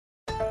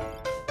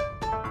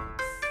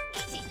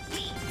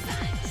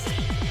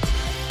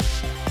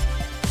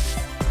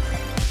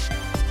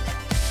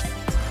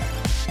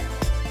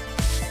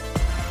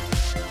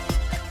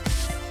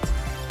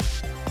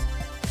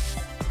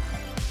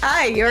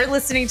Hi, you're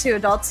listening to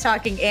Adults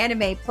Talking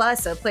Anime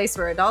Plus, a place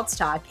where adults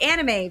talk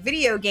anime,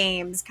 video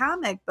games,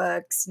 comic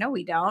books. No,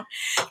 we don't.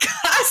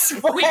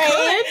 Cosplay. We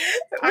could.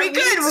 We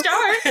could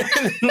start.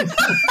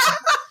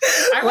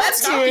 I won't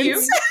stop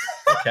you.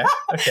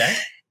 Okay.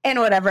 And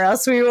whatever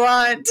else we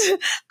want.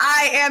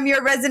 I am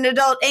your resident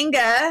adult,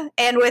 Inga,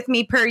 and with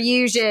me per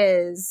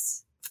usual,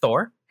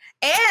 Thor.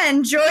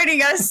 And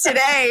joining us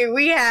today,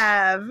 we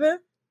have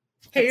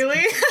Haley.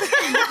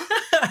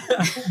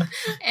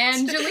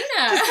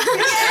 Angelina.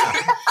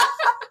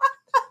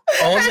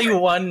 Only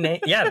one name.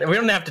 Yeah, we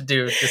don't have to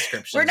do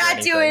descriptions. We're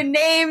not doing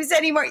names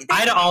anymore.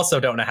 I also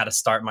don't know how to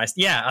start my.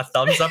 Yeah, a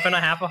thumbs up and a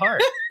half a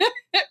heart.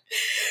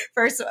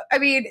 First, I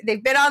mean,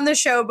 they've been on the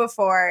show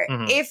before.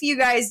 Mhm. If you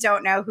guys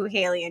don't know who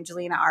Haley and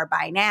Angelina are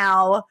by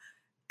now,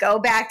 go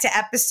back to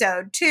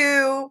episode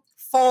 2,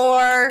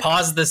 4.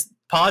 Pause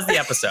the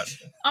episode.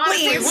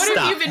 Honestly, Please what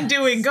stop. have you been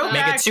doing? Go Make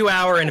back. a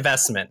 2-hour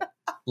investment.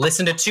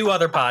 Listen to 2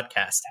 other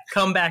podcasts.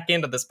 Come back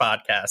into this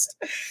podcast.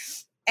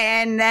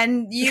 And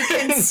then you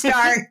can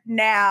start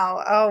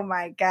now. Oh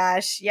my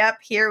gosh. Yep,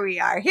 here we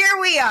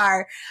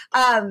are.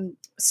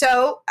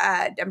 So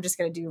I'm just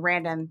going to do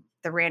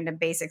the random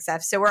basic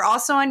stuff. So we're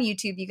also on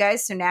YouTube, you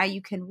guys. So now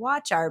you can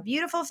watch our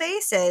beautiful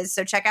faces.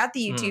 So check out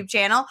the YouTube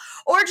channel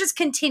or just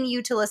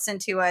continue to listen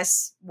to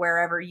us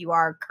wherever you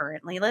are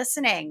currently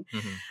listening.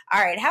 Mhm.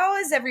 All right. How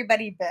has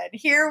everybody been?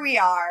 Here we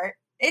are.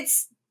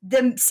 It's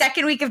the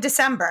second week of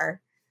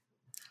December.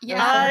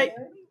 Yeah.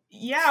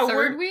 Yeah,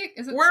 Third week?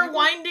 Is it we're second?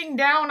 winding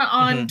down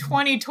on Mhm.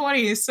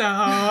 2020, so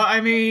I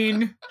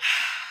mean,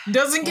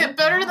 doesn't get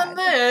better than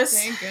this.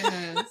 Thank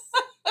goodness.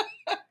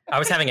 I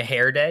was having a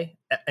hair day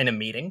in a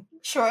meeting.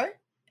 Sure.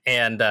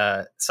 And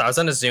so I was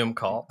on a Zoom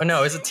call. Oh, no,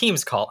 it was a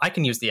Teams call. I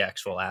can use the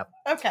actual app.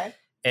 Okay.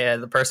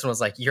 And the person was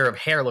like, your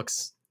hair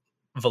looks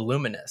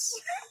voluminous.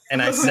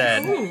 And I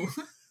said, Ooh.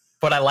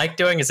 what I like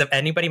doing is if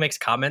anybody makes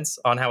comments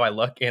on how I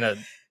look in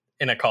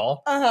a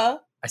call, Uh-huh.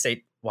 I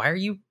say, why are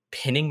you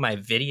pinning my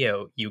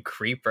video, you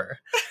creeper?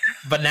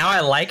 But now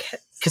I like,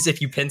 because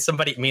if you pin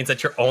somebody, it means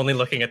that you're only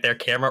looking at their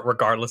camera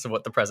regardless of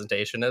what the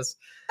presentation is.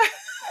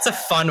 It's a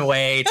fun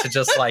way to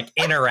just like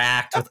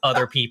interact with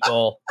other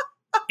people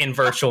in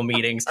virtual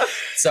meetings.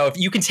 So if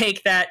you can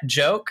take that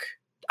joke,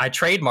 I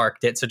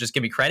trademarked it, so just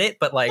give me credit,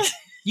 but like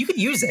you could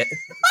use it.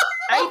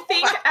 I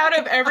think out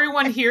of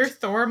everyone here,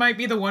 Thor might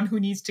be the one who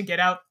needs to get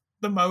out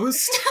the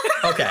most.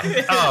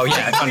 Okay. Oh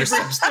yeah, We've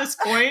understood. reached this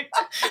point.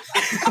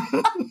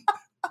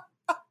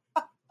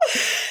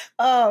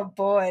 Oh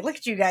boy, look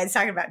at you guys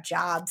talking about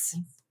jobs.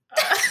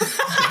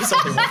 There's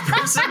only one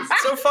person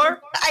so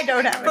far, I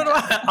don't have but it.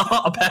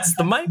 I'll pass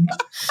the mic.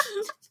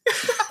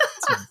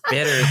 It's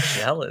bitter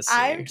jealousy.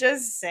 I'm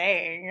just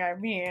saying. I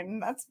mean,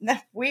 that's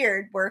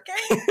weird working.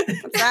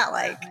 What's that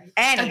like?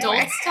 Anyway.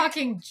 Adults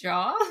talking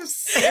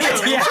jobs?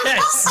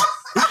 Yes.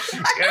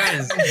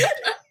 Yes.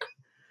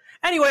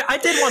 Anyway, I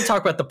did want to talk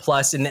about the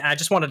plus, and I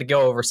just wanted to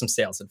go over some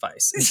sales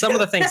advice. And some of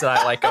the things that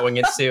I like going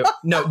into.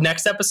 No,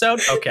 next episode?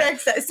 Okay.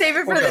 Save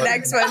it for We'll the go.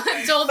 next one.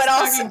 Adults But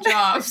also- talking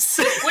jobs.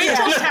 Wait Yeah.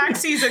 till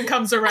tax season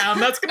comes around.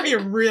 That's going to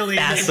be a really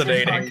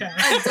Fascinating. interesting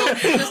podcast.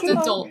 Just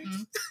adulting.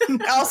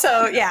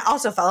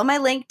 Also follow my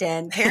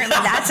LinkedIn. Apparently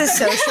that's a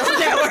social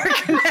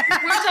network now.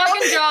 We're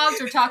talking jobs,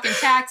 we're talking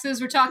taxes,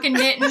 we're talking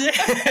knitting,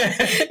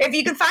 If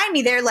you can find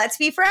me there, let's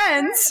be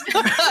friends.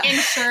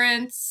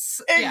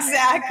 insurance.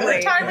 Exactly.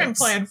 Retirement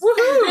plan.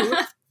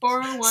 Woohoo!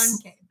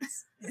 401k.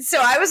 So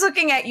I was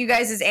looking at you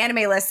guys'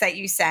 anime list that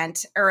you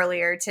sent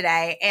earlier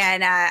today,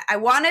 and I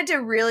wanted to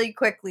really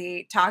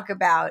quickly talk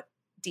about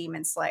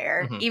Demon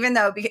Slayer, Mhm. even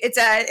though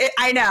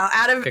I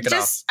know Kick it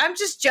off. I'm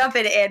just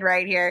jumping in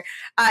right here.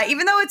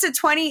 Even though it's a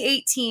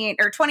 2018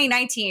 or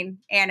 2019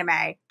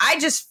 anime, I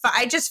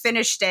just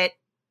finished it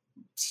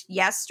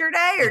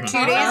yesterday or 2 days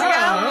ago.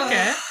 Oh,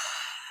 okay.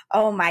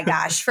 Oh my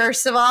gosh!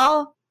 First of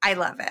all, I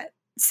love it.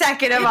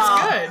 Second of It's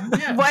all, good.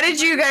 Yeah. what did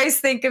you guys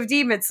think of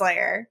Demon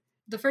Slayer?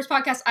 The first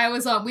podcast I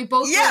was on, we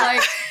both Yeah. were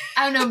like,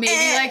 I don't know,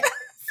 maybe like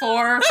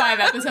 4 or 5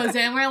 episodes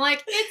in, we're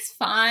like, it's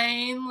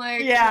fine.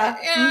 Like, Yeah.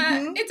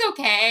 Mhm. it's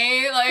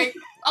okay. Like,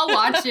 I'll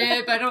watch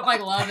it, but I don't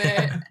like love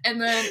it. And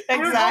then I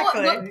don't know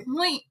at what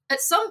point,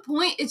 at some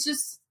point, it's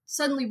just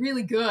suddenly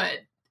really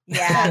good.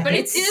 Yeah, But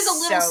it it's is a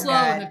little so slow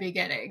in good. the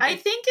beginning. I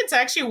think it's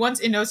actually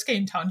once Inosuke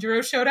and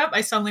Tanjiro showed up,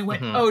 I suddenly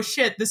went, Mhm. oh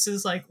shit, this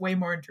is like way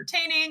more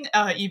entertaining.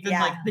 Even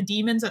Yeah. like the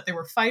demons that they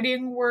were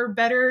fighting were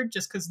better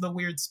just because of the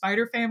weird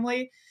spider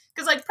family.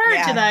 Because like prior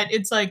Yeah. to that,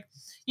 it's like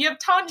you have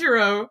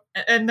Tanjiro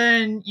and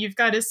then you've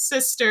got his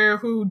sister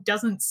who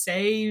doesn't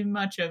say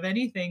much of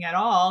anything at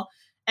all.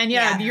 And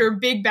yeah, Yeah. your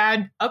big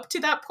bad up to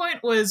that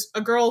point was a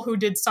girl who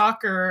did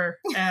soccer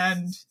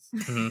and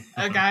Mhm.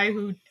 a guy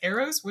who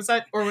arrows. Was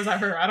that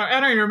her? I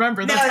don't even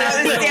remember. No, That's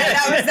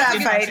that was that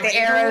Yeah. fight. The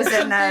arrows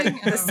and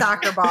the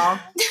soccer ball.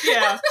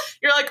 Yeah,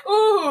 you're like,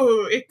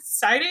 ooh,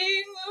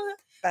 exciting.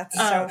 That's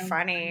so Um,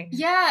 funny.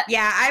 yeah,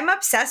 Yeah, I'm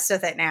obsessed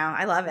with it now.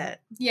 I love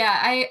it. yeah,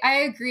 I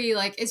agree.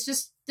 Like, it's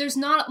just, there's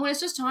not, when it's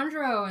just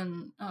Tanjiro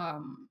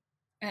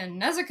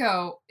and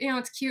Nezuko, you know,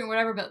 it's cute and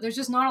whatever, but there's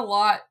just not a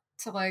lot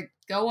to like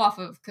go off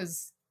of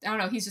because I don't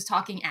know, he's just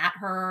talking at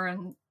her,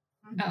 and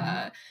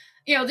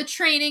the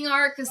training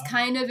arc is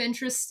kind of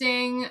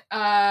interesting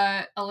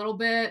a little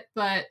bit,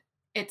 but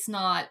it's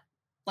not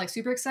like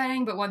super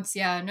exciting. But once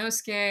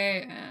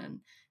Nosuke and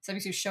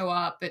Sabisu show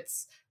up,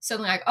 it's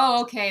suddenly like,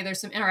 oh, okay,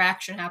 there's some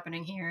interaction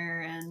happening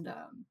here, and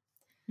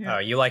oh,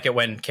 you like it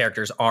when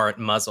characters aren't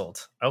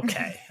muzzled.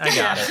 Okay, I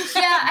got it.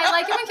 Yeah, I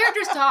like it when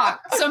characters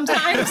talk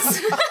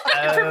sometimes.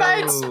 It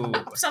provides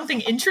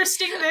something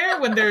interesting there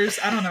when there's,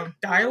 I don't know,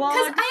 dialogue.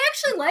 Because I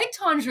actually liked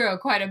Tanjiro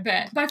quite a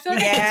bit, but I feel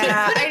like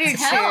I I do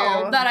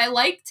tell too. that I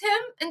liked him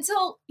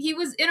until he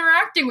was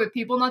interacting with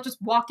people, not just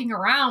walking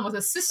around with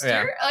a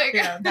sister.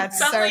 Yeah. Like, That's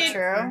Suddenly, so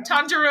true.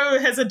 Tanjiro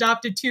has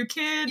adopted 2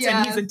 kids, Yeah.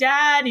 and he's a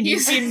dad, and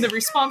he's seen the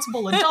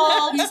responsible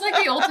adult. he's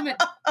like the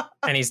ultimate.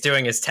 And he's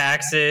doing his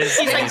taxes.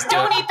 He's and like,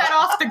 don't eat that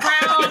off the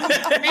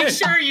ground. Make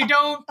sure you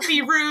don't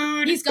be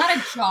rude. He's got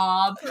a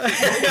job.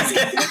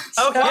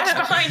 Oh, Watch yeah.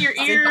 behind your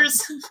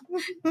ears.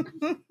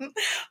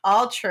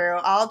 All true.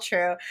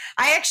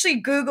 I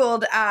actually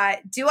Googled,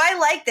 do I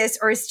like this,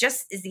 or is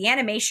the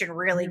animation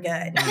really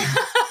good?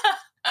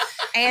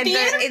 And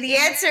the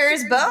answer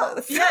is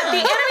both. Yeah,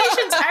 the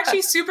animation's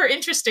actually super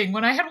interesting.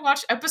 When I had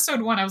watched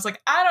episode 1, I was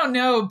like, I don't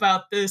know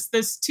about this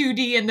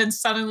 2D, and then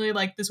suddenly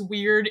like this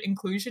weird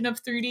inclusion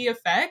of 3D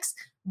effects.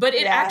 But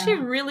it actually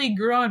really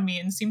grew on me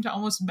and seemed to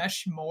almost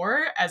mesh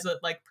more as it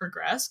like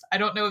progressed. I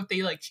don't know if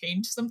they like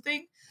changed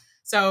something.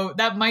 So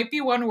that might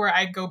be one where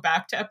I go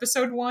back to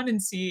episode 1 and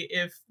see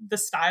if the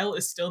style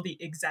is still the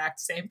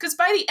exact same. Because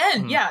by the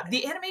end,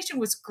 the animation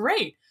was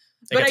great.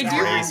 But I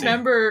do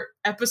remember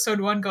episode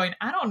 1 going,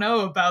 I don't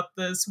know about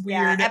this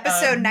weird... Yeah,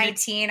 episode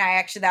 19,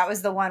 that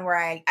was the one where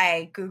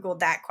I Googled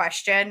that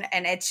question.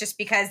 And it's just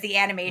because the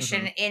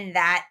animation in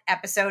that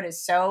episode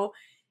is so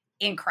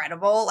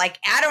incredible. Like,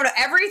 I don't know,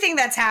 everything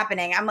that's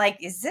happening, I'm like,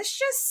 is this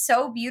just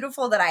so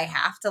beautiful that I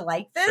have to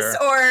like this?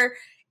 Sure. Or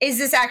is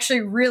this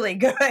actually really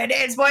good?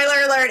 And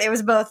spoiler alert, it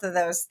was both of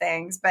those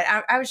things. But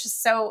I was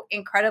just so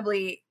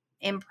incredibly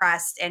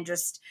impressed and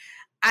just...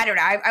 I don't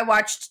know. I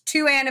watched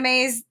 2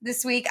 animes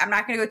this week. I'm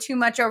not going to go too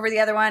much over the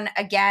other one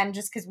again,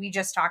 just because we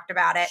just talked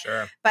about it.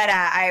 Sure. But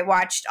I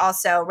watched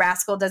also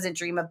Rascal Doesn't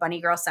Dream of Bunny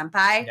Girl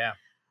Senpai. Yeah.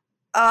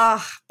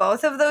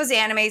 Both of those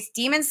animes,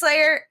 Demon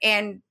Slayer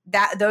and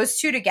those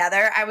 2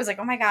 together, I was like,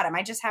 oh my God, am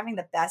I just having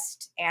the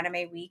best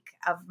anime week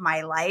of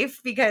my life?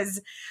 Because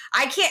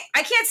I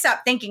can't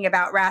stop thinking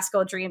about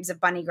Rascal Dreams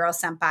of Bunny Girl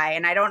Senpai.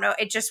 And I don't know,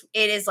 it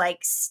is like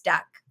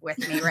stuck with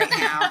me right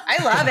now.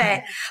 I love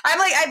it.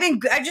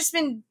 I've just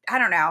been, I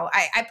don't know.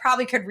 I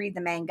probably could read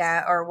the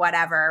manga or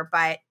whatever,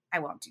 but I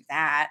won't do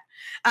that.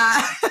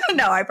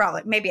 No,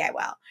 maybe I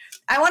will.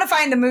 I want to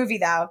find the movie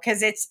though,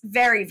 because it's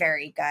very,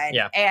 very good.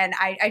 Yeah. And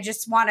I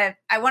just want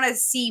to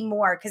see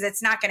more, because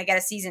it's not going to get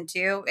a season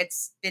 2.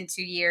 It's been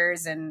 2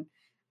 years, and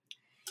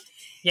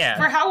yeah.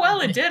 For how well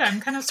it did, I'm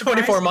kind of surprised.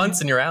 24 months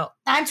and you're out.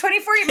 I'm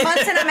 24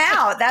 months and I'm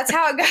out. That's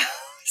how it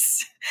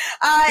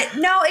goes.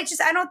 No, it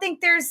just, I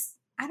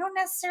don't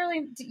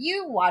necessarily,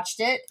 you watched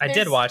it. I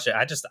did watch it.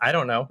 I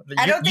don't know.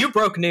 You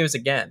broke news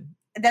again.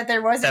 That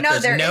there wasn't. No,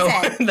 there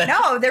isn't.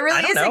 No, there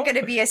really isn't going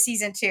to be a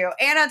season 2.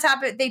 And on top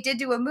of it, they did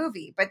do a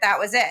movie, but that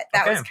was it.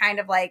 That was kind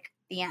of like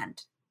the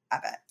end of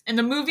it. And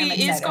the movie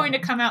is going to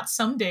come out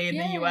someday in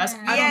the US.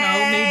 I don't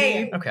know,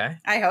 maybe. Okay.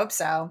 I hope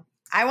so.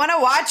 I want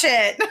to watch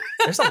it.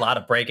 There's a lot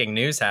of breaking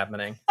news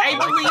happening. I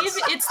believe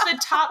it's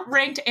the top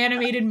ranked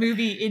animated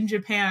movie in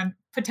Japan,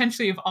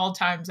 potentially of all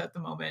times at the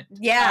moment.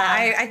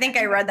 Yeah, I think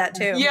I read that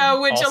too. Yeah,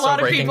 which Also a lot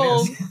of breaking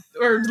people news.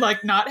 are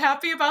like not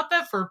happy about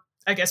that for,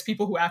 I guess,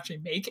 people who actually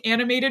make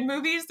animated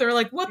movies. They're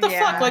like, what the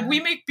fuck? Like,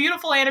 we make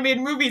beautiful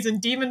animated movies and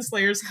Demon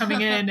Slayer's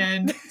coming in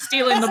and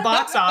stealing the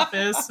box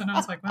office. And I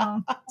was like,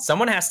 well.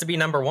 Someone has to be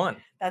number 1.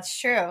 That's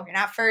true. You're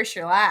not first,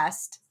 you're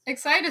last.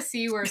 Excited to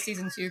see where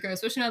season 2 goes,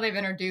 especially now they've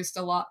introduced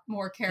a lot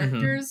more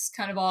characters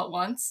kind of all at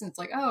once. And it's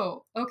like,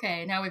 oh,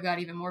 okay, now we've got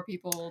even more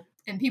people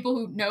and people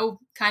who know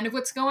kind of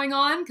what's going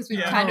on, because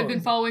we've kind of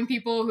been following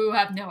people who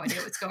have no idea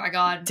what's going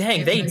on.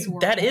 Dang,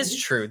 that is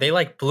true. They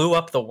like blew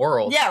up the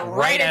world. Yeah,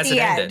 right at as the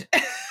it end.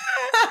 ended.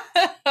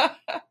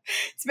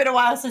 It's been a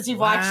while since you've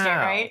watched it,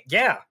 right?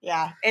 Yeah.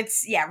 Yeah.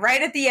 It's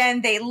right at the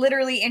end. They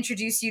literally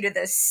introduce you to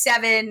the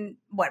 7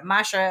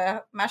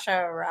 Masha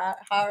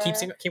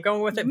Keep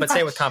going with it, but say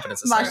it with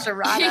confidence.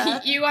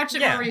 Masharada. You watched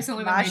it more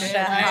recently than we did.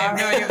 Masha. I have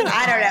no idea.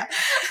 I don't know.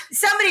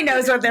 Somebody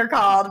knows what they're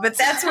called, but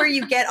that's where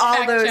you get all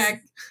Fact those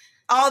check.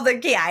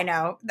 I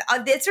know.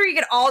 That's where you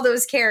get all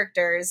those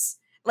characters.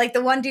 Like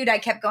the one dude I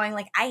kept going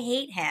like, I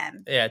hate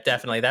him. Yeah,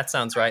 definitely. That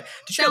sounds right.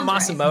 Did you know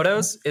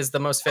Masamoto's is the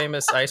most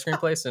famous ice cream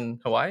place in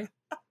Hawaii?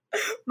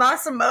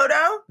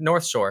 Masamoto?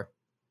 North Shore.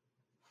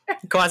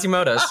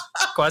 Quasimodo's.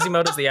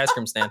 Quasimodo's the ice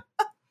cream stand.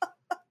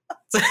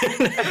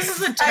 This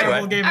is a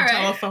terrible game of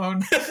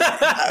telephone.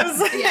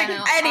 Yeah,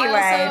 no.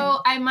 Anyway.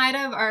 Also, I might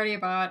have already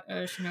bought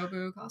a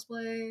Shinobu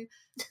cosplay.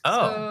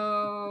 Oh.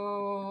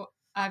 So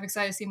I'm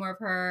excited to see more of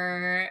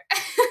her.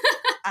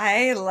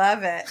 I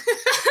love it.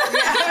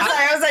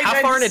 I was like,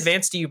 how far in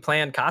advance do you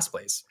plan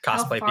cosplay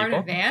How far people? in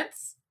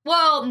advance?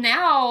 Well,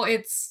 now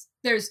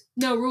there's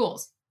no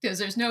rules. because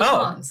there's no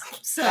Oh. cons.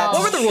 So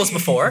What were the rules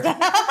before?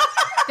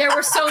 there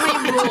were so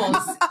many rules.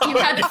 You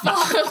had to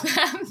follow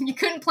them. You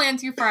couldn't plan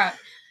too far out.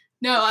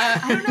 No, I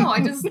don't know. I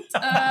just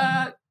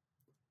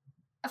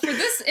for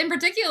this in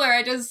particular,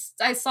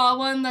 I saw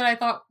one that I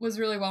thought was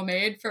really well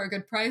made for a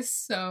good price,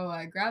 so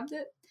I grabbed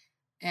it,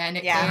 and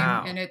it Yeah. came,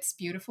 Wow. and it's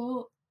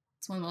beautiful.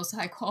 It's one of the most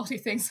high quality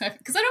things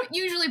because I don't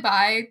usually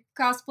buy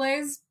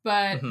cosplays,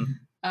 but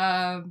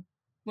Mhm.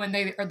 when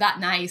they are that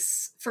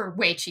nice for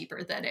way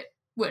cheaper than it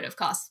would have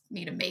cost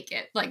me to make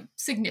it, like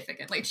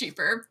significantly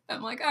cheaper,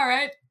 I'm like, all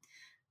right.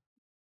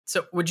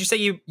 So would you say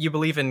you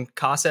believe in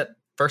cost at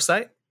first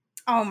sight?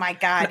 Oh my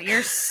God,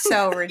 you're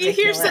so ridiculous.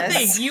 Here's the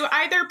thing: you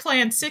either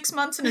plan 6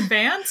 months in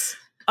advance,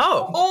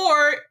 Oh,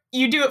 or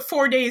you do it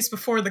 4 days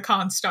before the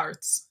con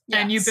starts,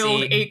 and Yeah. you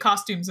build See. 8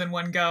 costumes in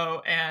one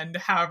go, and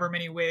however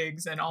many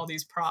wigs and all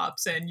these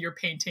props, and you're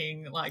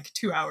painting like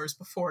 2 hours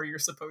before you're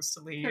supposed to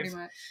leave. Pretty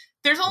much.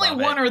 There's only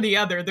Love one it. or the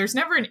other. There's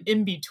never an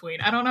in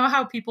between. I don't know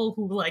how people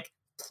who like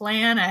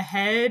plan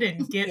ahead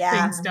and get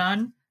Yeah. things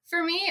done.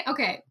 For me,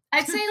 okay,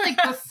 I'd say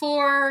like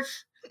before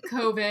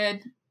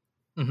COVID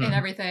Mhm. and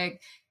everything,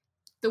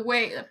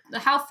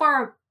 how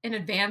far in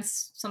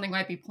advance something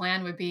might be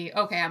planned would be,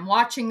 okay, I'm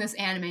watching this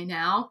anime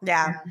now,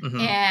 Yeah.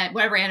 Mhm. and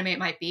whatever anime it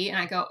might be, and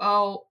I go,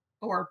 oh,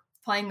 or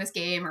playing this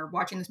game or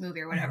watching this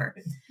movie or whatever,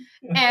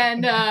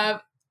 and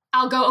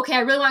I'll go, okay,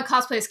 I really want to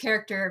cosplay this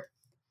character.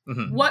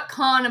 Mhm. What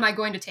con am I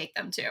going to take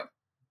them to?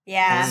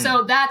 Yeah. Mm.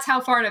 So that's how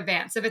far in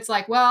advance. If it's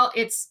like, well,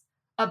 it's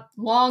a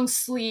long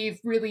sleeve,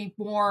 really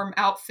warm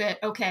outfit,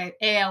 okay,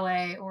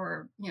 ALA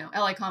or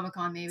LA Comic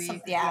Con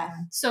maybe. Yeah.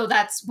 So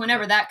that's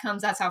whenever that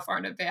comes, that's how far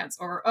in advance.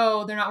 Or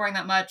oh, they're not wearing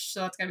that much,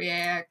 so that's gonna be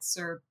AX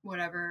or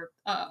whatever.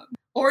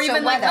 Or So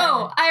even like, weather.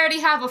 oh, I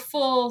already have a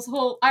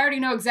whole. I already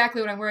know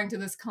exactly what I'm wearing to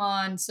this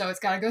con, so it's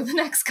got to go to the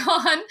next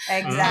con.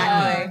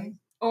 Exactly.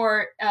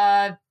 Or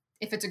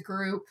if it's a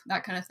group,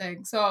 that kind of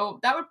thing. So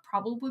that would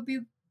probably be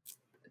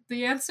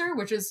the answer,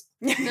 which is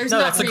there's No,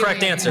 not that's the really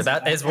correct an answer.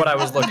 That is what I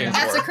was looking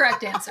That's for. the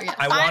correct answer. Yes.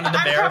 I wanted to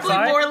I'm verify.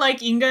 probably more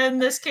like Inga in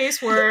this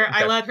case, where I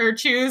Okay. let her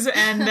choose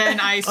and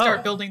then I start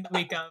Oh. building the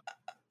week up.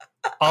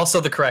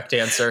 Also the correct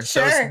answer.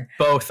 Sure. Those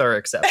both are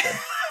accepted.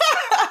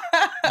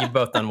 You've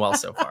both done well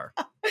so far.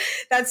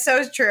 That's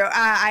so true.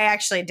 I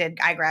actually did.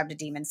 I grabbed a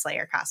Demon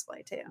Slayer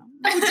cosplay too.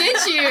 Oh,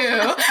 did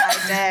you?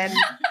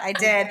 I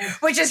did.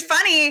 Which is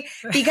funny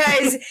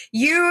because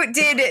you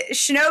did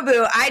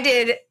Shinobu. I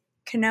did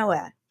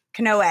Kanoe.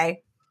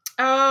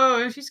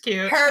 Oh, she's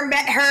cute. Her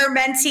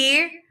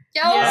mentee.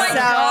 Oh Yeah. my So-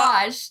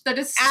 gosh, that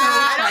is so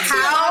I don't funny. see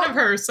a How lot of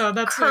her, so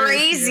that's really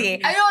Crazy.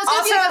 cute. I know. I was gonna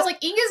Also- I was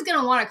like, Inga's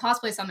gonna want to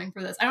cosplay something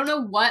for this. I don't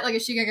know what. Like,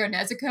 is she gonna go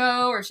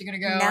Nezuko or is she gonna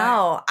go?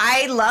 No,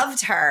 I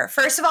loved her.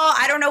 First of all,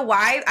 I don't know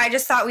why. I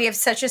just thought we have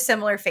such a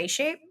similar face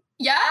shape.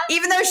 Yeah.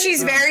 Even though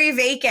she's very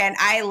vacant,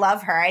 I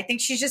love her. I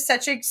think she's just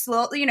such a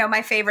slow,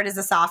 my favorite is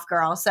a soft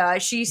girl. So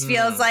she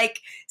feels like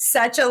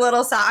such a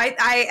little soft.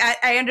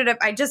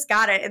 I just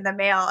got it in the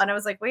mail and I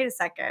was like, wait a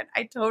second.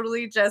 I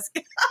totally just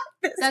got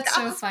this. That's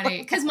so cosplay. funny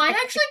because mine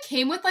actually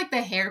came with like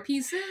the hair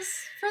pieces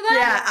for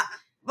that. Yeah.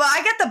 Well,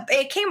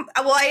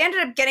 I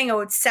ended up getting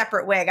a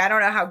separate wig. I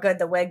don't know how good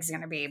the wig's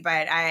going to be,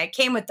 but I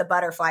came with the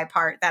butterfly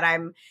part that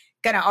I'm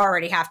going to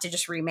already have to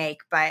just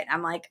remake. But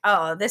I'm like,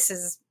 oh, this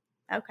is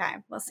okay.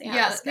 We'll see how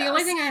Yeah. this The goes.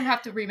 only thing I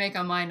have to remake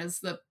on mine is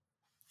the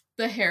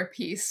hair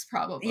piece.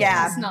 Probably.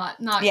 Yeah. It's not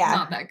Yeah.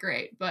 not that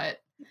great, but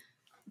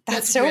That's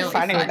That's so really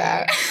funny, funny.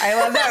 though. I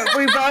love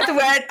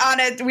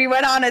that. We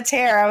went on a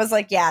tear. I was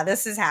like, yeah,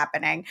 this is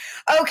happening.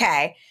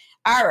 Okay.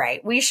 All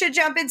right. We should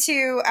jump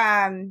into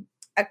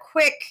a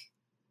quick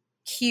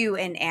Q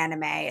in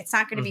anime. It's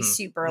not going to be Mhm.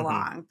 super Mhm.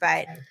 long,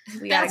 but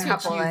we got that's a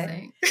couple what you of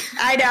think.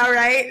 I know,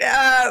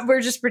 right?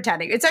 We're just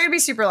pretending. It's not going to be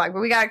super long, but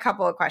we got a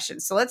couple of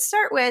questions. So let's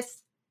start with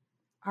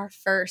our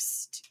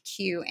first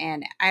Q,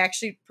 and I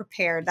actually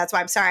prepared. That's why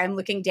I'm sorry. I'm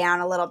looking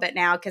down a little bit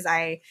now because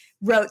I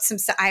wrote some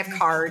stuff. I have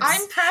cards.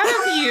 I'm proud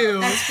of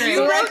you. That's great. You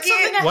wrote Look at-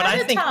 something What ahead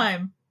I of think-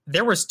 time.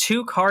 There was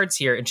 2 cards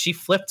here, and she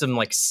flipped them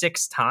like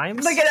 6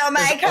 times. Look at all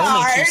my There's only 2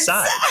 cards.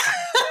 sides.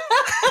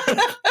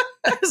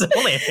 There's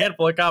only a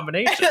handful of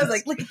combinations. I was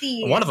like, look at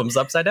these. One of them's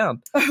upside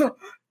down. Question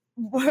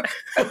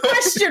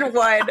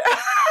 1.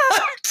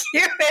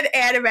 Cupid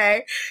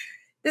anime.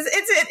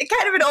 It's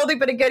kind of an oldie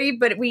but a goodie,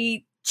 but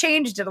we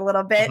changed it a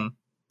little bit. Mhm.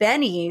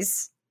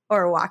 Benny's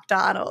or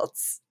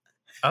McDonald's?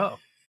 Oh.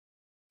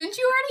 Didn't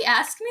you already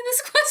ask me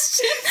this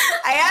question?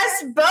 I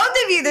asked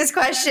both of you this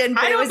question,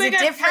 but I it don't was a think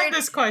I've had different.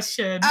 this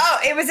question. Oh,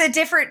 it was a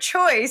different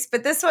choice,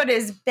 but this one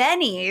is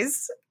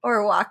Benny's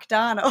or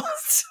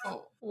McDonald's.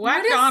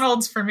 What is-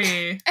 McDonald's for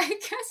me. I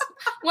guess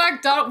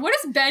McDonald. What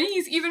is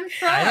Benny's even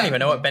from? I don't even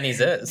know what Benny's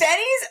is.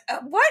 Benny's,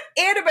 what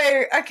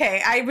anime?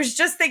 Okay, I was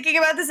just thinking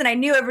about this and I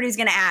knew everybody's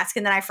going to ask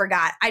and then I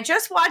forgot. I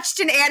just watched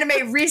an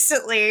anime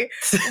recently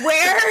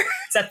where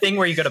It's that thing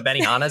where you go to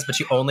Benihana's, but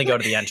you only go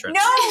to the entrance.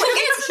 no,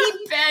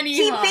 it's Benny.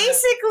 he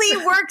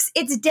basically works.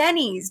 It's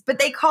Denny's, but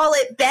they call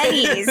it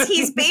Benny's.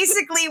 He's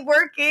basically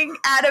working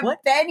at a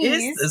What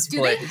Benny's. Is this Do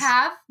place? they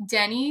have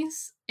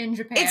Denny's in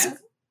Japan? It's-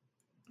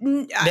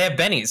 They have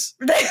Benny's.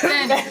 Denny's.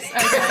 Okay.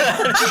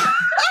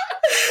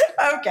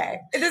 Okay.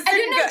 This I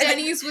didn't know go-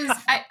 Denny's was.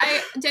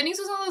 Denny's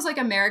was one of those like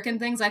American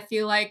things. I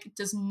feel like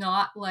does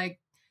not like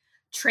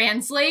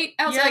translate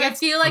outside. Yeah, Like I that's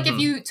feel like if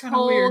you kinda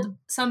told weird.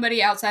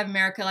 somebody outside of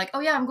America, like, oh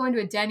yeah, I'm going to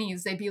a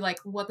Denny's, they'd be like,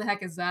 what the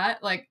heck is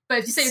that? Like, but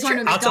if you say you're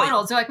going to I'll tell you-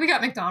 McDonald's, they're like, we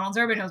got McDonald's.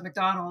 Everybody knows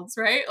McDonald's,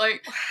 right?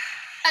 Like,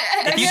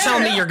 If you I tell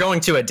don't me know. you're going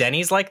to a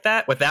Denny's like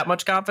that with that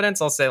much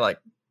confidence, I'll say like,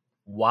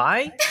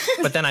 why?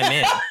 But then I'm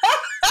in.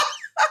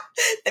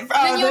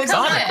 Then you'll It's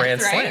on come a in,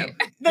 Grand right? Slam.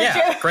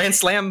 Yeah, Grand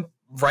Slam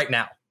right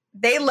now.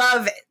 They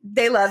love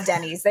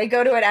Denny's. They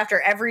go to it after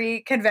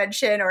every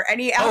convention or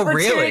any Oh,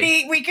 really?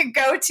 opportunity we could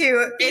go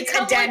to. It's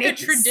Become a Denny's. like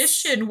a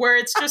tradition where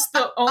it's just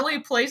the only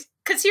place.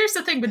 Because here's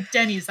the thing with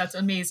Denny's that's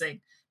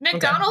amazing.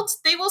 McDonald's,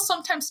 they will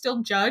sometimes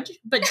still judge,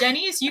 but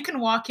Denny's, you can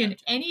walk in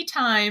any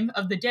time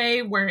of the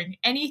day wearing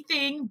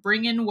anything,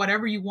 bring in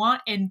whatever you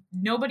want, and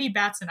nobody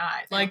bats an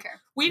eye. Like, Okay.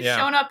 we've Yeah.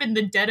 shown up in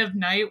the dead of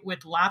night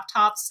with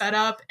laptops set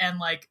up and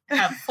like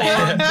have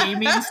full-on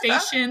gaming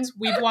stations.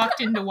 We've walked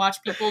in to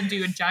watch people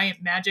do a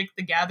giant Magic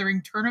the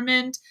Gathering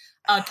tournament.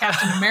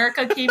 Captain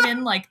America came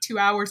in like 2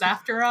 hours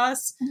after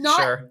us.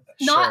 Not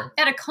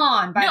at a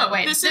con, by No, the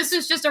way. this This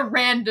is- is just a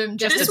random.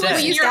 Just This a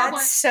was day. your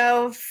That's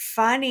so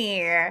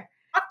funny.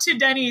 Walked to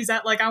Denny's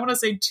at like I want to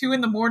say 2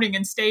 a.m.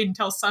 and stayed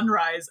until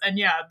sunrise. And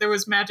yeah, there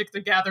was Magic the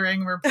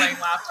Gathering. We were playing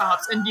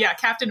laptops, and yeah,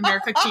 Captain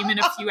America came in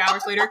a few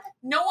hours later.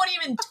 No one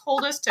even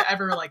told us to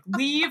ever like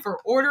leave or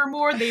order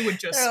more. They would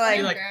just They're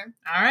be like, Okay.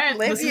 "All right,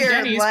 Live this is your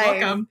Denny's. life."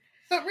 Welcome."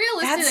 But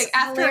realistically, That's like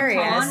after a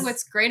hilarious. con,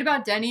 what's great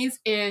about Denny's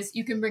is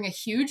you can bring a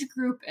huge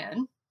group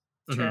in.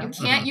 Mhm, You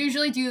mhm. can't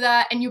usually do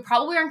that, and you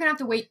probably aren't gonna have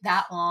to wait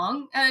that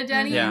long at a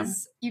Denny's. Yeah.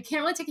 You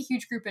can't really take a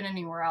huge group in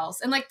anywhere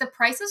else, and like the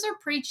prices are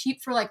pretty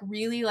cheap for like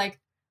really like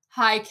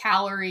high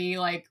calorie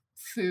like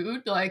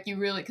food. Like you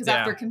really because Yeah.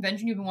 after a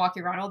convention you've been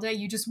walking around all day,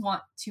 you just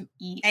want to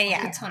eat And like,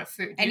 yeah. a ton of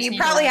food, And just you need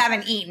to, probably like-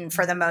 haven't eaten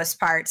for the most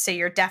part, so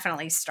you're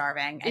definitely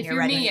starving and If you're you're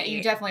ready me, to you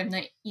eat. definitely have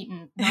not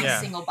eaten not Yeah.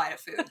 a single bite of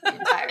food the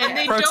entire And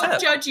they day. Pro don't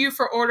tip. judge you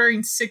for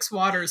ordering 6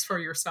 waters for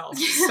yourself.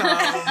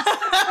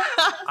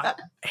 So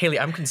Haley,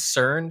 I'm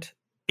concerned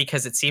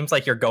because it seems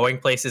like you're going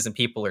places and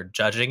people are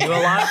judging you a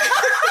lot.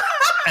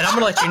 And I'm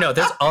gonna let you know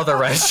there's other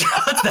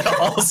restaurants that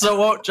also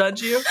won't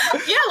judge you.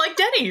 yeah, like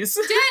Denny's.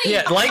 Denny's,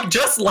 Yeah, like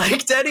just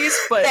like Denny's,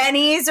 but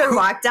Denny's or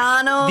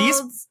McDonald's.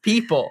 these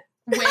people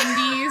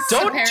Wendy's.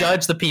 don't apparently.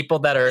 judge the people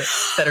that are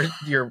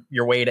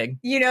you're waiting.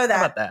 You know How that.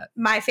 about that?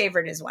 My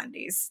favorite is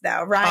Wendy's,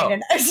 though.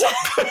 Ryan Oh. and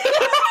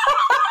I.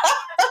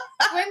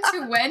 Went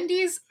to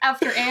Wendy's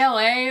after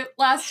ALA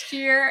last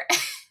year.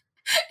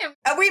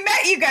 We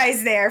met you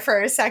guys there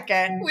for a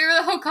second. We were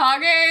the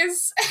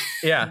Hokages.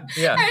 Yeah,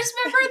 yeah. I just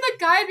remember the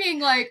guy being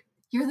like,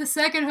 "You're the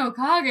second Hokage."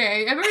 I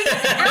remember he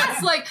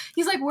asked, like,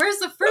 he's like, "Where's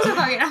the first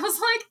Hokage?" And I was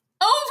like,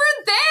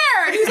 "Over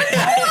there." And he's like,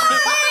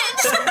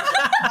 "What?"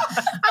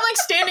 I'm like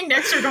standing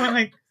next to her, going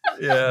like,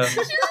 Yeah. She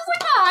was just like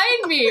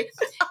behind me.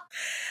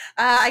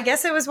 I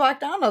guess it was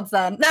McDonald's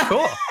then. No, Cool.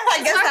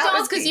 I guess that was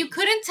McDonald's because me. you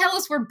couldn't tell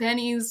us where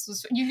Benny's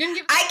was. You didn't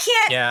give. I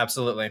can't. Yeah,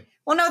 absolutely.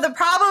 Well, no, the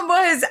problem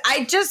was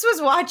I just was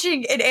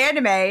watching an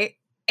anime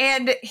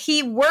and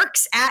he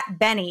works at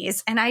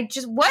Benny's. And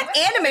what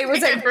anime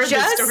was I I've heard this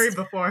just story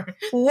before.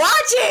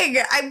 watching?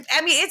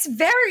 I mean, it's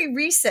very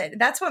recent.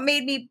 That's what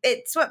made me,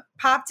 it's what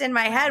popped in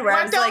my head where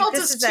I was like, McDonald's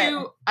this is is it.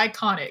 too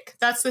iconic.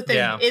 That's the thing.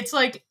 Yeah. It's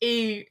like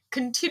a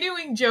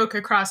continuing joke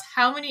across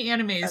how many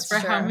animes That's for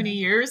how true. many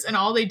years, and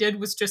all they did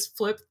was just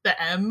flip the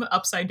M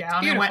upside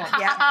down and went, ha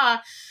Beautiful. ha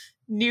ha.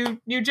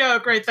 New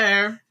joke right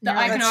there. The You're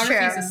like, That's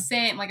iconography is true. the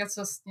same. Like it's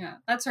just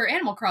that's her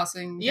Animal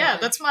Crossing. yeah,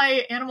 village. that's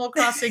my Animal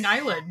Crossing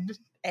island.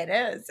 It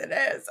is.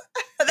 That's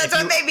If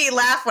what you- made me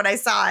laugh when I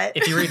saw it.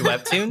 If you read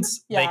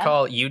webtoons, they Yeah.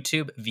 call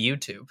YouTube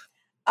ViewTube.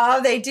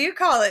 Oh, they do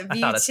call it I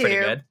thought that's pretty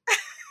VTube.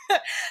 good.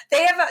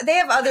 They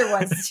have other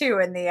ones too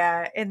in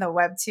the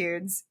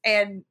webtoons,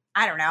 and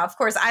I don't know. Of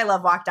course, I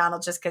love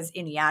McDonald's just because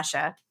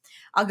Inuyasha.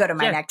 I'll go to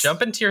my Yeah, next.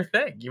 jump into your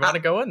thing. You want to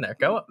go in there?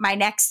 Go. My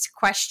next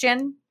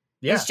question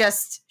Yeah. is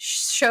just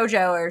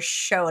shoujo or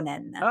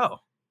shonen. Oh,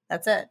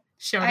 That's it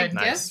Shonen. I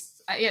Nice.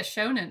 guess. Yeah,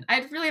 Shonen. I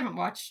really haven't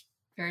watched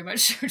very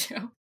much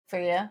JoJo. for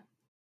you.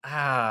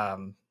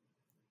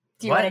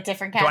 Do you what? want a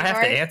different Do I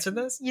category? have to answer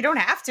this? You don't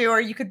have to, or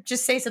you could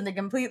just say something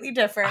completely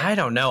different. I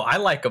don't know. I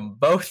like them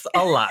both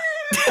a lot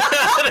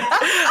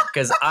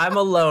because I'm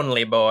a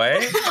lonely boy,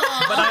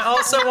 but I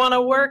also want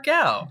to work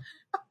out.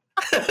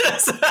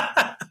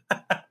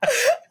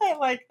 I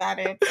like that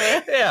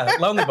answer. Yeah,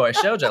 lonely boy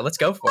shoujo. Let's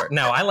go for it.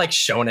 No, I like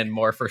shonen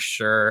more for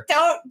sure.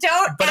 Don't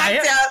But I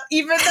act am- up,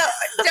 even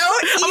though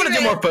don't I'm gonna do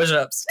even- more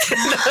push-ups.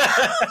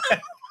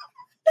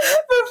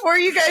 Before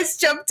you guys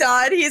jumped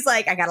on, he's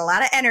like, I got a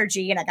lot of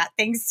energy and I got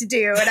things to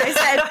do. And I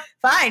said,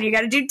 fine, you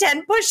got to do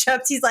 10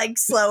 push-ups. He's like,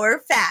 slow or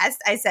fast.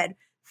 I said,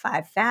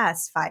 5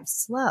 fast, 5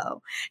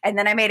 slow. And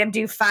then I made him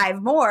do 5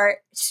 more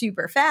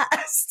super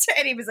fast.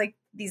 And he was like,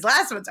 these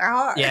last ones are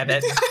hard. Yeah,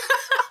 that.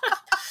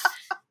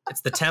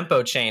 It's the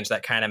tempo change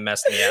that kind of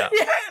messed me up.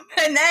 Yeah,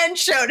 and then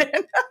showed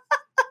him.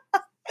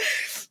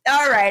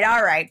 All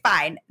right,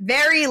 fine.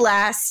 Very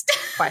last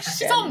question.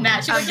 She's all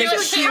mad. She's like, the you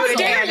know, cute How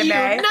dare you?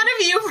 anime. None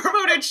of you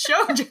promoted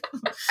shoujo.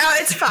 Oh,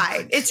 it's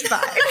fine. It's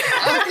fine.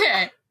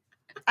 okay.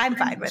 I'm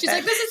fine with She's it.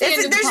 like, this is the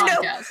end of the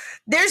podcast.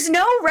 There's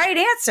no right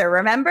answer,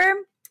 remember?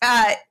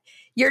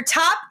 Your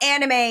top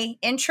anime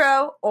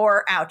intro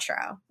or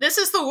outro? This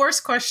is the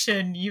worst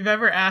question you've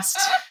ever asked.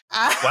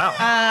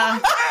 Wow.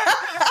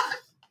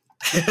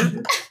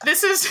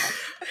 This is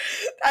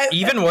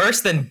Even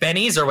worse than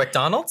Benny's or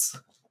McDonald's?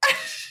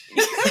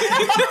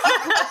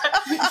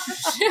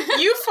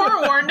 you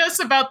forewarned us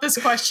about this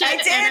question. I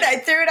did. and I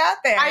threw it out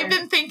there. I've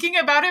been thinking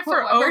about it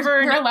for We're over.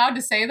 allowed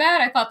to say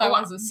that? I thought that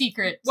was a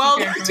secret. Well,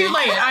 secret too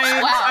late.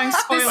 I'm The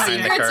spoiling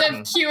it. secrets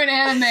Curtain. of Q and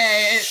anime.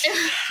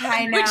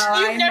 I know. Which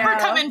you've never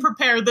come in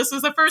prepared. This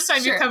is the first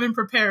time Sure. you've come in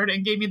prepared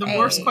and gave me the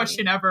worst Hey.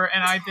 question ever,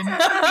 and I've been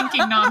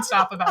thinking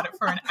nonstop about it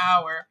for an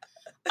hour.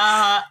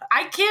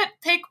 I can't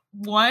pick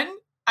one.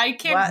 I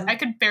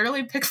could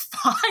barely pick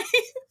 5.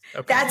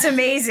 Okay. That's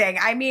amazing.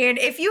 I mean,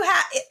 if you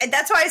have,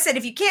 that's why I said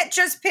if you can't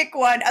just pick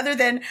one, other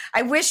than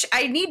I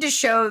need to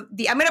show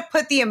I'm going to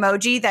put the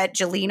emoji that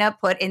Jelena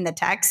put in the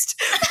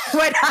text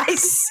when I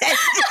said.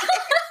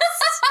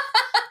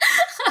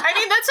 I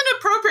mean, that's an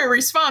appropriate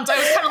response. I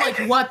was kind of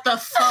like, what the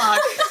fuck?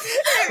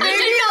 It made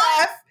me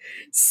laugh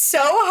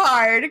so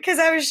hard because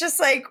I was just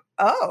like,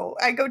 oh,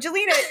 I go,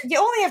 Jelena, you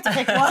only have to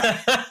pick one. She's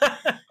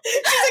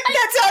like,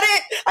 that's not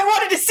it. I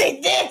wanted to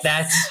say this.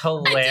 That's I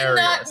hilarious. did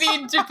not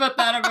mean to put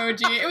that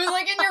emoji. It was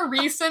like in your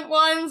recent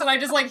ones, and I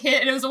just like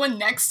hit, and it was the one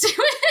next to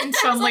it. And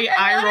suddenly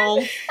I wanted- roll.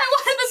 I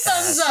wanted the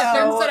thumbs up, So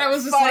and instead I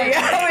was just funny. like,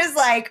 I was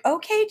like,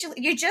 okay,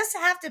 you just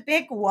have to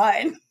pick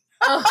one.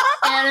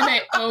 anime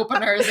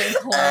openers and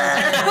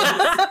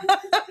closers.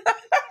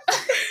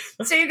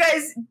 So you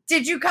guys,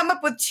 did you come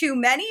up with too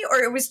many, or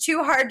it was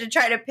too hard to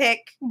try to pick?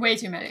 Way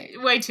too many.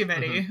 Way too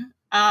many. Mm-hmm.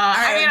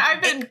 I mean,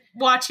 I've been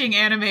watching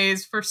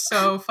animes for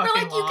so We're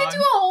fucking like, you long. could do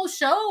a whole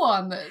show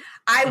on this.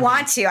 I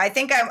want to. I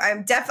think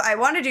I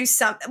want to do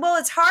something. Well,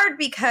 it's hard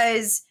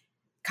because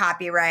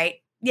copyright.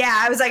 Yeah,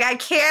 I was like, I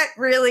can't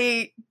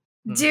really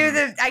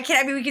do I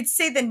mean, we could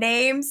say the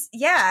names.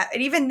 Yeah,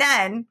 and even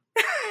then,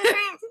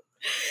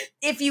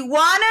 if you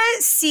want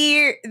to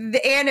see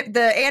the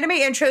anime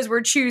intros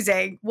we're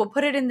choosing, we'll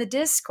put it in the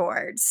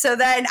Discord. So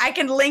then I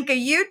can link a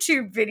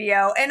YouTube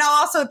video, and I'll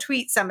also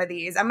tweet some of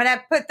these. I'm going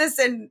to put this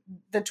in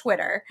the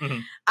Twitter.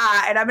 Mhm.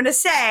 And I'm going to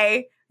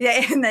say,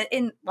 yeah,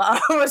 well,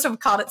 I almost have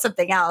called it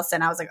something else.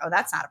 And I was like, oh,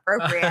 that's not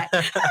appropriate.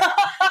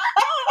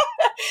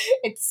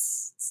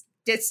 it's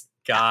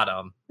Got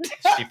him.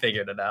 She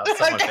figured it out.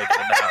 Someone figured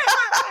it out.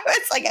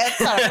 It's like,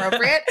 it's not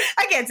appropriate.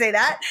 I can't say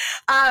that.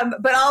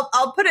 But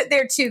I'll put it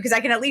there too, because I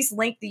can at least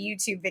link the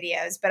YouTube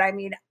videos. But I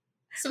mean,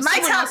 So My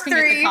someone top else can get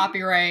 3. the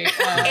copyright.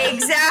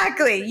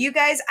 exactly. You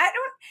guys, I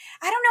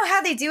don't know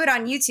how they do it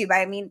on YouTube.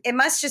 I mean, it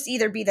must just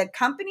either be the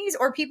companies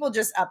or people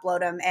just upload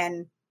them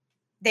and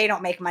they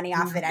don't make money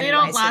off it anyway. They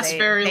don't last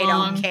very they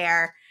long. don't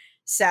care.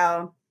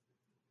 So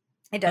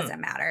it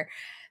doesn't matter.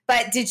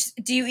 But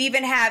do you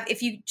even have,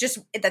 if you just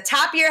at the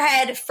top of your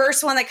head,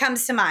 first one that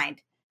comes to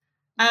mind?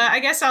 I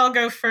guess I'll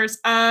go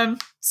first.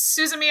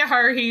 Suzumiya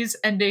Haruhi's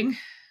ending.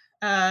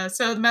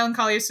 So the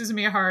Melancholy of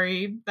Suzumiya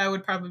Haruhi, that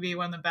would probably be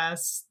one of the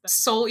best.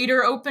 Soul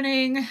Eater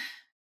opening.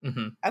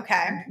 Mm-hmm.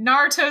 Okay.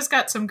 Naruto's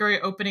got some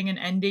great opening and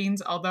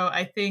endings, although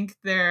I think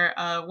they're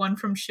one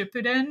from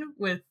Shippuden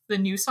with the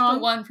new The song.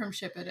 one from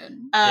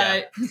Shippuden.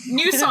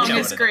 New song You know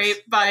is what it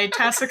great by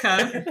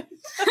Tasuka.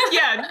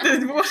 Yeah.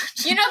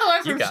 You know the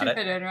one You from got it.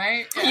 Shippuden,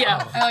 right?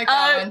 Yeah. I like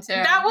that one too.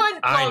 That one,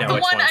 I know the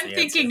which one one's I'm the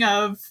thinking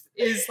of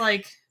is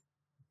like,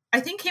 I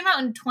think came out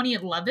in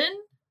 2011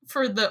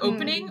 for the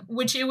opening,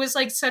 which it was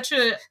like such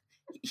a,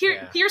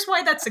 here's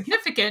why that's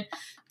significant,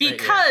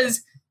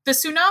 because the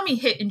tsunami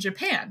hit in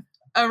Japan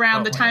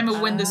around the time of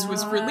when this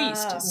was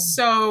released.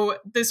 So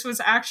this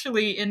was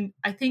actually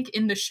I think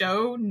in the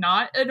show,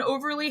 not an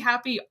overly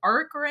happy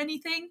arc or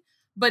anything,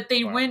 but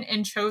they went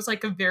and chose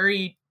like a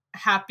very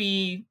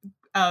happy,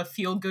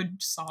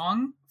 feel-good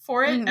song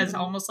for it as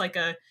almost like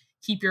a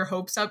keep your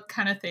hopes up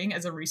kind of thing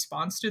as a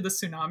response to the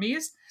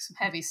tsunamis. Some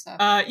heavy stuff.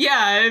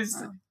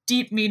 It's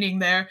deep meaning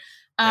there.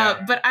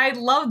 But I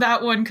love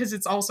that one because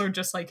it's also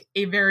just like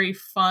a very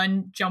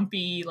fun,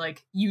 jumpy,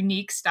 like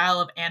unique style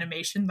of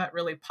animation that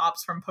really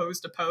pops from pose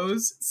to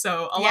pose.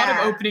 So a lot of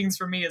openings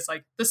for me is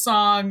like the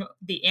song,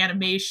 the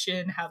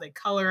animation, how they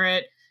color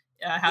it,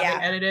 how they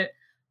edit it.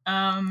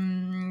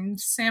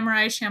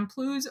 Samurai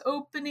Champloo's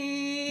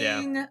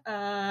opening,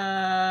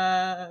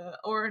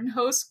 Orin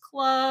Host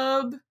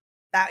Club.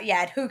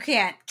 Who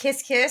can't?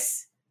 Kiss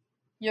Kiss,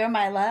 You're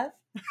My Love.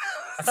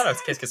 I thought it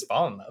was Kiss Kiss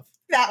Fall in Love.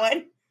 That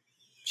one.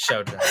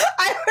 Shoujo.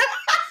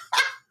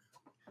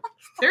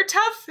 They're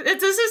tough.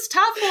 This is a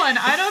tough one.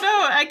 I don't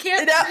know. I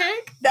can't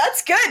pick.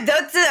 That's good.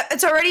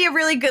 It's already a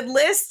really good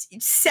list.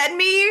 Send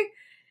me.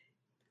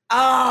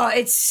 Oh,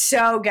 it's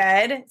so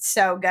good.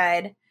 So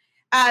good.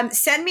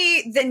 Send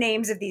me the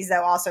names of these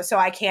though also, so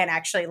I can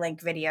actually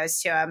link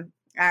videos to them.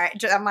 All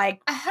right. I'm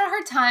like, I had a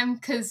hard time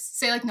because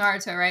say like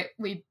Naruto, right?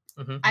 We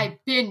I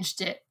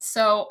binged it.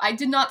 So I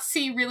did not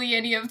see really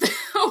any of the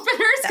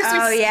openers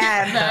because we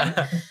skipped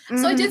them.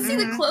 So I did see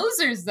the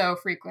closers though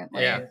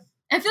frequently. Yeah.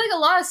 I feel like a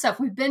lot of stuff,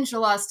 we binged a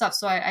lot of stuff,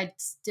 so I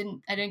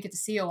didn't get to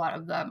see a lot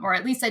of them, or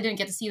at least I didn't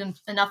get to see them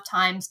enough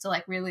times to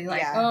like really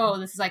like, oh,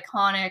 this is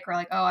iconic, or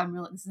like, oh,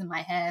 this is in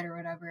my head or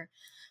whatever.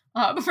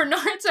 But for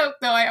Naruto,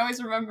 though, I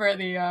always remember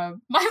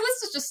my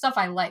list is just stuff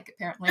I like,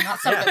 apparently, not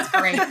stuff that's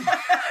great.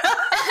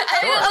 I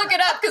didn't look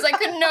it up because I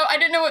didn't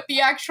know what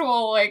the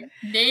actual like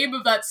name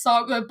of that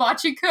song, the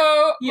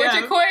Bachiko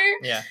Ojikoi.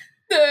 Yeah.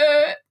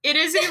 It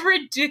is a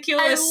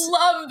ridiculous. I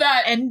love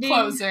that ending.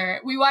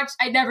 Closer.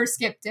 I never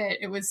skipped it.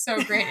 It was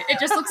so great. It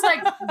just looks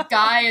like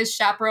Guy is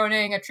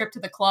chaperoning a trip to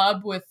the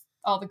club with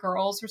all the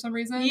girls for some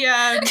reason.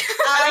 Yeah.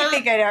 I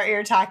think I know what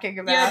you're talking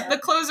about. Yeah, the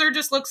closer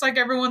just looks like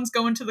everyone's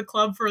going to the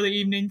club for the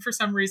evening for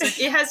some reason.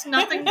 It has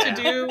nothing to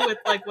do with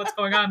like what's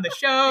going on in the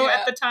show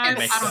at the time.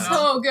 It's I don't know.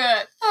 so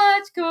good.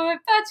 Bachiko.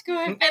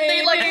 And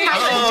they like kind of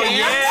Oh, dance.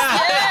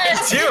 yeah.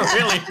 They do,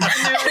 really.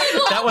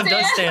 That one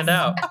does stand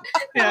out.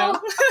 Yeah.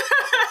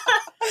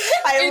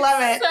 I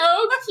love it.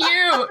 So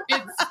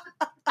cute.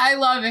 I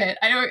love it.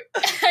 I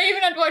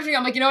even after watching it,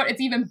 I'm like, you know what? It's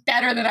even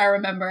better than I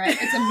remember it.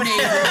 It's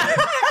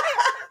amazing.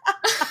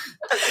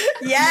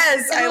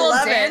 Yes, I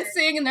love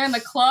dancing, and they're in the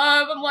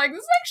club. I'm like, this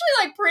is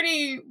actually like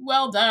pretty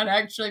well done.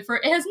 Actually, it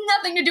has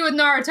nothing to do with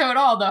Naruto at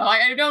all, though.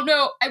 I don't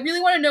know. I really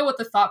want to know what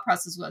the thought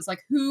process was.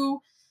 Like, who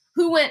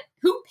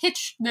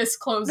pitched this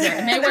closer?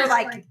 And they were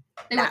like,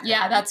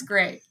 yeah, that's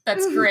great.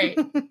 That's great.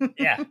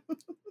 Yeah. If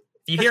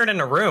you hear it in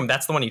a room,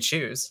 that's the one you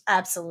choose.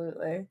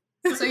 Absolutely.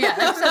 So yeah,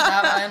 that's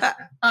that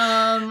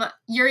one.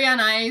 Yuri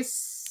on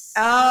Ice.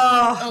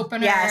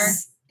 Opener.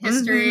 Yes.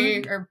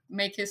 History or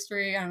Make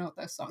History. I don't know what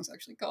that song's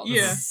actually called.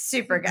 Yeah.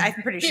 Super good. I'm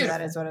pretty sure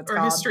that is what it's or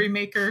called. History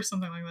Maker,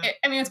 something like that.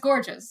 I mean, it's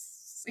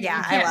gorgeous. Yeah,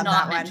 you can't I love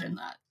not that mention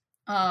that.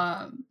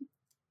 I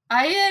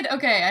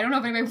don't know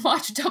if anybody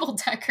watched Double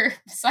Decker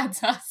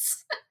besides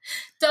us.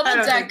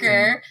 Double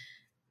Decker.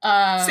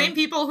 Same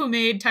people who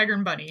made Tiger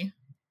and Bunny.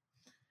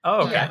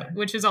 Oh, okay. Yeah,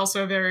 which is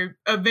also a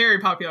very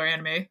popular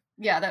anime.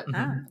 Yeah, that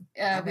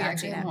we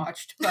actually haven't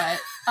watched, but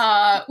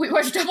we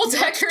watched Double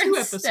Decker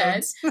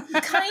instead.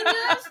 Kind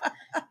of.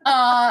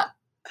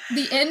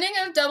 The ending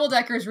of Double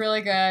Decker is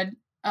really good.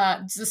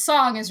 The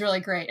song is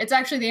really great. It's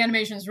actually, the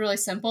animation is really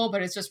simple,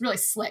 but it's just really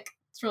slick.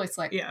 It's really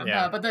slick.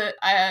 Yeah. But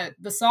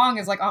the song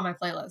is like on my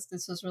playlist.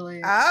 It's just really.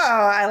 Oh,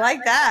 I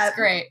like that. It's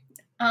great.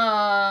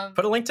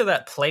 Put a link to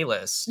that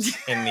playlist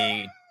in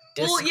the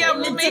Discord. Well, yeah,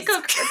 we'll make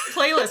a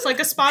playlist, like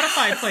a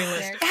Spotify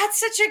playlist. That's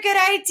such a good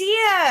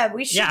idea.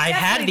 We should. Yeah, I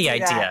had the definitely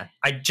do idea. that.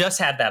 I just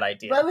had that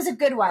idea. Well, it was a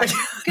good one.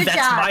 Good That's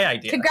job. my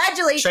idea.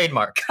 Congratulations.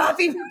 Trademark.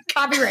 Copywritten.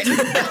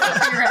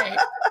 Copyright.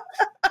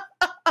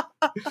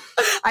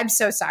 I'm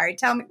so sorry.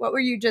 Tell me, what were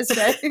you just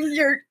saying?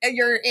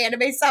 Your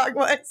anime song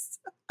was?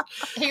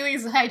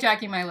 Haley's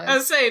hijacking my list. I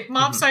would say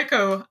Mob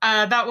Psycho.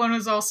 That one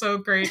was also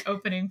great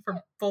opening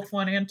for both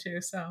 1 and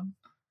 2. So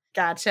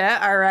Gotcha.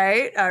 All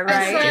right. I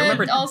said you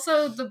remember-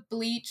 also the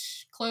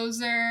Bleach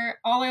closer.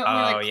 All I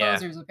only like yeah.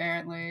 closers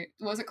apparently.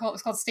 What was it called?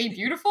 It's called Stay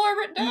Beautiful. I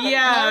written down.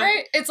 Yeah. Is that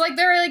right. It's like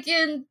they're like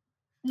in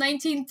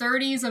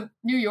 1930s of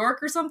New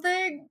York or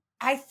something.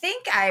 I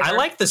think I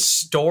like the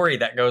story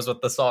that goes with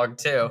the song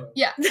too.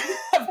 Yeah.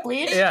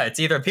 Bleach. Yeah, it's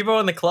either people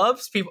in the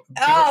clubs, people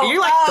Oh, you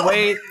like the oh.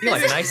 way you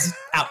like nice This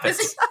outfits.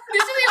 is the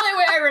only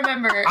way I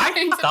remember. I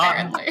things, thought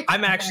apparently.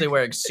 I'm actually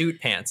wearing suit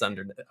pants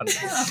under.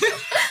 Just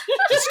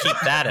keep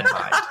that in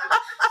mind.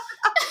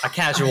 I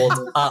casualed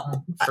up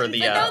for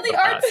the. But no, the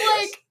art's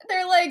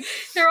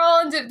they're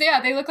all into,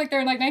 they look like they're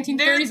in like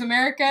 1930s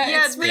America.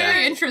 yeah, it's really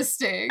yeah.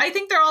 interesting. I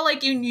think they're all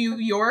like in New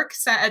York,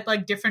 set at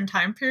like different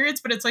time periods,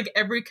 but it's like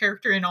every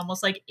character in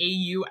almost like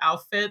AU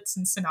outfits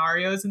and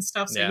scenarios and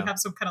stuff. So Yeah. you have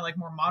some kind of like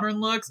more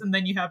modern looks, and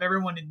then you have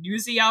everyone in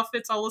newsy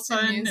outfits all of a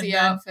sudden, and Newsy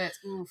then outfits.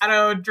 Oof. I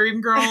don't know, Dream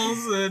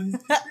Girls and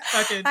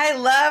fucking. I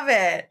love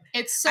it.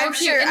 It's so I'm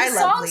cute. sure And the I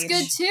love song's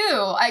Bleach. good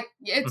too.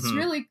 It's Mhm.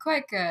 really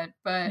quite good.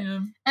 But Yeah.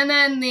 and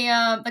then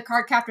the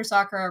Card Captor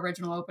Sakura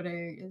original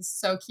opening is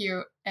so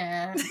cute,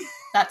 and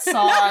that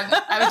song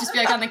I would just be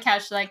like on the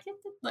couch like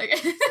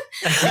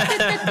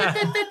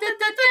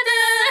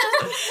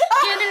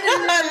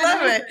I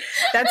love it.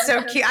 That's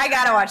so cute. I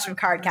gotta watch some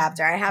Card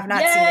Captor. I have not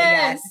seen it yet,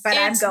 Yes. but I'm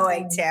It's-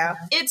 going to.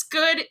 It's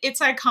good. It's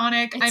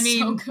iconic. It's I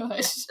mean, so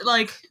good.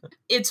 like,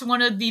 it's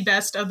one of the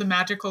best of the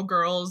magical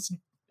girls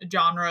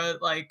genre.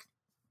 Like,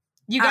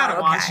 you gotta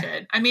Oh, watch okay.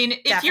 it. I mean,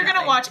 if you're gonna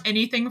Definitely. watch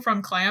anything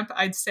from Clamp,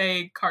 I'd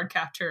say Card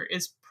Captor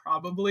is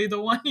probably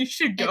the one you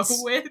should go It's-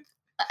 with.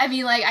 I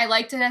mean, like, I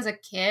liked it as a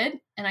kid,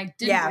 and I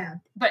didn't. Yeah.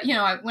 But, you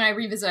know, when I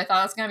revisit, I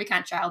thought it's going to be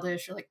kind of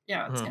childish, or, like, you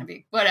know, it's Mhm. going to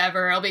be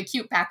whatever. It'll be a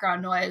cute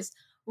background noise.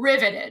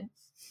 Riveted.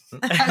 I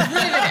was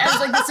riveted. I was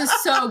like, this is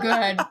so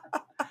good.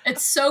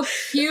 It's so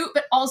cute,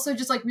 but also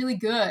just, like, really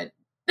good.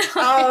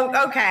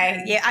 Oh,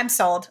 okay. Yeah, I'm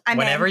sold.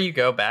 Whenever you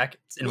go back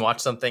and watch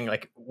something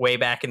like way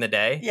back in the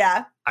day,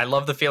 Yeah. I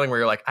love the feeling where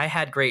you're like, I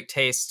had great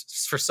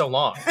taste for so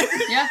long.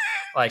 Yeah.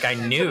 Like I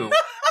knew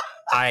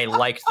I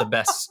liked the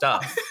best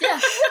stuff, Yeah.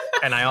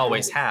 and I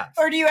always have.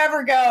 Or do you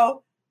ever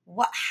go,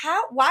 What?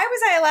 How? Why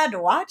was I allowed to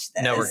watch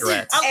this? No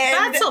regrets.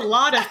 And- That's a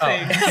lot of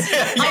things.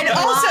 And a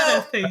also- lot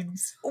of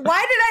things.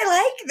 Why did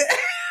I like this?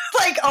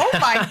 Like, oh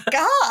my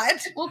god!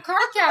 Well,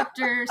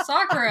 Cardcaptor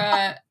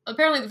Sakura,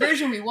 apparently the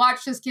version we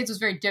watched as kids was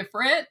very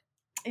different.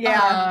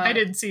 Yeah, I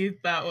didn't see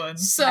that one.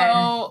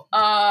 So,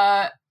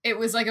 it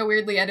was like a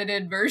weirdly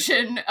edited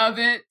version of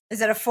it.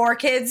 is it a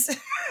 4Kids?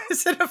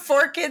 Is it a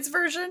 4Kids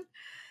version?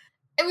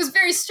 It was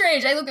very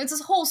strange. It's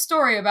this whole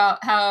story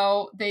about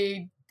how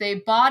they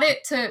bought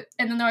it to,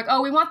 and then they're like,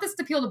 oh, we want this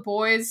to appeal to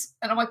boys.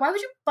 And I'm like, why would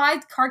you buy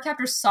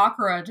Cardcaptor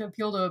Sakura to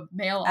appeal to a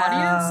male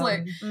audience?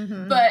 Like,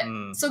 Mhm.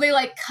 but so they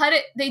like cut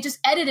it, they just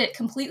edit it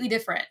completely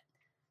different.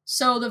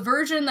 So the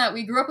version that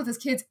we grew up with as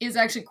kids is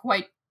actually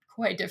quite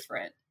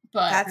different.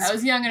 But That's- I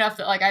was young enough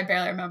that like I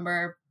barely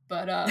remember.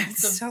 But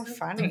That's so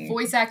funny. The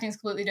voice acting is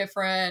completely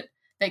different.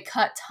 They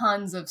cut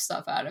tons of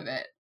stuff out of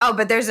it. Oh,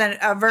 but there's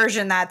a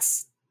version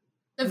that's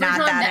The Not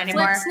version on that Netflix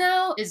anymore.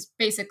 now is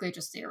basically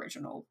just the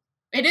original.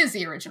 It is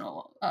the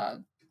original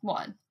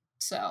one.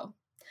 So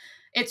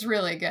it's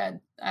really good.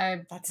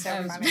 That's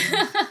so funny.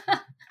 funny.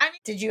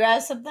 Did you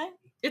have something?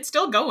 It's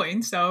still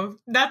going, so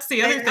that's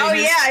the other thing. Oh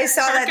is yeah, I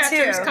saw that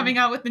Cardcaptor's too. coming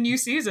out with the new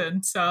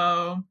season,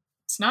 so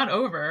it's not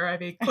over. I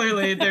mean,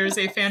 clearly there's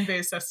a fan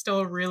base that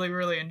still really,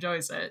 really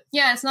enjoys it.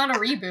 Yeah, it's not a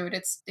reboot.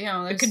 It's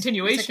there's-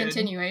 continuation. It's a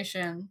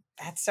continuation.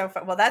 That's so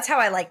fun. Well, that's how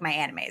I like my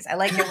animes. I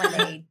like it when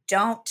they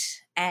don't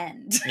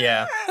end.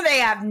 Yeah. They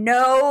have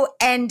no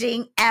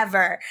ending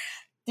ever.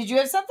 Did you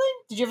have something?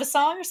 Did you have a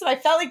song or something? I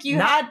felt like you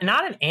had.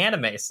 Not an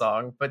anime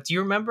song, but do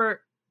you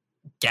remember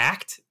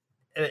Gact?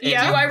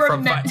 Yeah. Do I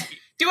From remem- Fi-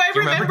 Do I Do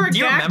you remember- remember do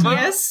you Gak? remember?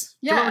 Yes.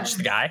 Do you remember Yeah. just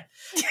the guy?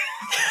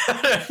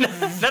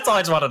 That's all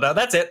I just want to know.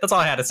 That's it. That's all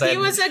I had to say. He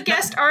was a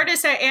guest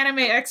artist at Anime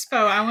Expo,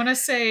 I want to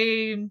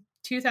say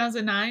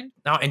 2009.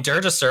 No, and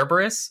Dirge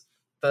Cerberus,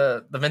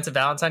 the Vincent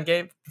Valentine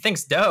game, the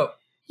thing's dope.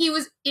 He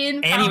was in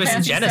And Final he was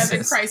in Fantasy VII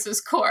Genesis.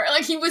 Crisis Core.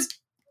 Like he was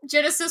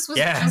Genesis was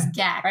Yeah. just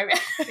gag. Right?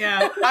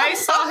 Yeah, I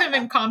saw him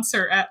in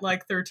concert at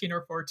like 13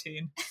 or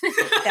 14.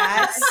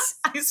 That's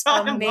I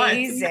saw him live.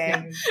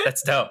 amazing.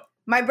 That's dope.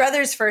 My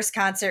brother's first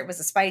concert was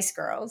the Spice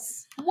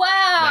Girls. Now I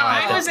Wow.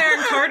 have Mine was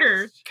Aaron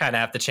Carter. Kind of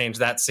have to change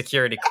that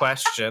security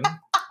question.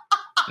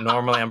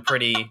 Normally, I'm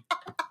pretty.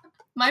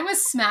 Mine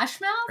was Smash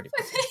Mouth. Pretty-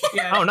 I think.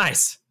 Yeah. Oh,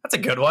 nice. That's a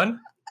good one.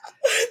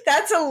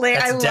 That's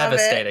hilarious. I That's love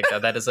devastating, though.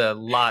 That is a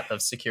lot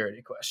of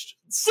security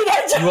questions.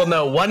 it. You will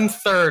know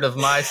 1/3 of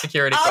my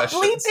security I'll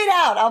questions. bleep it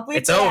out. I'll bleep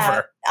It's it out.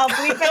 over. I'll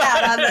bleep it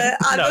out on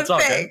the No, it's all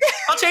thing. good.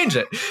 I'll change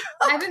it.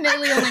 I've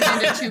admittedly only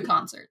been to 2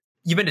 concerts.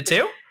 You been to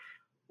 2?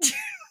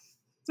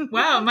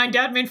 Wow, my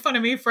dad made fun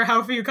of me for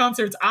how few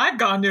concerts I've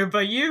gone to,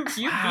 but you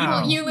beat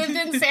Wow. me. You lived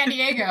in San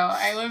Diego.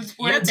 I lived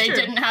where Yeah, it's they true.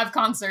 didn't have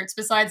concerts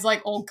besides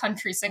like old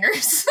country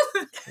singers.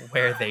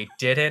 Where they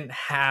didn't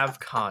have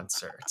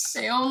concerts.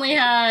 They only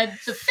had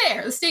the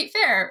fair. The state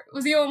fair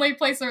was the only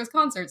place there was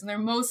concerts, and they're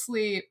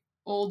mostly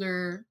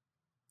older,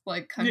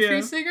 like country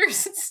Yeah.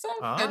 singers and stuff,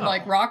 and Oh.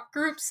 like rock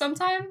groups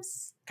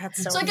sometimes.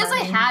 That's So I guess I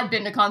funny. had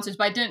been to concerts,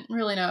 but I didn't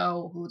really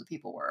know who the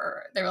people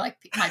were. They were like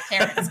my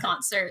parents'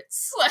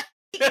 concerts. Like,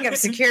 Speaking of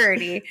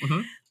security,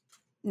 Mhm.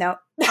 no,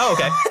 Oh,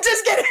 okay.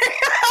 just kidding.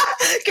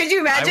 Could you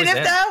imagine was if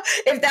in. though,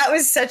 if that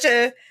was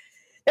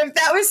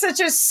such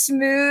a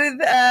smooth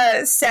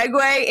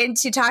segue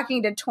into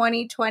talking to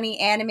 2020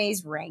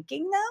 animes,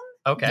 ranking them?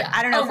 Okay. yeah.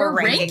 I don't know if we're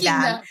ranking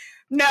them. them.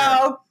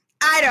 No,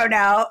 I don't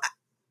know.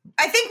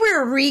 I think we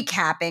were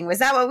recapping. Was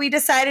that what we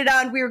decided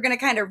on? We were going to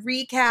kind of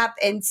recap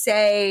and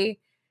say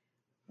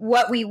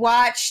what we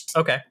watched,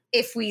 Okay.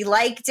 if we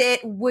liked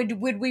it, would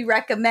we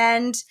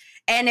recommend,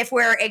 and if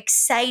we're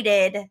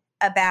excited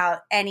about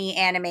any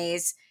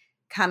animes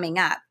coming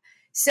up.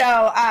 So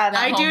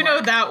I do know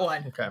Homework. that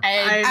one. Okay.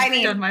 I've I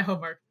mean- done my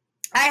homework.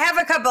 I have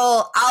a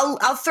couple.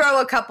 I'll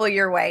throw a couple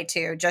your way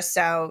too, just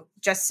so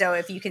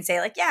if you can say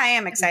like, yeah, I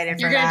am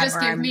excited You're for gonna that. just or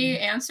give I'm- me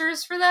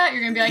answers for that.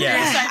 You're gonna be like, Yeah.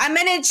 "You're excited." I'm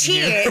gonna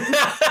cheat.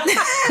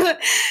 You-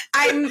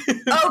 I'm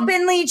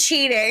openly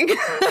cheating.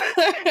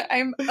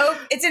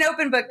 It's an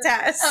open book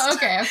test. Oh,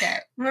 okay.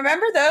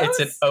 Remember those?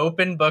 It's an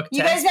open book test.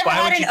 You guys never Why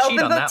had would an you cheat open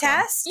on book that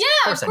one? test? Yeah,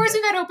 Of of course I course did.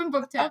 we've had open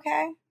book tests.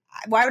 Okay.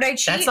 Why would I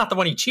cheat? That's not the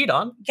one you cheat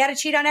on. You gotta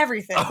cheat on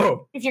everything.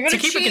 Oh, If you're to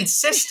gonna keep cheat, it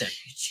consistent.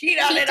 cheat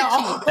on Cheat it to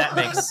all. cheat. That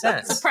makes It's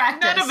sense.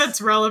 practice. None of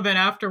it's relevant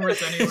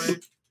afterwards anyway.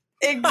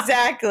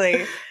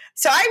 Exactly.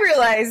 So I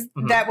realized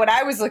Mhm. that when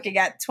I was looking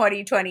at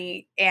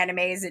 2020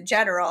 animes in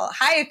general,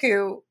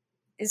 Haiku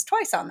is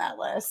twice on that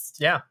list.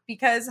 Yeah.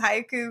 Because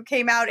Haiku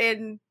came out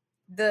in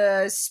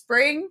the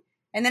spring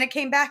and then it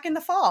came back in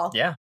the fall.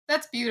 Yeah.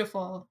 That's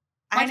beautiful.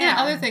 I Why can't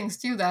know. other things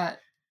do that?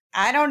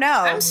 I don't know.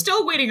 I'm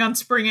still waiting on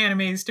spring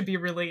animes to be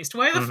released.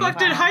 Why the Mhm. fuck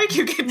did Wow.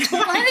 Haikyuu get twice?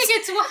 Why did they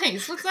get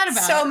twice? What's that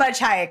about? so much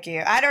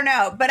Haiku. I don't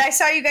know. But I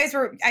saw you guys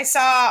I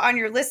saw on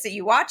your list that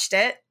you watched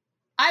it.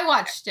 I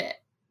watched it.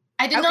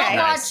 I did not Okay.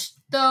 watch Nice.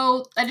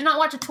 though. I did not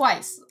watch it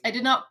twice. I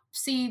did not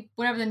see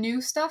whatever the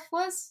new stuff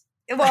was.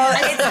 Well,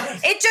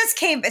 it just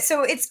came.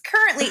 So it's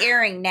currently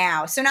airing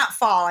now. So not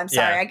fall. I'm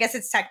sorry. Yeah. I guess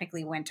it's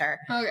technically winter.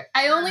 Okay.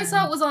 I only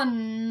saw it was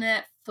on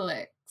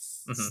Netflix.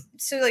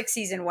 So like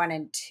season 1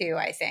 and 2,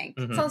 I think.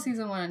 Mhm. Saw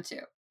season 1 and 2.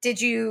 Did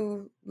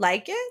you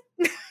like it?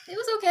 It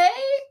was okay.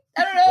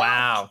 I don't know.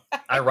 Wow.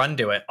 I run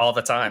to it all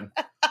the time.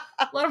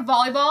 A lot of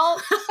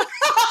volleyball.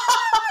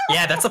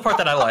 Yeah, that's the part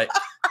that I like.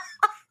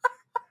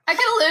 I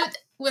could have lived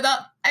without.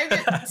 I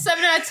get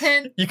 7 out of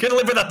 10. You can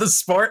live without the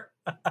sport.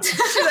 She's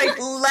like,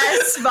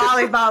 less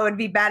volleyball would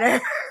be better. I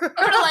would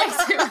have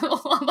liked to a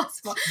lot less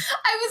volleyball.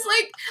 I was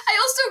like, I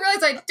also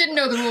realized I didn't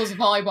know the rules of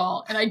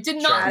volleyball, and I did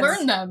not Yes.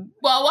 learn them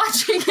while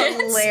watching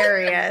it.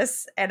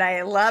 Hilarious. And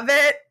I love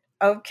it.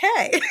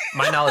 Okay.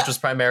 My knowledge was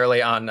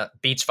primarily on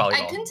beach volleyball.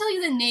 I couldn't tell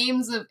you the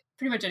names of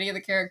pretty much any of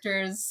the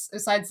characters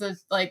besides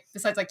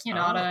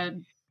Hinata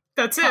and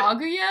That's it.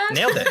 Kaguya.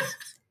 Nailed it.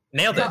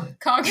 Nailed it.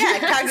 Kaguya.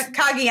 Yeah,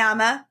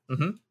 Kageyama.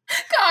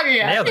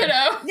 Kaguya. Nailed it. You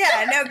know.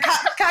 Yeah, no,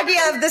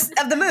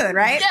 Kaguya of the moon,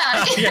 right?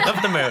 Yeah. Yeah,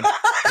 of the moon.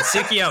 And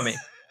Tsukiyomi.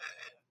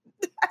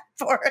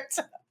 For it.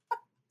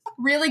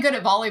 Really good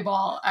at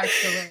volleyball,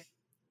 actually,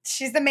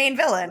 She's the main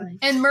villain.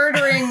 and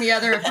murdering the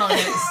other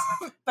opponents.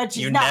 But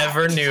she's You not.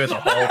 never knew the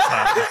whole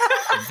time.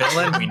 The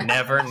villain, we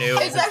never knew.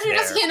 It's was actually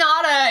just there.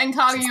 Hinata and Since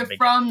the Kaguya beginning.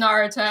 from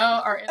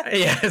Naruto are in it.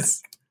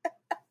 Yes.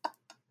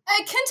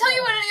 I can't tell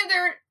you what any of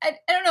their. I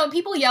don't know.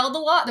 People yelled a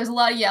lot. There's a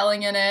lot of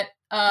yelling in it.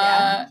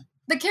 Yeah.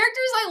 The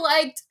characters I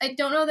liked. I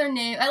don't know their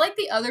name. I like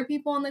the other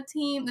people on the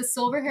team. The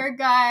silver haired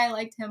guy. I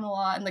liked him a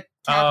lot, and the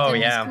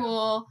captain yeah. was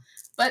cool.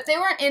 But they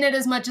weren't in it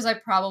as much as I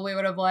probably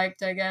would have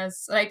liked. I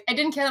guess. Like I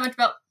didn't care that much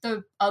about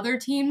the other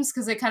teams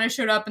because they kind of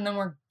showed up and then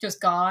were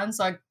just gone.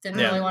 So I didn't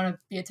Yeah. really want to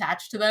be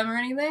attached to them or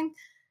anything.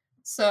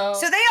 So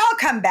So they all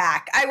come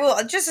back. I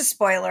will just a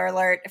spoiler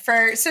alert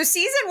so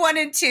season 1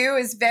 and 2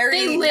 is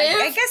very. They live?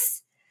 I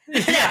guess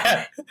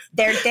Yeah.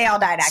 they all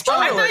died actually.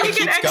 I Spoiler, thought you it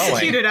get keeps going.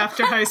 executed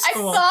after high I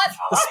school. thought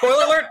The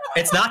spoiler alert,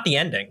 it's not the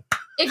ending.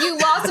 if you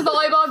lost a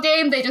volleyball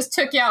game, they just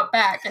took you out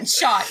back and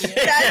shot you.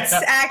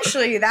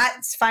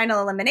 That's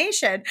final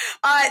elimination.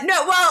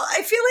 No, well,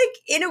 I feel like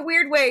in a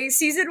weird way,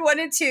 season 1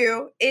 and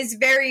 2 is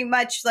very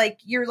much like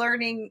you're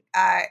learning.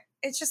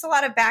 It's just a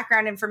lot of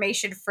background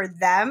information for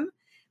them.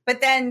 But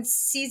then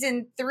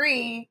season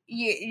 3,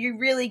 you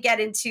really get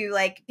into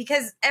like,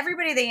 because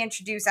everybody they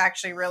introduce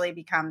actually really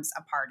becomes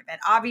a part of it.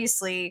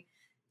 Obviously,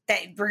 that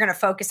we're going to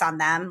focus on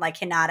them, like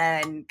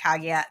Hinata and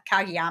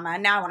Kageyama.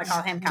 Now I want to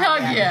call him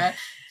Kageyama.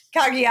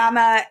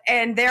 Kageyama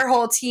and their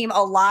whole team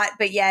a lot,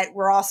 but yet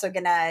we're also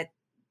gonna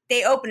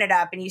they open it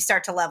up and you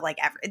start to love like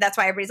that's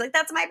why everybody's like,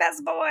 that's my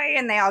best boy,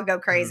 and they all go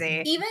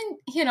crazy. Even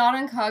Hinata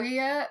and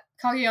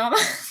Kageyama.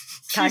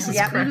 Jesus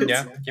Kageyama. Christ.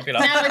 Yeah, keep it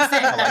up. Now it's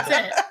it. I like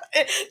That's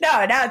it.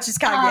 No, now it's just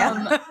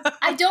Kageyama.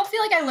 I don't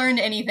feel like I learned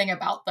anything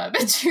about them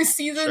in 2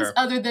 seasons Sure.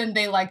 other than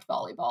they liked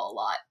volleyball a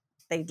lot.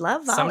 They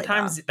love volleyball.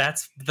 Sometimes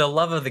that's the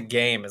love of the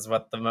game is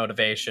what the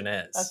motivation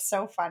is. That's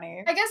so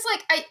funny. I guess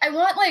like I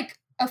want like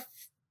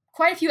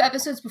quite a few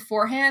episodes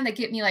beforehand that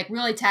get me like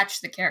really attached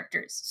to the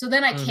characters. So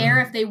then I care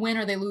if they win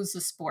or they lose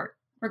the sport,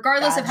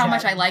 regardless of how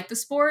much I like the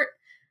sport.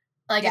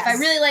 Like if I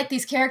really like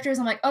these characters,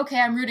 I'm like, okay,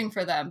 I'm rooting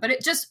for them. But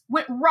it just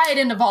went right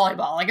into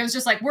volleyball. Like it was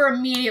just like we're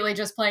immediately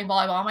just playing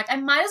volleyball. I'm like, I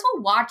might as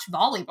well watch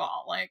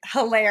volleyball. Like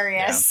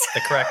Hilarious.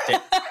 Yeah, the correct.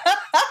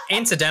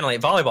 Incidentally,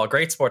 volleyball,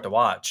 great sport to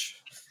watch.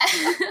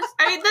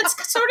 I mean,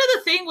 that's sort of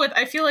the thing with,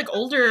 I feel like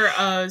older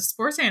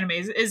sports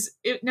animes is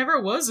it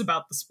never was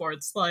about the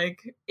sports.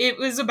 Like, it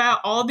was about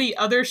all the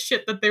other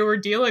shit that they were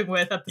dealing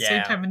with at the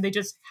same time, and they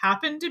just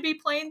happened to be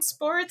playing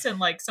sports, and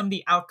like some of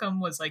the outcome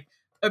was like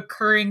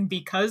occurring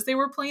because they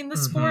were playing the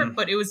sport,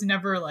 but it was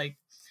never like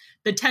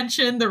the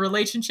tension, the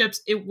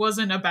relationships. It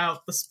wasn't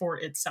about the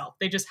sport itself.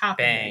 They just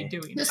happened to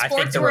be doing it. I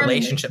think the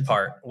relationship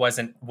part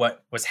wasn't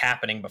what was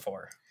happening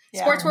before.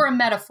 Sports were a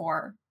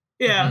metaphor.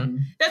 Yeah.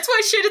 That's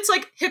why shit, it's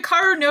like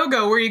Hikaru no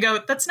Go, where you go,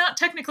 that's not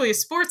technically a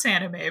sports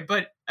anime,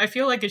 but I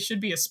feel like it should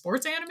be a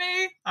sports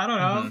anime. I don't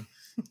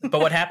know. But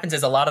what happens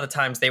is a lot of the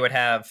times they would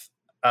have,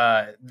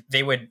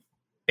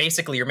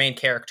 basically your main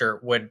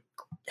character would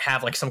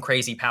have like some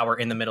crazy power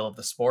in the middle of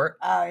the sport.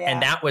 Oh, yeah.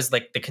 And that was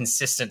like the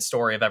consistent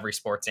story of every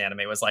sports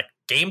anime. It was like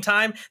game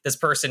time, this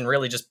person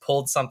really just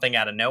pulled something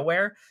out of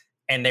nowhere.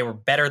 And they were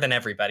better than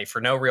everybody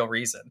for no real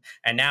reason.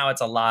 And now it's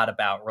a lot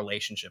about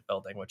relationship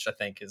building, which I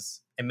think it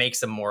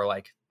makes them more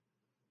like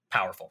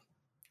powerful.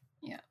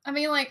 Yeah. I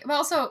mean, like, but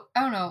also,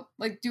 I don't know,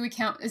 like, do we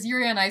count, is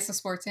Yuri on Ice a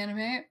sports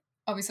anime?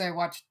 Obviously, I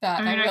watched that.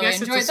 I mean, I I really guess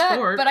it's enjoyed a that.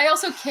 sport. But I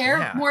also care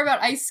Yeah. more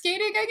about ice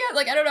skating, I guess.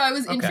 Like, I don't know, I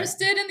was Okay.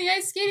 interested in the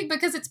ice skating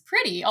because it's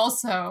pretty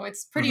also.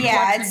 It's pretty Yeah, to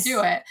watch it's- them do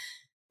it.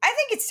 I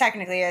think it's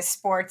technically a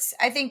sports.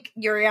 I think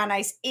Yuri on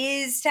Ice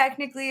is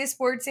technically a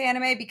sports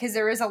anime because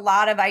there is a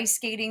lot of ice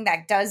skating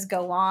that does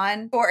go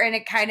on, and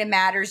it kind of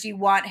matters. You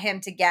want him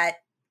to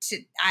get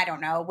to, I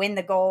don't know, win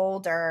the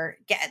gold or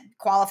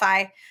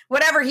qualify,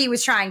 whatever he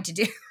was trying to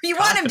do. You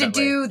want him to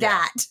do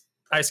that.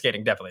 Ice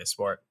skating, definitely a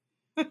sport.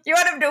 You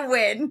want him to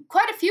win.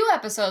 Quite a few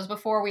episodes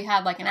before we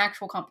had like an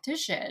actual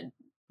competition.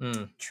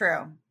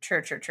 True.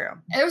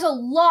 There was a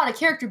lot of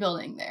character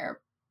building there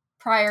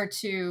prior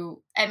to,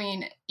 I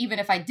mean, even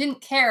if I didn't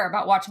care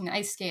about watching the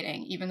ice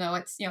skating, even though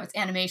it's, you know, it's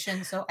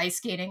animation, so ice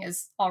skating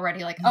is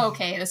already like, oh,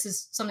 okay, this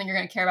is something you're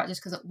going to care about just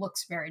because it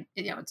looks very,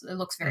 you know, it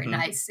looks very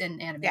nice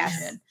in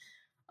animation.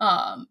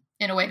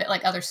 In a way that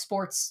like other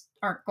sports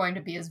aren't going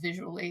to be as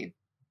visually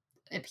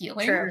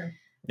appealing. True.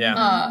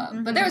 Yeah.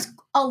 But there was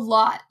a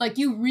lot, like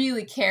you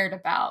really cared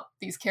about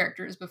these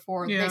characters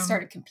before they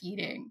started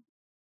competing.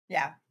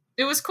 Yeah.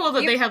 It was cool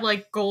that they had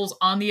like goals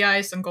on the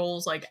ice and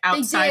goals like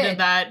outside of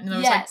that. And there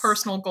was like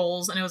personal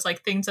goals, and it was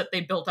like things that they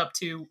built up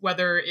to,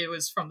 whether it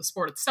was from the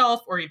sport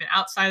itself or even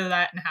outside of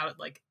that, and how it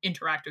like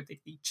interacted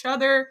with each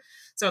other.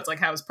 So it's like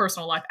how his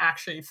personal life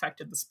actually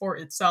affected the sport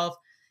itself.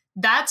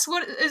 That's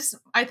what is,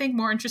 I think,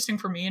 more interesting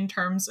for me in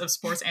terms of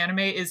sports anime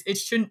is it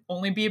shouldn't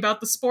only be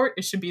about the sport.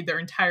 It should be their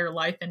entire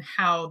life and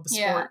how the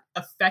sport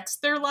affects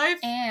their life.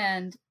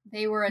 And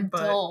they were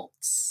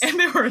adults.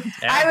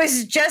 I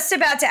was just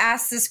about to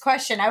ask this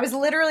question. I was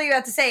literally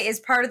about to say, is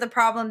part of the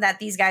problem that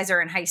these guys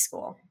are in high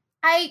school?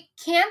 I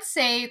can't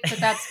say that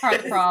that's part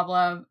of the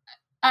problem.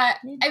 I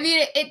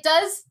mean, it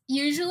does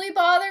usually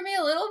bother me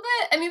a little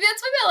bit. I mean,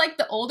 that's maybe I like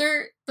the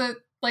older,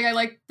 I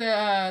like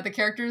the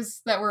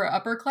characters that were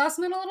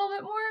upperclassmen a little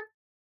bit more.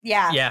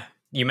 Yeah. Yeah.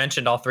 You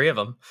mentioned all three of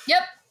them.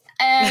 Yep.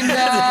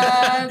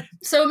 And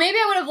so maybe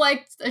I would have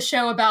liked a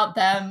show about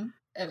them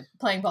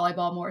playing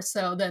volleyball more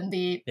so than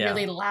the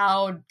really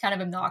loud, kind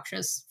of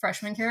obnoxious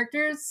freshman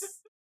characters.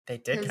 They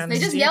did kind of they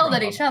just yelled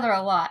at each other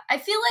a lot. I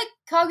feel like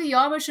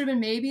Kageyama should have been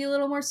maybe a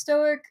little more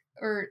stoic,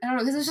 or I don't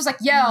know, because it's just like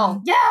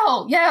yell,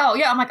 yell, yell,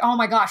 yeah. I'm like, oh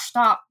my gosh,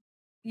 stop.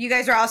 You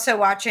guys are also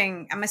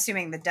watching, I'm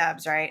assuming, the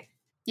dubs, right?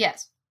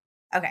 Yes.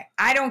 Okay.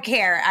 I don't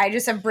care. I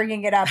just am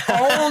bringing it up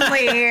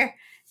only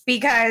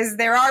because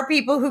there are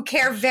people who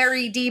care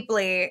very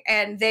deeply,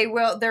 and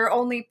their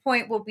only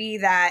point will be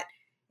that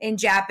in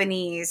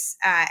Japanese,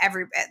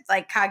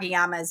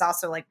 Kageyama is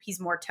also like, he's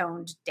more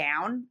toned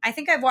down. I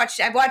think I've watched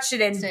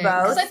it in both.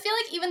 Because I feel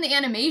like even the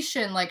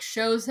animation like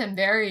shows him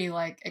very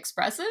like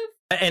expressive.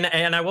 And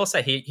I will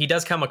say he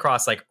does come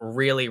across like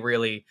really,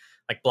 really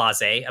like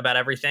blasé about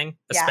everything,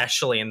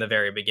 especially in the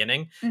very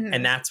beginning. Mm-hmm.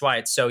 And that's why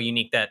it's so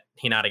unique that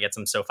Hinata gets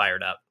him so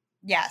fired up.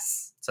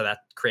 Yes. So that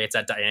creates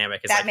that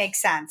dynamic. That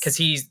makes sense. Because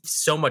he's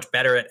so much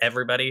better at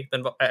everybody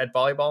than at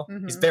volleyball.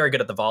 Mm-hmm. He's very good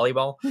at the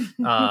volleyball.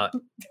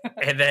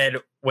 And then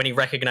when he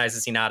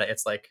recognizes Hinata,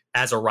 it's like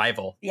as a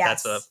rival.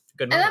 Yes. That's a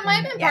good moment. And that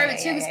might have been part of it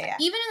too, because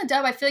even in the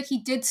dub, I feel like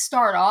he did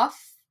start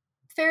off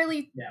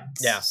fairly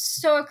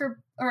stoic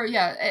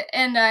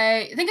and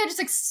I think I just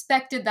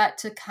expected that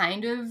to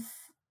kind of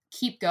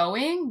keep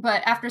going,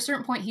 but after a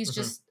certain point he's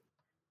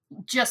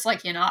just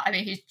like, you know, I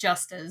mean, he's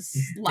just as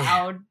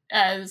loud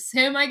as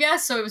him, I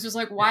guess. So it was just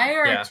like, why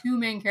are our two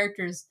main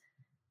characters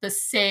the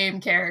same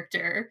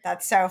character?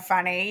 That's so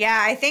funny. Yeah,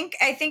 I think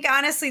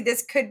honestly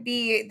this could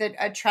be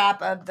a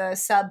trap of the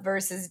sub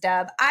versus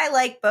dub. I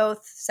like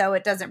both, so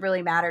it doesn't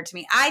really matter to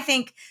me. I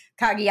think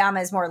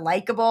Kageyama is more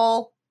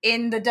likable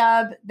in the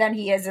dub than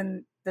he is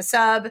in the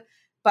sub,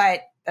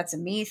 but that's a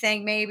me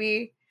thing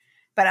maybe.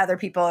 But other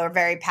people are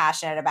very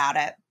passionate about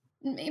it.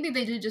 Maybe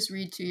they did just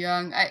read too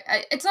young.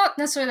 It's not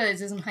necessarily that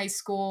it is in high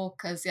school,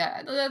 because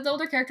the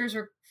older characters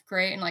are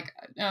great, and like,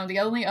 you know, the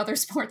only other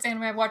sports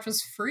anime I watched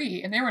was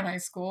Free, and they were in high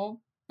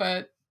school,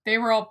 but they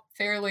were all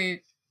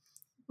fairly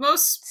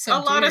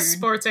subdued. A lot of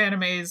sports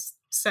animes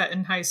set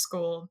in high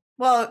school.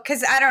 Well,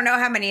 because I don't know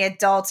how many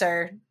adults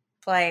are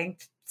playing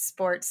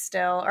sports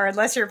still, or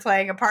unless you're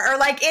playing a part, or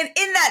like in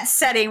that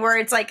setting where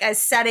it's like a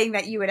setting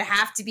that you would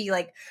have to be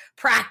like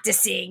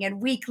practicing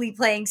and weekly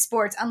playing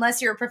sports,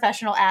 unless you're a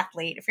professional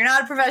athlete. If you're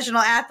not a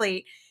professional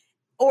athlete,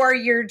 or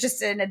you're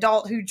just an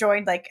adult who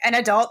joined like an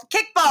adult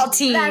kickball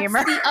team.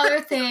 That's the other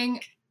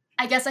thing.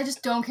 I guess I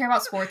just don't care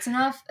about sports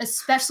enough,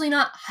 especially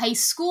not high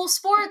school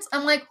sports.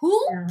 I'm like, who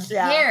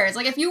cares?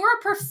 Like, if you were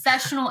a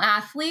professional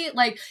athlete,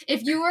 like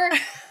if you were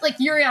like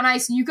Yuri on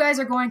Ice, you guys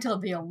are going to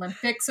the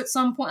Olympics at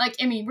some point. Like,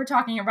 I mean, we're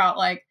talking about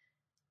like,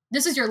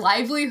 this is your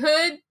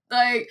livelihood.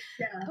 Like,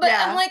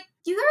 I'm like,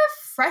 you're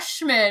a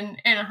freshman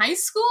in high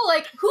school.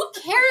 Like, who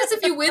cares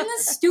if you win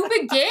this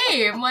stupid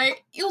game?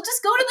 Like, you'll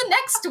just go to the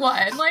next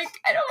one. Like,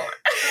 I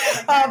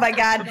don't. Oh my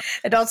God.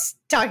 Adults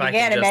talking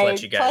anime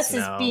plus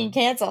is being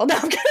canceled. No,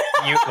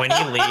 when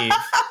you leave,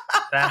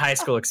 that high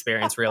school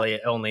experience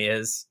really only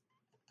is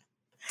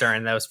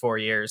during those 4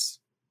 years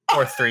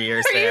or 3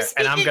 years there.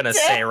 And I'm going to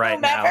say right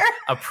now,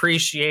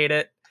 appreciate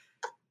it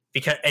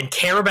and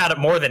care about it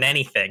more than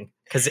anything,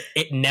 because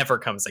it never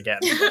comes again.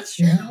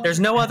 There's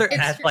no other,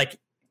 like,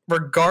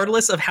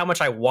 regardless of how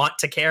much I want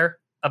to care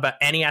about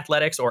any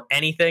athletics or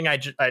anything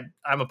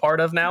I'm a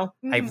part of now,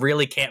 I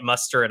really can't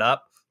muster it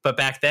up. But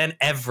back then,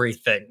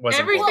 everything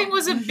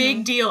was a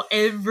big deal.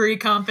 Every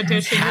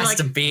competition, it has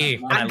to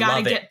be. I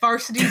gotta get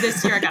varsity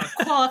this year. I gotta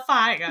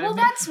qualify. Well,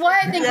 that's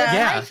why I think with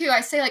Haikyuu, I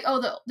say like, oh,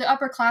 the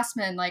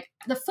upperclassmen, like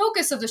the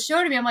focus of the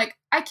show to me. I'm like,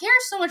 I care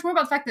so much more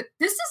about the fact that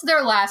this is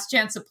their last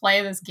chance to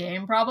play this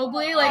game.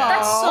 Probably like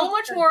that's so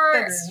much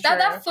more.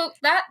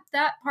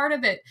 That part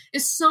of it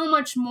is so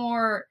much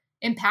more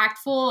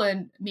impactful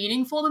and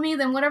meaningful to me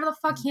than whatever the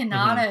fuck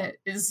Hinata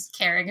is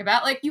caring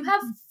about. Like, you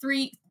have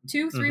 3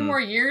 more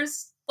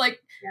years. Like,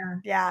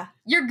 Yeah.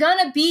 you're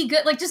gonna be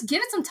good. Like, just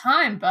give it some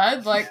time,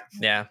 bud. Like,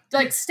 Yeah.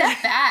 like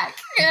step back.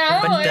 You know?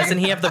 But Like, doesn't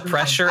he have the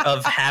pressure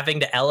of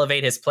having to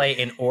elevate his play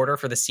in order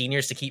for the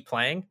seniors to keep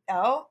playing?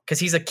 Oh, Because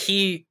he's a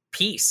key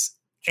piece.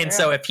 And True.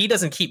 so if he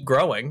doesn't keep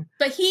growing,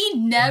 but he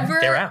never.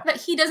 They're out. But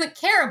he doesn't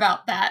care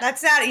about that.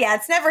 that's not. Yeah,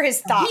 it's never his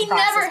thought. He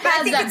process, never but I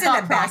has think that it's in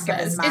thought the back of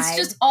his process. mind. It's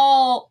just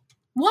all.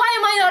 Why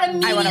am I not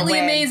I wanna immediately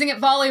win. amazing at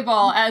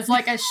volleyball as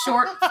like a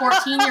short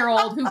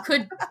 14-year-old who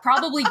could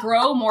probably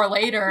grow more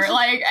later?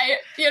 Like,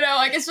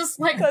 like it's just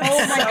like, That's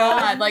oh my so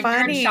god, like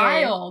funny. you're a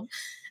child.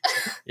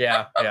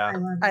 yeah.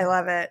 I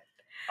love it.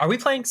 Are we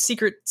playing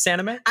Secret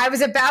Sanime? I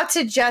was about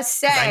to just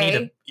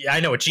say. I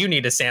know what you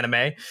need is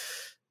Sanime.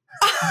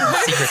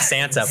 Secret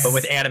Santa, but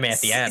with anime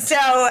at the end.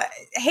 So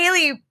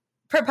Haley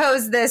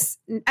proposed this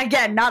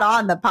again, not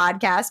on the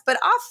podcast, but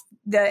off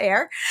the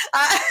air.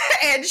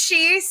 And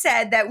she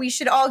said that we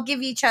should all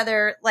give each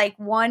other like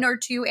 1 or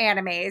 2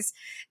 animes,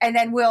 and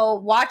then we'll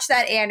watch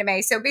that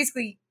anime. So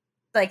basically,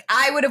 like,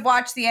 I would have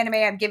watched the anime.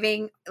 I'm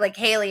giving like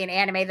Haley an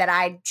anime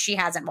that she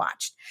hasn't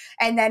watched,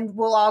 and then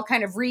we'll all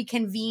kind of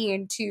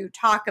reconvene to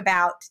talk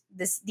about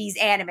these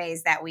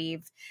animes that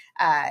we've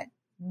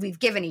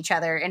given each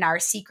other in our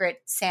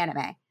secret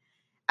Sanime.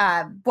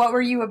 What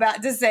were you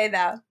about to say,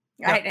 though?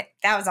 Yep.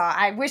 That was all.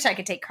 I wish I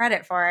could take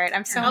credit for it.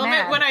 I'm so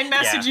Element, mad. when I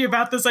messaged you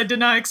about this, I did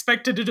not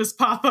expect it to just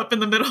pop up in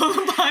the middle of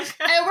the podcast.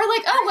 And we're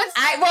like, oh, what's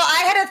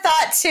I had a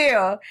thought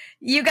too.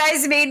 You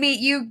guys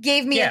you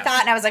gave me a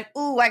thought, and I was like,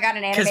 ooh, I got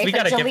an anime Because we for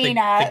got to give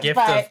Jelena. the gift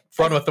of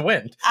Run with the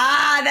Wind.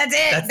 That's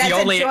it. That's the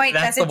only. a joint.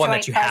 That's a the one that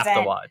joint you have to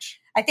present. watch.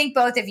 I think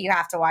both of you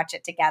have to watch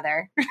it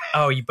together.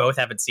 Oh, you both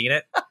haven't seen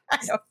it? I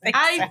don't think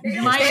I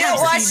so. might They have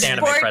don't watch seen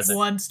Anime sports. present.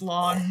 once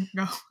long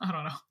ago. I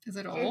don't know. is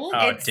it old?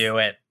 Oh, It's- do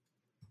it.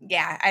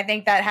 Yeah, I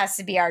think that has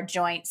to be our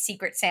joint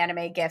secret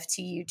Sanime gift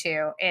to you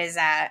two is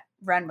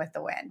Run with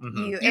the Wind.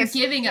 Mhm. You're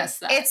giving us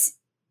that.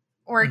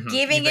 We're Mhm.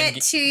 giving You've been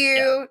it to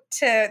you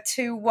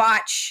to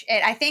watch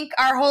it. I think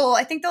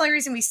the only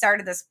reason I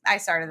started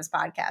this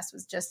podcast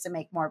was just to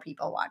make more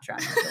people watch Run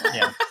with the Wind.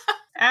 Yeah.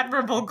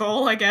 Admirable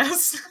goal, I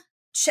guess.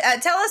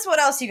 Tell us what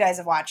else you guys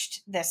have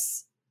watched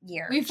this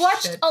year. We've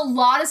watched Shit. a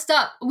lot of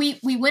stuff. We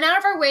went out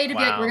of our way to be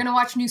like, Wow. we're gonna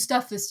watch new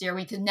stuff this year.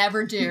 We could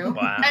never do.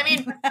 Wow. I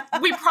mean,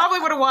 we probably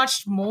would have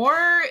watched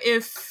more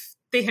if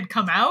they had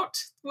come out,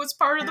 was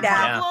part of the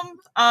Yeah. problem.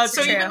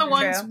 So True, even the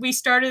ones true. we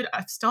started,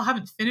 I still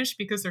haven't finished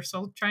because they're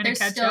still trying They're to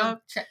catch still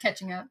up.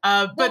 catching up.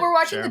 But But we're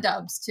watching Sure. the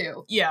dubs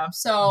too. yeah,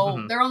 So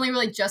Mhm. they're only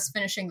really just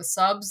finishing the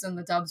subs, and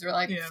the dubs are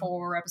like Yeah.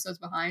 4 episodes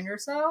behind or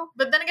so.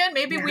 but then again,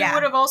 maybe we Yeah.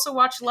 would have also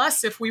watched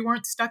less if we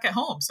weren't stuck at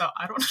home. So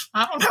I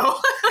don't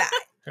know.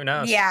 Who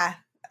knows? Yeah,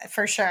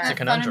 for sure. a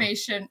conundrum.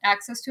 Funimation,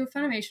 access to a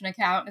Funimation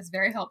account is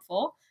very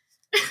helpful.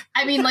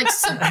 I mean, like,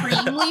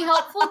 supremely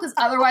helpful, because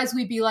otherwise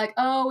we'd be like,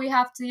 oh, we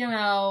have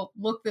to,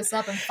 look this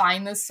up and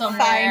find this somewhere.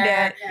 Find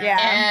it. Yeah.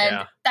 And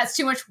Yeah. that's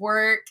too much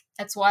work.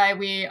 That's why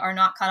we are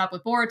not caught up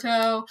with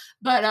Boruto,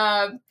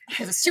 but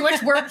because it's too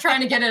much work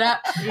trying to get it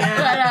up.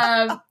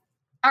 Yeah. But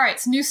all right,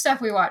 so new stuff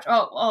we watch.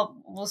 Oh,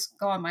 we'll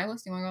go on my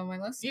list. You want to go on my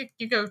list?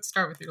 You go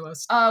start with your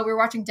list. We're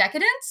watching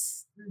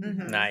Decadence.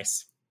 Mhm.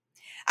 Nice.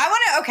 I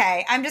want to.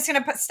 Okay, I'm just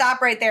gonna stop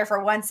right there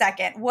for 1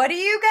 second. What do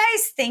you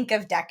guys think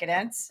of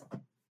Decadence?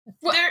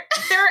 There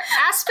are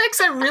aspects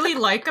I really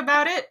like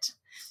about it,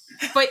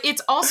 but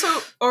it's also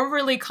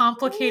overly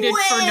complicated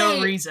for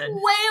no reason.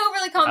 Way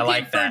overly complicated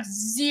like for that.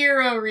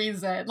 0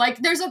 reason. Like,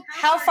 there's a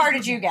How far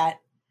did you get?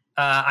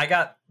 I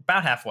got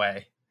about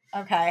halfway.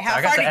 Okay, how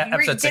I got far to did you?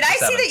 episode Did 6 I or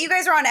see 7. that you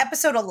guys were on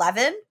episode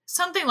 11?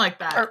 Something like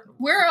that. Or-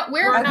 we're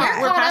We're not-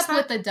 caught we're up past that?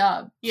 with the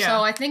dub. Yeah.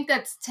 So I think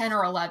that's 10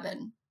 or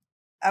 11.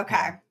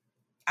 Okay.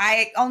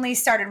 I only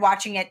started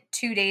watching it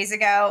 2 days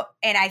ago,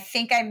 and I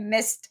think I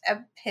missed a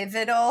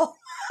pivotal.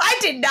 I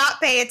did not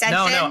pay attention.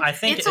 No, I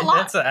think It's a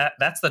lot.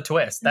 that's the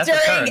twist. That's the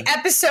during turn.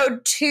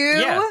 episode 2.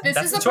 Yeah. This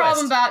That's is the the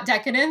problem twist. about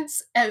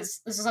Decadence, as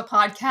this is a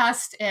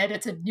podcast and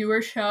it's a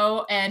newer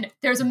show, and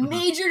there's a Mhm.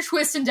 major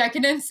twist in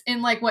Decadence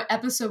in like what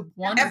episode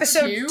 1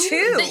 Episode or 2,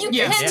 2. that you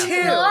Yeah.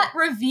 cannot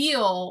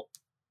reveal.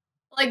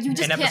 Like, you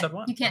just In episode can't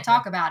 1. you can't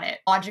talk about it.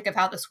 Logic of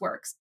how this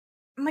works.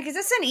 I'm like, is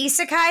this an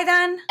isekai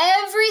then?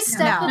 Every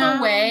step No. of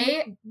the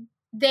way,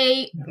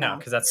 they No,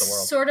 because that's the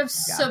world. sort of Okay.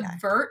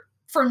 subvert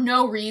for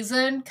no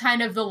reason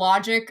kind of the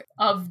logic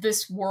of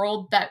this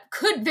world that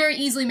could very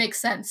easily make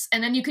sense,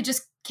 and then you could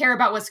just care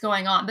about what's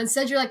going on. But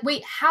instead you're like,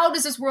 wait, how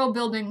does this world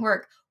building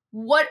work?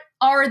 What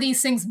are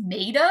these things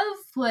made of?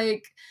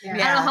 Like, I don't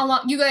know how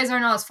long you guys are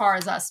not as far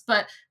as us,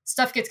 but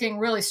stuff gets getting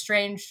really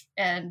strange,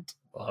 and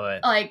Love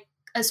it. like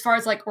as far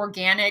as like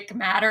organic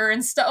matter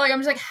and stuff, like I'm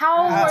just like,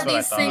 how That's are what I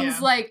these thought. things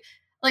Yeah. like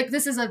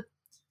this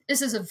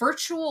is a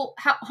virtual,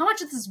 how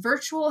much of this is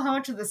virtual, how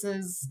much of this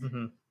is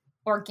Mhm.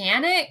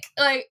 organic?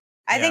 Like,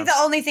 I Yeah. think the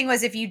only thing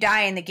was if you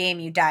die in the game,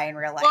 you die in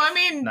real life. Well, I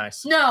mean,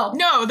 Nice. no.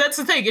 no, that's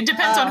the thing. It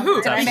depends on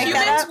who. Did I make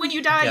Humans, that up? when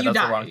you die, Yeah, you that's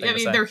the die. wrong thing I to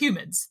mean, say. they're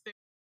humans. Oh,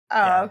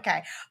 Yeah.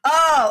 okay.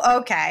 Oh,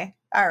 okay.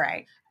 All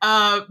right.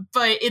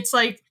 But it's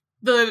like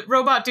the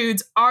robot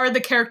dudes are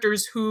the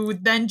characters who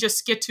then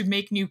just get to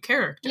make new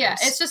characters. Yeah,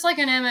 it's just like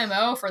an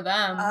MMO for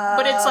them.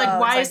 But it's like,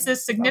 why it's is like,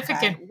 this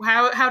significant? okay.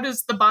 How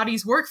does the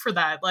bodies work for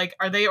that? Like,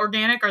 are they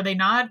organic? Are they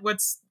not?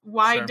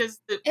 Why Sure. does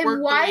it And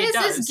work why the way is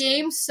it this does?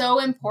 game so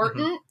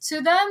important to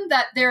them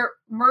that they're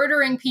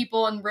murdering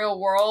people in real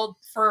world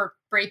for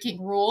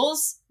breaking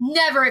rules?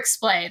 Never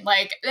explained.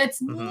 Like, it's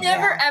Mhm.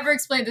 never Yeah. ever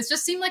explained. This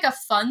just seemed like a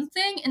fun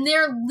thing, and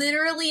they're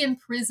literally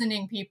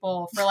imprisoning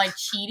people for like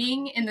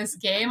cheating in this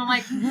game. I'm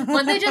like,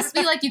 wouldn't they just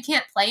be like, you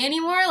can't play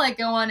anymore? Like,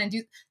 go on and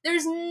do.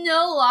 There's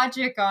no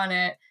logic on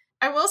it.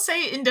 I will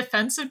say, in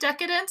defense of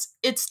Decadence,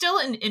 it's still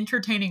an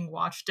entertaining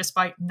watch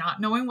despite not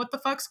knowing what the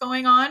fuck's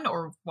going on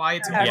or why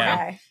it's important.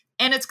 Okay.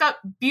 And it's got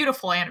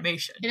beautiful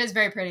animation. It is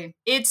very pretty.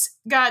 It's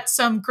got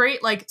some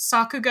great, like,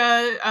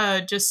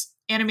 Sakuga just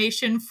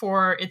animation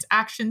for its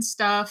action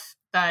stuff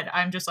that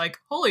I'm just like,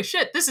 holy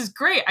shit, this is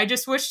great. I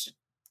just wish,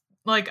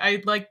 like,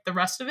 I liked the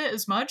rest of it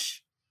as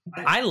much.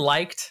 I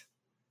liked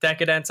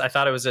Decadence. I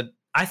thought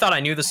I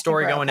knew the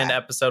story we're going okay. into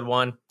episode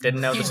 1.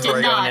 Didn't know You the did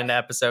story not. going into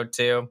episode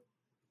 2.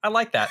 I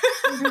like that.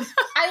 I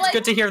It's like.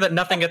 good to hear that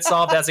nothing gets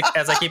solved as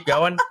I keep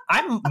going.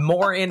 I'm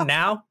more in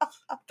now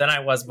than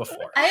I was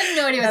before. I have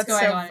no idea what's That's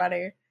going so on,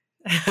 funny.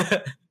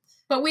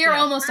 but we are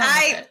Yeah. almost done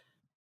with it.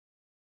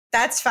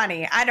 That's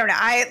funny. I don't know.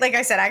 Like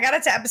I said, I got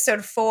it to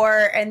episode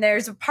 4, and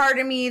there's a part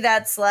of me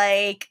that's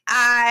like,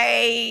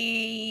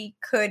 I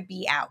could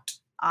be out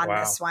on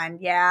Wow. this one.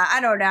 Yeah,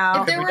 I don't know.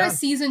 If there be were a done.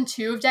 season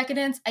 2 of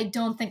Decadence, I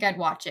don't think I'd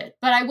watch it,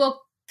 but I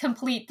will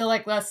complete the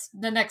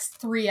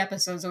next 3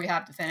 episodes that we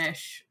have to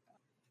finish.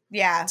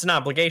 Yeah. It's an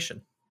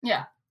obligation.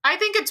 Yeah, I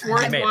think it's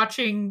worth made it.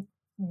 watching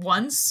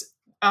once.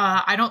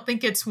 I don't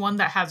think it's one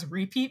that has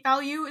repeat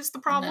value is the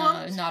problem.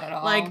 No, not at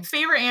all. Like,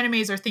 favorite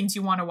animes are things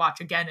you want to watch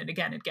again and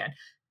again and again.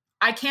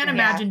 I can't Yeah.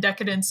 imagine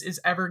Decadence is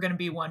ever going to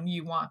be one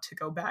you want to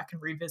go back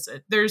and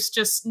revisit. There's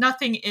just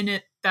nothing in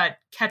it that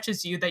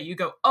catches you that you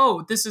go,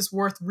 oh, this is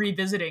worth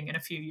revisiting in a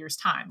few years'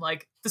 time.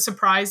 Like, the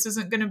surprise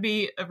isn't going to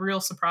be a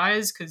real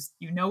surprise because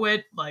you know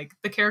it. Like,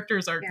 the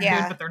characters are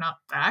Yeah. good, but they're not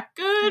that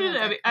good. They're not I,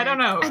 that mean, I don't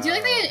know. I do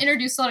like they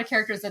introduced a lot of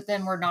characters that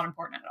then were not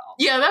important at all.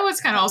 Yeah, that was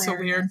kind of also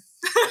weird.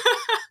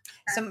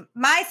 So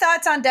my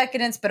thoughts on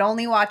Decadence, but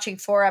only watching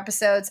 4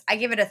 episodes, I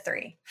give it a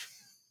 3.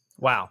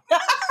 Wow.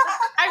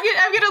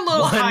 I get a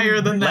little One higher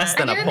than less that.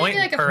 than I a give it point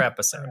maybe like a per f-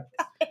 episode.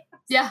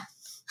 Yeah.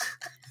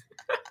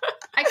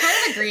 I kind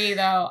of agree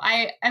though.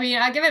 I mean,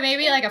 I give it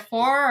maybe like a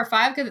 4 or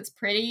 5 because it's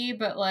pretty,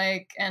 but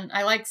like, and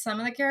I like some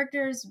of the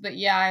characters, but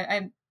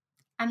yeah,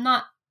 I'm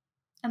not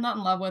in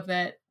love with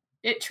it.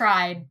 It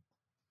tried.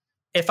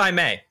 If I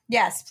may,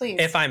 Yes, please.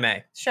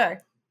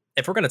 Sure.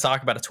 if we're going to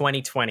talk about a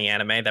 2020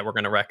 anime that we're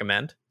going to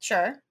recommend,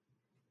 Sure.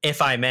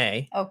 if I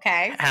may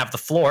Okay. have the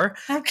floor,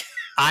 Okay.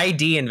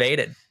 ID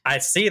Invaded. I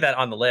see that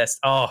on the list.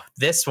 Oh,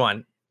 this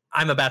one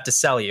I'm about to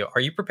sell you. Are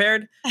you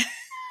prepared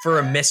for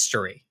a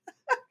mystery?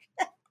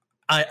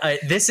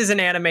 This is an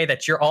anime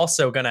that you're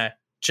also going to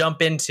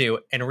jump into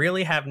and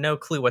really have no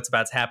clue what's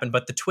about to happen,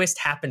 but the twist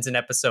happens in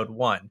episode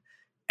 1.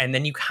 And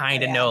then you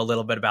kind of Yeah. know a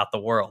little bit about the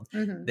world.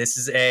 Mhm. This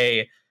is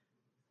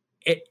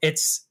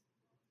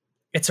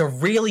it's a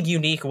really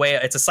unique way.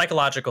 It's a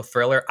psychological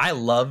thriller. I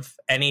love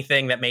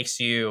anything that makes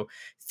you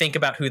think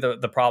about who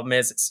the problem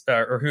is,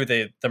 or who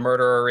the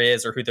murderer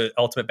is, or who the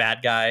ultimate bad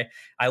guy.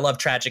 I love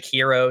tragic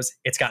heroes.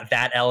 It's got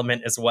that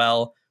element as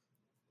well.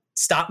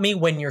 Stop me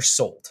when you're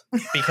sold,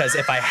 because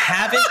if I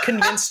haven't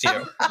convinced you,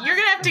 You're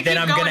gonna have to Then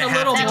keep I'm going gonna a have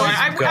little to more. keep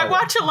I going.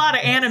 watch a lot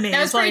of anime. That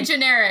was It's pretty like,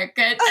 generic.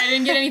 I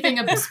didn't get anything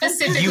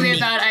specifically Unique-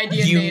 about ID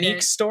unique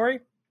Invaded. story.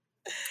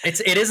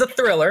 It is a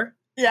thriller.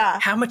 Yeah.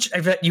 How much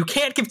you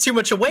can't give too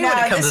much away when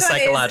it comes to this one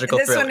psychological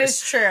this thrillers. one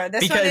is true.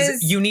 This one because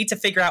is you need to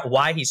figure out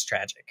why he's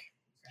tragic.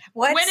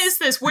 what's, when is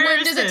this? Where When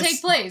is does this? it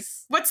take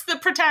place? What's the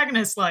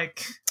protagonist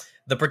like?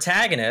 The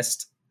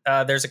protagonist,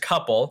 there's a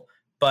couple,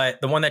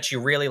 but the one that you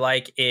really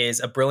like is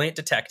a brilliant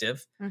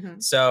detective.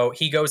 Mhm. So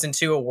he goes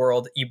into a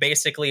world. You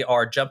basically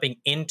are jumping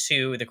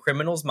into the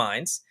criminals'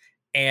 minds,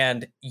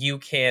 and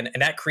and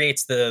that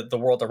creates the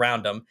world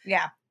around him.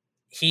 Yeah.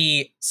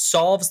 He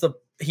solves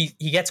he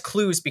gets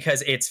clues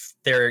because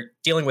they're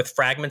dealing with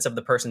fragments of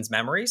the person's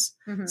memories.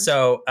 Mhm.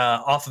 So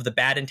off of the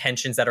bad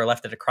intentions that are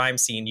left at a crime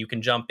scene, you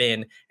can jump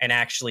in and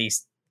actually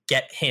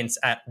get hints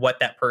at what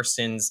that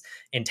person's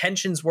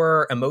intentions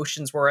were,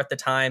 emotions were at the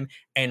time.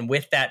 And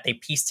with that, they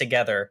piece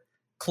together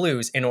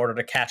clues in order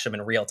to catch them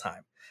in real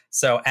time.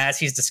 So as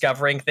he's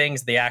discovering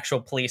things, the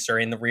actual police are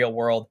in the real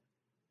world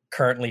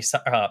currently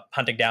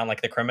hunting down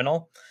like the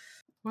criminal,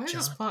 Why does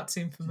this John. plot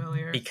seem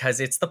familiar? because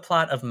it's the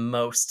plot of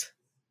most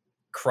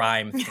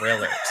crime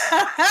thrillers.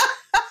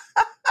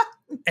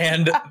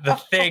 And the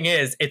thing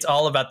is, it's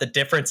all about the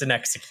difference in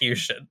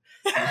execution.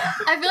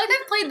 I feel like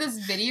I've played this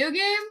video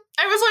game.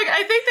 I was like,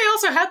 I think they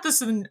also had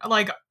this in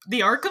like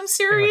the Arkham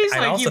series. I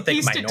Like also you think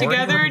pieced it Minority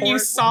together and you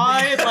Report. saw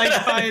it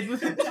like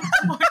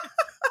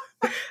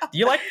by.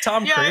 You like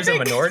Tom Yeah, I Cruise in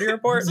think- Minority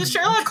Report? Is it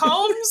Sherlock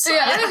Holmes?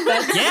 Yeah.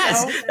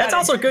 Yes, So that's funny.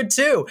 also good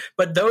too.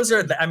 But those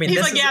are, I mean, He's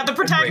this like, is yeah, a the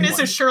great protagonist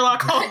one. is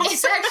Sherlock Holmes.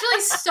 It's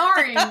actually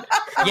starring. Sherlock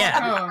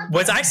Yeah. Holmes.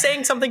 Was I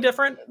saying something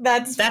different?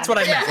 That's What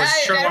I meant was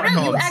I Sherlock don't know.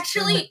 You Holmes.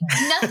 actually,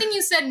 nothing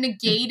you said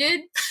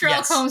negated Sherlock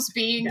Yes. Holmes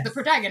being the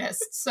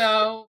protagonist.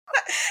 So,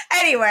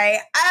 Anyway,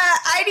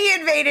 ID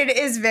Invaded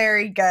is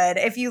very good.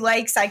 If you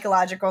like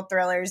psychological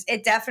thrillers,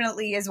 it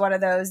definitely is one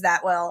of those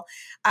that will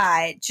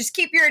just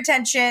keep your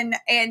attention,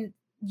 and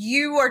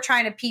you are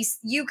trying to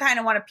you kind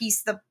of want to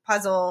piece the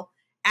puzzle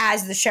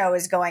as the show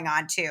is going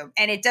on too.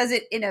 And it does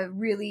it in a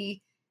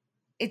really,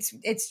 it's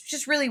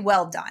just really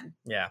well done.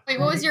 Yeah. wait,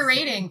 what was your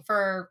rating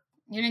for?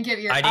 You didn't give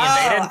your. ID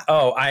Invaded?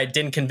 Oh, I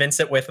didn't convince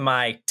it with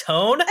my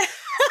tone?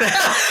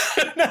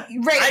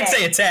 I'd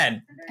say a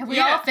 10. Have we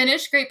Yeah. all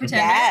finished Great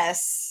Pretender?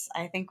 Yes,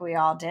 I think we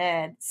all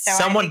did. So I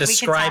Someone think we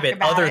can describe talk it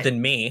about other it.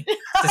 than me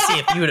to see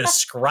if you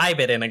describe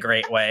it in a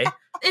great way.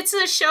 It's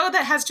a show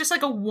that has just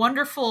like a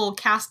wonderful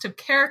cast of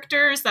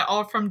characters that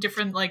all from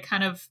different like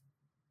kind of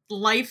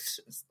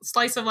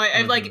slice of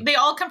life. Like they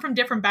all come from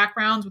different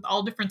backgrounds with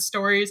all different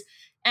stories,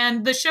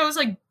 and the show's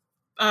like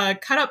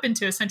cut up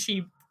into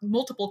essentially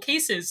multiple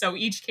cases. So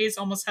each case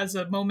almost has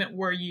a moment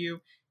where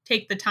you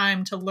take the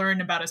time to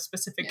learn about a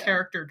specific Yeah.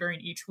 character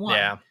during each one.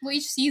 Yeah. Well,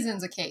 each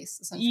season's a case,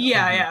 essentially.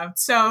 Yeah, Mhm. yeah.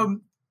 So,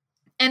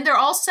 and they're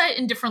all set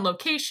in different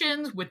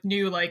locations with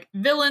new like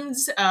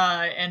villains,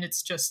 and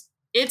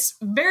it's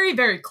very,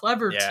 very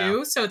clever Yeah.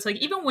 too. So it's like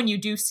even when you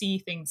do see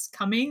things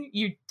coming,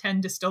 you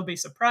tend to still be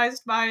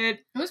surprised by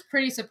it. It was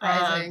pretty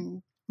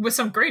surprising. With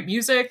some great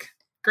music,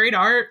 great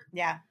art.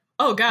 Yeah.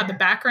 Oh god, the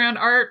background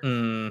art.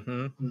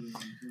 hmm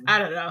I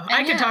don't know. I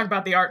And can yeah. talk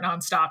about the art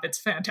nonstop. It's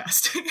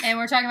fantastic. And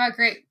we're talking about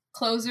great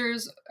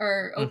closers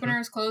or Mhm.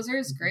 openers,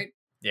 closers. Great.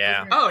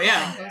 Yeah. Oh,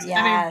 yeah. closers.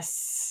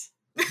 Yes.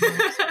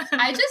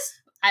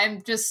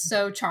 I'm just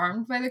so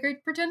charmed by The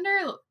Great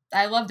Pretender.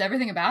 I loved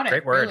everything about it.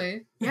 Great word.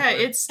 Really. Yeah,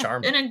 it's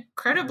Charm. an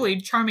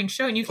incredibly charming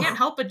show, and you can't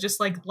help but just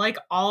like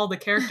all the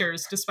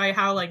characters, despite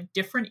how like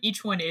different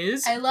each one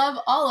is. I love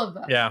all of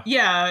them. Yeah.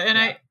 Yeah, and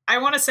I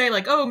want to say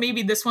like, oh,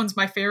 maybe this one's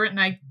my favorite, and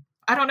I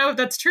don't know if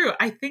that's true.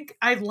 I think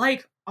I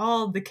like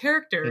all the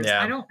characters.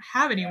 Yeah. I don't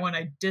have anyone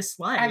I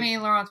dislike. I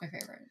mean, Laurent's my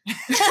favorite.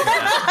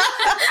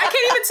 I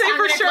can't even say I'm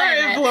for gonna sure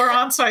claim if it.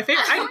 Laurent's my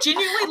favorite. I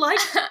genuinely like,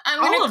 I'm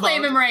all going of to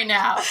claim them. him right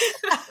now.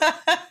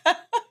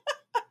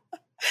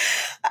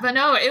 but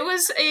no, it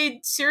was a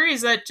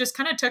series that just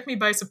kind of took me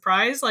by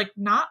surprise. Like,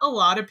 not a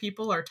lot of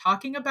people are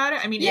talking about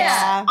it. I mean,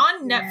 Yeah. it's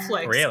on Yeah.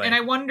 Netflix, Really? and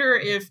I wonder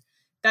if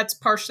that's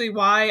partially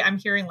why I'm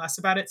hearing less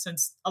about it,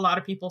 since a lot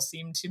of people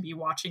seem to be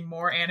watching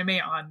more anime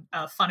on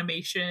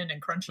Funimation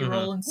and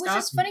Crunchyroll and Which stuff.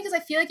 is funny because I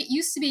feel like it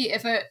used to be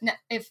if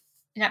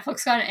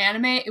Netflix got an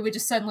anime, it would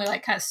just suddenly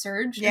like kind of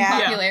surge Yeah.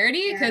 in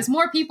popularity because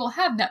more people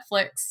have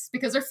Netflix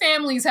because their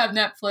families have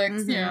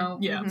Netflix, you Mhm. know.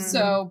 Yeah. Mhm.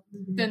 So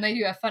then they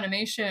do have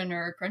Funimation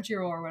or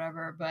Crunchyroll or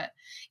whatever. But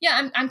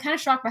yeah, I'm kind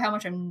of shocked by how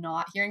much I'm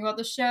not hearing about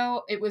the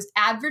show. It was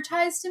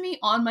advertised to me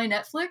on my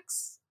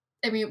Netflix.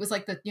 I mean, it was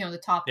like the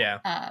top Yeah.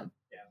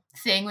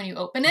 thing when you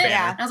open it.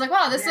 Yeah. And I was like,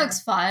 wow, this Yeah.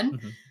 looks fun.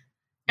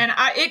 And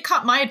it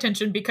caught my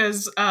attention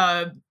because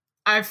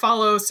I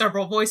follow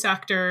several voice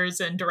actors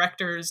and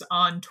directors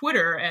on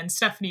Twitter, and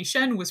Stephanie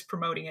Shen was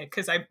promoting it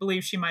because I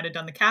believe she might have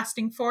done the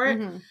casting for it.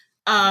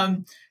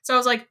 Mhm. So I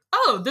was like,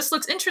 oh, this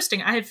looks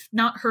interesting. I have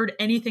not heard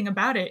anything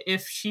about it.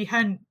 If she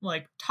hadn't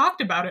like talked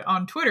about it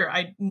on Twitter,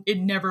 it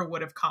never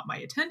would have caught my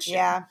attention.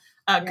 Yeah.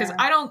 Because Yeah.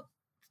 I don't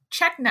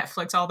check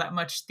Netflix all that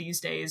much these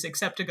days,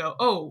 except to go,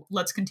 oh,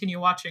 let's continue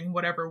watching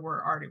whatever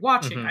we're already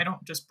watching. Mhm. I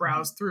don't just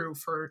browse through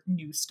for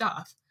new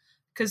stuff.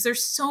 Because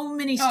there's so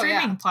many Oh,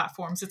 streaming yeah.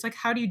 platforms. It's like,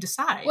 how do you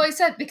decide? Well, I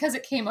said because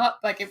it came up,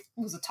 like it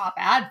was a top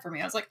ad for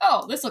me. I was like,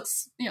 "Oh, this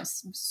looks,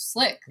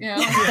 slick." You know,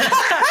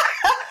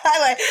 I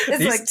like this.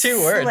 These looks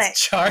two words, slick.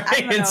 I'm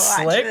charming gonna and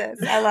watch slick.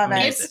 this. I love it.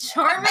 Amazing. it's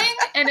charming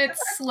and it's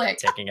slick.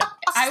 Taking it.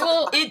 I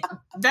will.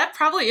 That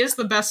probably is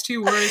the best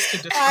two words to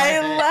describe I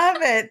it. love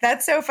it.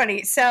 That's so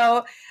funny.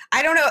 So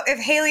I don't know if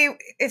Haley,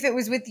 if it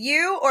was with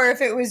you or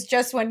if it was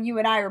just when you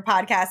and I were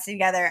podcasting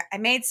together, I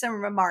made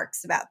some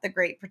remarks about The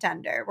Great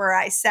Pretender where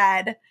I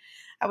said,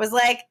 I was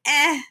like,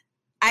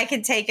 I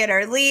can take it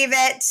or leave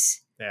it.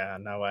 Yeah,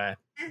 no way.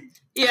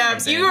 Yeah,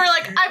 Amazing. you were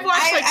like, I've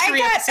watched like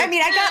three episodes.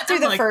 I got through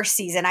I'm the like, first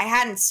season. I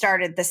hadn't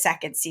started the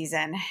second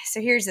season.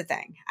 So here's the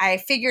thing. I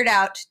figured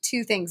out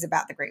two things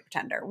about The Great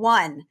Pretender.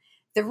 One,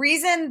 the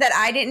reason that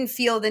I didn't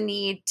feel the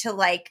need to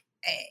like,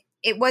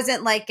 it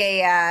wasn't like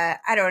I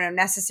don't know,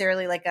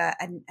 necessarily like a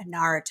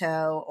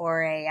Naruto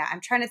or I'm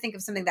trying to think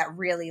of something that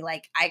really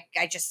like,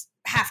 I just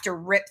have to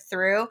rip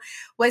through,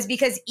 was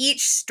because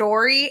each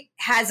story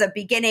has a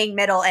beginning,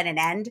 middle, and an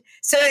end.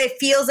 So it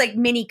feels like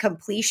mini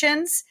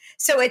completions.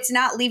 So it's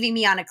not leaving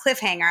me on a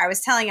cliffhanger. I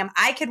was telling him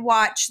I could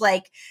watch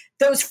like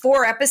those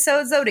 4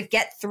 episodes though to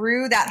get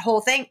through that whole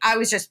thing. I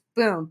was just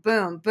boom,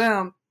 boom,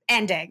 boom,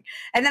 ending.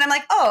 And then I'm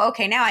like, oh,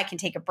 okay, now I can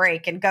take a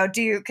break and go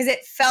do, because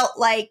it felt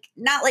like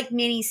not like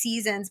mini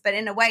seasons, but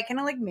in a way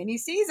kind of like mini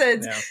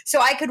seasons. Yeah. So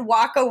I could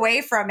walk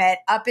away from it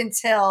up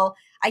until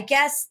I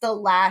guess the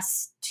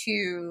last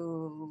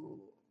 2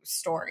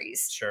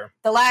 stories. Sure.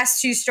 The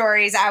last 2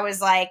 stories, I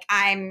was like,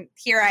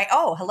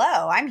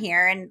 hello, I'm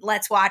here, and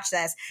let's watch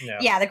this.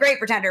 Yeah, The Great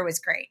Pretender was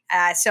great.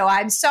 So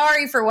I'm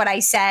sorry for what I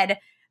said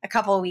a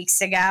couple of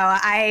weeks ago.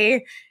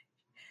 I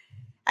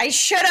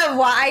should have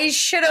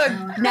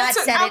not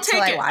said it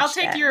till I watched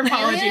it. I'll take your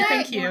apology.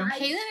 Thank you.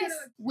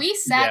 We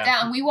sat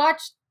down. We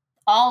watched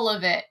all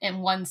of it in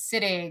one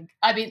sitting.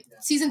 I mean,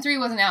 season 3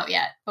 wasn't out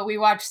yet, but we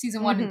watched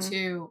season 1 and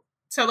 2.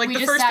 So like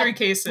the first 3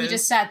 cases. We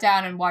just sat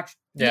down and watched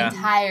the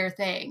entire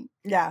thing.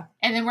 Yeah.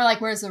 And then we're like,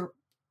 where's the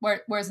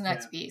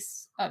next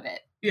piece of it?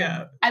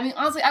 Yeah. I mean,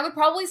 honestly, I would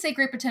probably say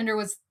Great Pretender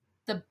was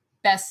the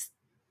best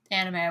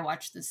anime I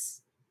watched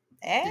this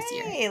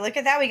year. Hey, look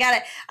at that. We got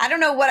it. I don't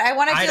know what I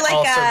want to do. I'd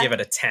also give it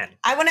a 10.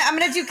 I'm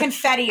going to do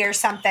confetti or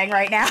something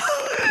right now.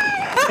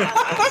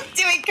 I'm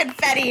doing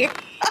confetti.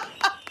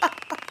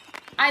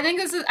 I think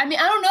this is, I mean,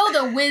 I don't know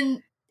though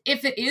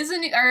if it is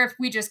or if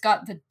we just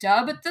got the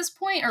dub at this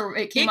point, or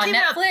it came on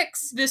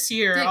Netflix this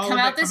year. Did it come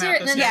out this year?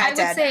 Then yeah,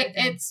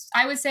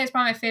 I would say it's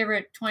probably my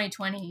favorite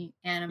 2020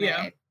 anime.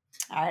 Yeah.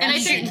 All right, and I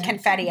think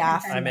confetti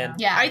off. I'm in.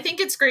 Yeah, I think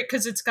it's great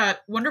because it's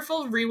got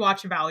wonderful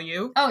rewatch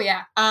value. Oh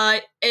yeah.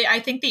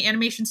 I think the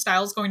animation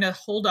style is going to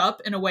hold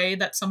up in a way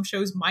that some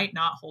shows might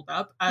not hold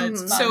up.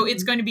 So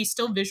it's going to be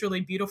still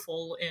visually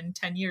beautiful in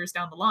 10 years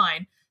down the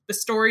line. The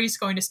story is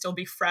going to still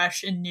be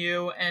fresh and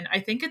new, and I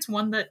think it's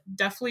one that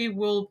definitely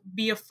will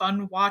be a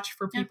fun watch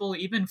for people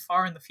even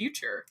far in the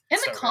future. And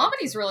the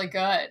comedy's really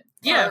good.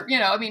 Yeah,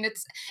 I mean,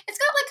 it's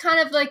got like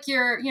kind of like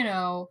your,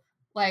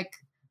 like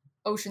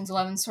Ocean's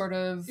 11 sort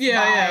of vibe.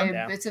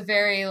 Yeah. It's a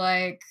very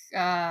like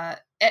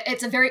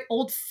it's a very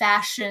old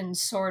fashioned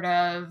sort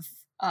of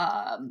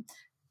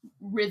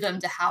rhythm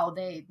to how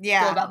they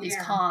go about these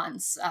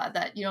cons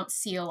that you don't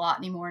see a lot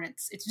anymore, and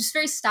it's just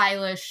very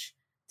stylish.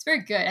 It's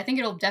very good. I think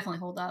it'll definitely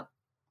hold up.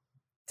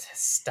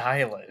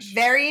 Stylish.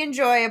 Very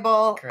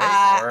enjoyable. Great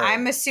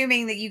I'm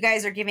assuming that you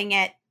guys are giving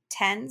it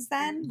 10s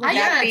then? Would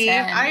that be?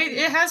 10.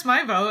 It has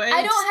my vote.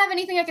 I don't have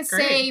anything I can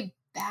say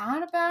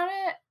bad about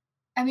it.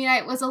 I mean,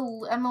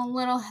 I'm a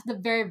little, the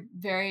very,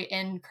 very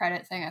end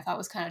credit thing I thought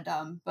was kind of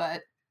dumb,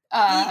 but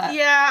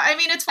I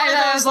mean, it's one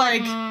of those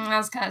like that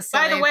was kind of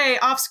silly. By the way,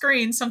 off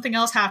screen something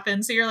else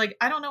happened, so you're like,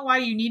 I don't know why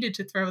you needed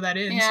to throw that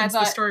in since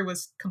the story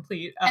was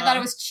complete. I thought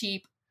it was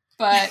cheap,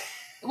 but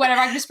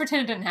whatever. I just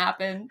pretend it didn't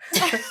happen.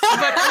 But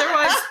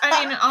otherwise,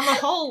 I mean, on the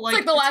whole,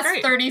 like the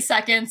last 30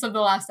 seconds of the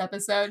last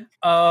episode.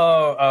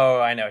 Oh,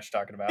 I know what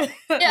you're talking about.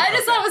 Yeah, I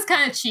just thought it was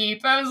kind of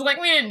cheap. I was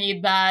like, we didn't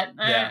need that.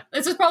 Yeah.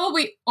 This is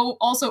probably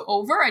also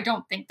over. I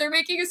don't think they're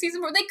making a season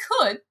 4. They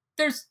could.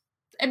 It's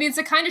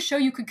the kind of show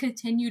you could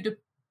continue to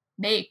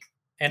make.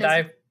 And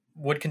I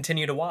would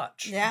continue to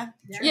watch. Yeah.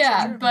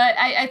 True. But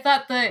I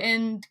thought the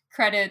end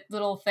credit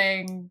little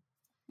thing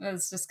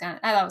was just I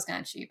thought it was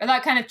kind of cheap. I thought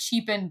it kind of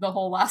cheapened the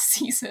whole last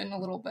season a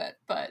little bit,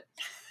 but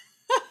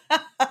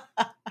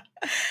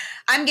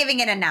I'm giving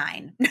it a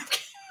 9.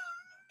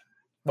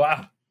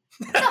 Wow.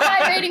 It's a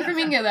high rating for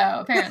Minga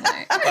though, apparently.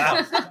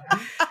 Wow.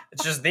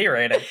 It's just the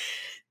rating.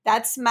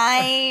 That's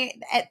my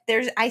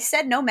I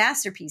said no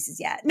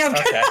masterpieces yet. No,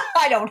 okay.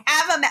 I don't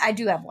have I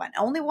do have one.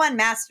 Only one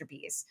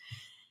masterpiece.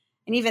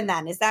 And even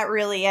then, is that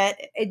really it?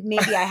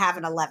 Maybe I have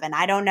an 11.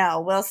 I don't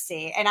know. We'll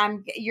see.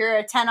 And you're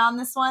a 10 on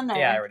this one? Or?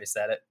 Yeah, I already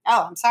said it.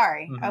 Oh, I'm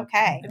sorry. Mm-hmm.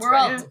 Okay.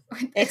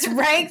 It's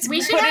ranked.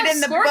 We should have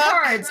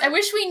scorecards. I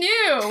wish we knew.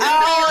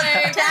 Oh,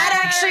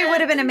 that actually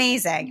would have been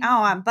amazing.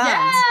 Oh, I'm bummed.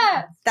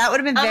 Yeah. That would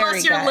have been very good.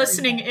 Unless you're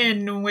listening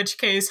in which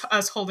case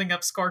us holding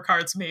up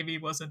scorecards maybe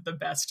wasn't the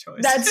best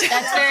choice. That's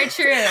very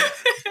true.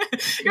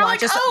 You're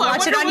watch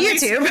it on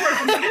YouTube.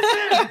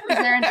 Is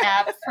there an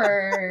app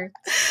for...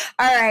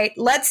 All right,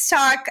 let's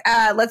talk.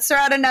 Let's throw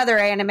out another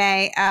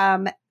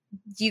anime.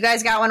 You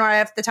guys got one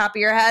right off the top of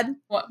your head?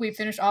 What, we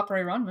finished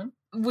Opera Ranman.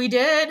 We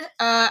did.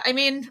 I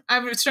mean, I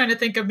was trying to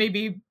think of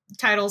maybe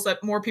titles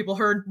that more people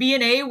heard.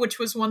 B&A, which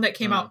was one that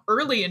came out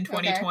early in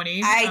 2020.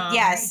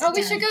 Yes. Oh,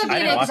 we should go to B&A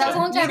because that was a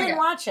long time ago. You didn't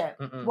watch it.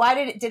 Mm-mm. Why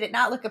did it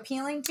not look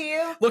appealing to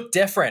you? Look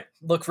different.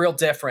 Look real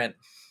different.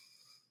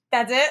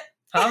 That's it?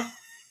 Huh?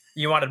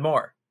 You wanted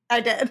more.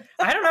 I did.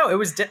 I don't know. It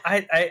was.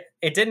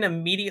 It didn't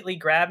immediately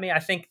grab me. I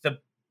think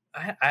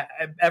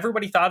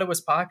everybody thought it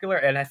was popular,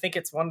 and I think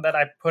it's one that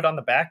I put on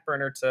the back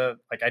burner to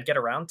I'd get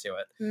around to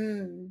it.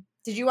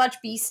 Did you watch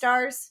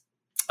Beastars?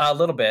 A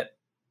little bit.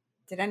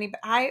 Did anybody?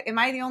 Am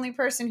I the only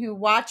person who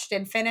watched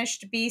and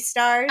finished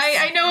Beastars?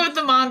 I know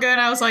the manga, and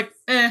I was like,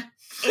 eh.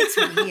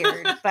 It's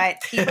weird, but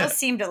people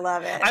seem to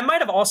love it. I might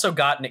have also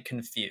gotten it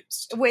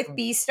confused with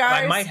Beastars.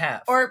 I might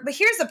have. But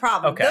here's the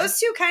problem. Okay. Those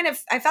two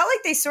I felt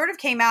like they sort of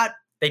came out.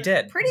 They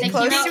did. Pretty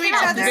close to each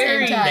other.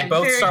 They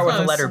both start with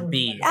the letter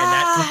B, and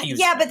that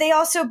confused me. But they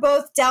also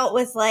both dealt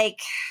with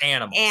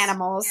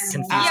animals.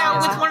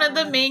 Yeah, with one of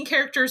the main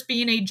characters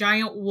being a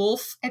giant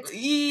wolf. It's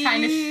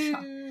kind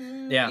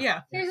of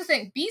Yeah. Here's the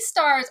thing.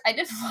 Beastars, I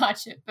didn't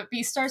watch it, but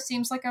Beastars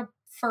seems like a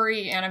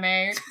furry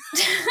anime.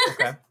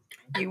 Okay.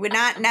 You would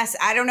not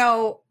I don't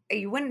know.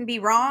 You wouldn't be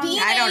wrong.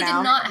 B&A I don't know.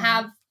 did not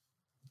have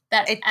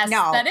that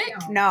aesthetic,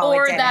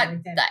 or it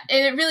that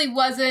it really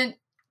wasn't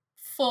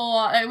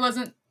full. It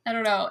wasn't. I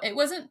don't know. It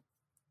wasn't.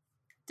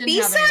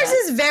 Beastars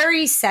is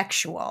very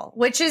sexual,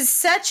 which is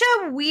such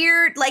a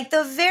weird, like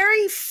the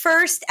very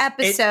first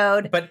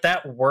episode. But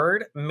that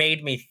word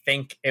made me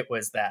think it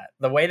was that.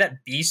 The way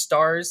that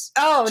Beastars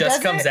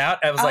just comes out,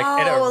 I was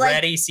like, it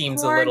already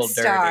seems a little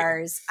dirty.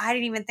 Stars. I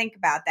didn't even think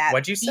about that.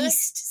 What'd you say?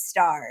 Beast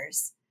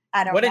stars.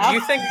 I don't know. What did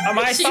you think?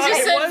 I thought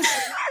it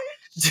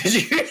was.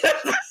 Did you?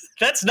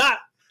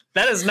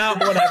 That is not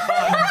what I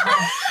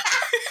thought.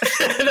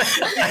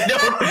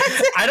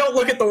 I don't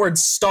look at the word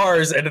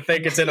stars and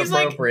think it's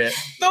inappropriate.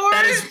 Thor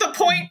is the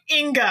point,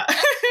 Inga.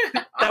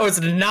 That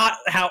was not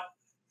how.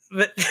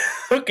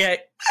 Okay.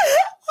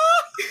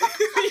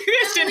 You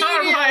guys did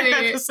not arrive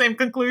at the same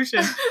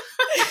conclusion.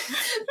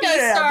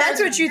 That's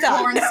what you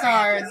thought. Porn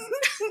stars.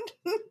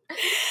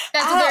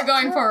 That's what they're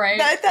going for, right?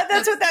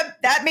 That's what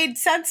that made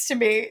sense to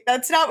me.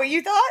 That's not what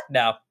you thought?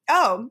 No.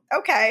 Oh,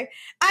 okay.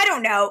 I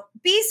don't know.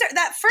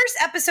 That first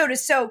episode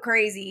is so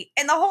crazy,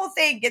 and the whole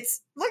thing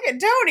gets. Look at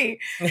Tony.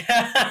 The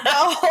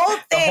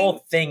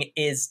whole thing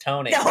is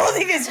Tony. The whole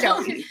thing is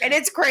Tony, and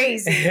it's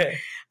crazy.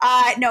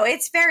 No,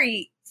 it's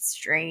very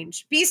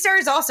strange.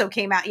 Beastars also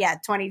came out,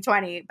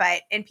 2020,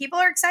 and people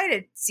are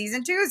excited.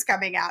 Season 2 is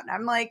coming out, and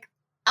I'm like,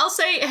 I'll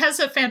say it has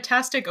a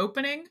fantastic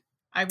opening.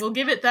 I will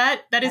give it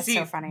that. That is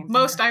the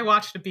most I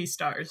watched of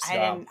Beastars.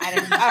 I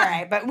didn't. All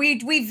right, but we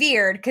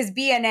veered because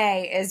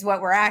BNA is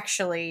what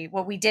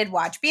we did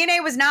watch.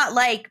 BNA was not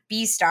like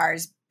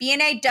Beastars.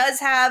 BNA does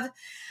have,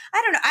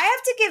 I don't know. I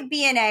have to give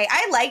BNA.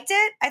 I liked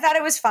it. I thought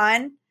it was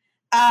fun.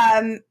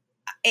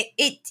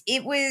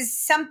 It was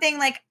something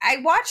like I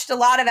watched a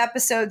lot of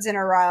episodes in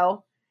a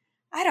row.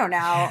 I don't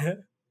know.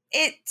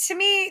 To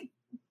me,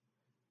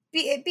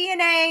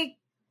 BNA,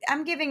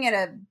 I'm giving it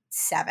a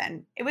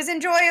 7. It was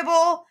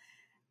enjoyable.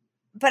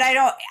 But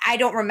I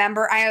don't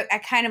remember.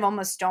 I kind of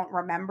almost don't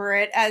remember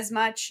it as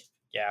much.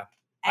 Yeah.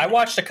 I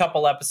watched a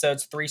couple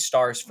episodes, 3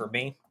 stars for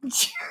me.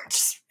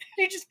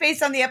 You just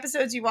based on the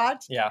episodes you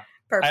watched? Yeah.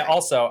 Perfect.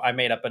 I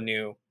made up a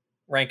new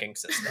ranking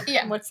system.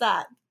 Yeah. What's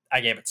that? I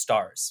gave it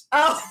stars.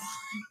 Oh.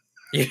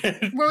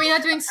 Were we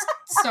not doing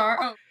star?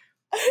 Oh.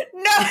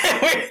 No.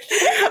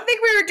 I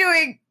think we were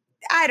doing,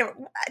 out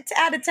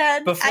of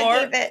 10. Before,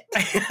 I gave it.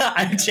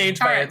 I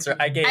changed my answer.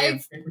 I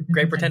gave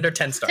Great Pretender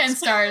 10 stars. 10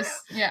 stars.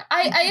 Yeah.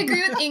 I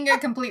agree with Inga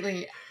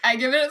completely. I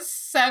give it a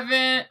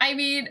 7. I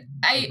mean,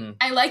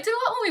 I liked it a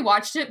lot when we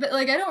watched it, but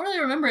I don't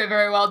really remember it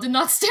very well. It did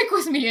not stick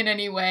with me in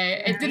any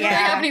way. It didn't really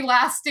have any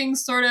lasting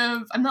sort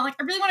of, I'm not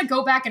I really want to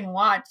go back and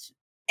watch.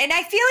 And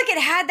I feel like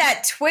it had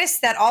that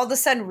twist that all of a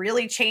sudden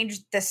really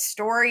changed the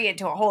story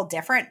into a whole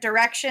different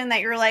direction that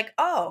you're like,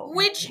 oh.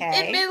 Which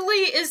admittedly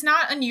is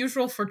not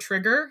unusual for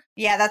Trigger.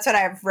 Yeah, that's what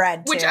I've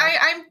read too. Which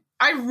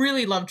I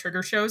really love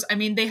Trigger shows. I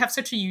mean, they have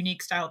such a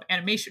unique style of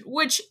animation,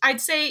 which I'd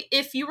say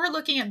if you were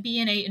looking at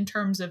BNA in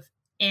terms of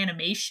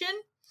animation,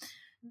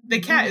 the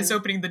cat is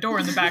opening the door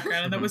in the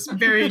background, and that was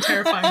very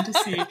terrifying to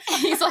see.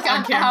 He's like,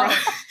 on camera.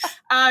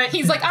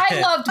 He's like,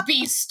 I loved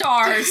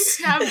Beastars.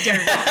 How dare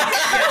you?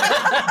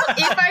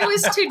 If I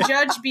was to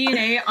judge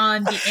BNA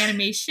on the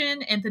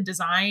animation and the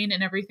design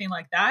and everything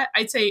like that,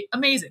 I'd say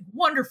amazing,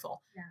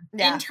 wonderful.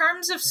 Yeah. In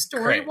terms of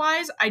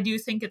story-wise, I do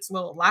think it's a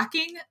little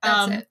lacking.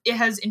 It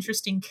has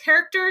interesting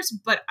characters,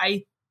 but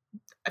I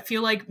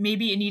feel like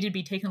maybe it needed to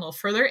be taken a little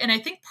further. And I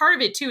think part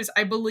of it, too, is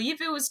I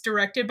believe it was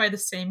directed by the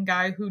same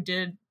guy who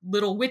did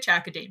Little Witch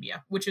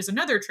Academia, which is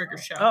another Trigger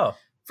show. Oh.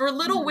 For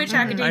Little Witch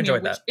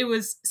Academia, it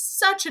was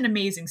such an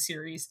amazing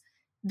series.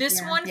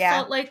 This one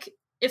felt like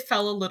it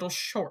fell a little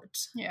short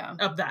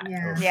of that.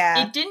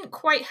 Yeah. It didn't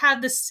quite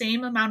have the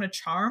same amount of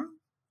charm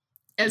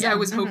as I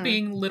was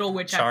hoping Little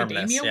Witch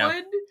Academia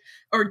would.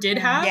 Or did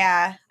have.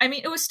 Yeah. I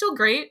mean, it was still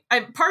great.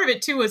 Part of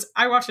it, too, was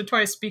I watched it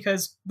twice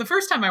because the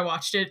first time I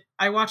watched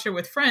it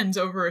with friends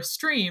over a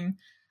stream,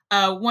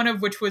 one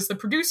of which was the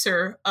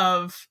producer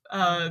of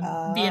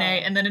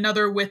BNA, and then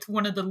another with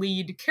one of the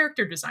lead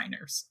character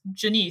designers,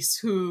 Janice,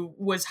 who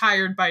was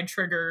hired by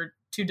Trigger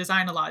to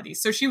design a lot of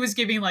these. So she was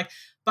giving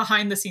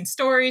behind-the-scenes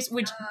stories,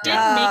 which did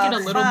make it a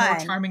little more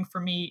charming for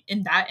me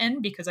in that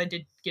end because I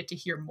did get to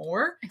hear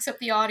more. Except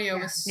the audio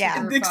was super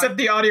fucked. Except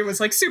the audio was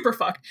super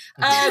fucked.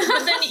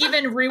 But then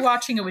even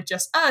rewatching it with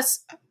just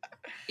us,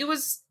 it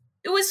was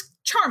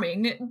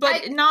charming,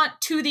 but not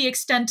to the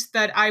extent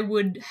that I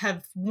would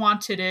have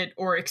wanted it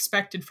or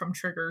expected from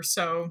Trigger.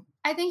 So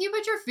I think you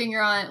put your finger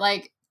on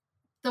it.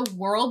 The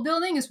world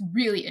building is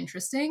really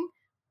interesting.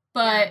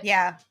 But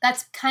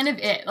that's kind of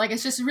it.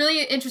 It's just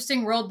really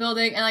interesting world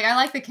building. And I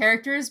like the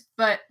characters,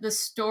 but the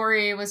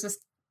story was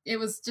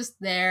just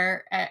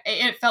there.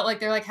 It felt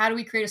like they're how do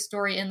we create a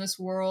story in this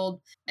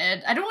world?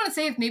 And I don't want to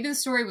say if maybe the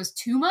story was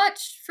too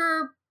much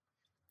for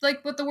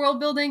what the world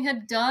building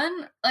had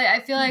done.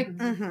 I feel like,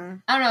 I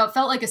don't know, it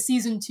felt like a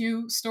season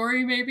 2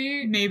 story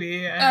maybe.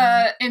 Maybe.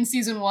 In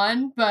season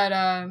 1. But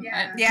not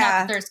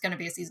that there's going to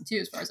be a season 2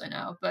 as far as I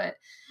know. But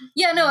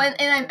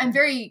I'm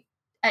very...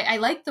 I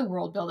like the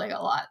world building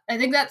a lot. I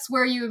think that's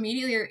where you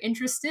immediately are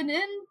interested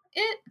in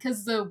it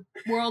because the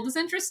world is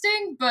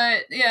interesting,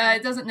 but yeah,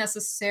 it doesn't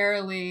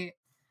necessarily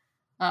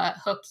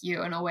hook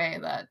you in a way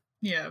that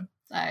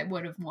I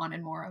would have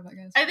wanted more of, I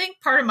guess. I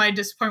think part of my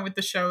disappointment with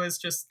the show is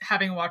just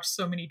having watched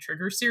so many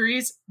Trigger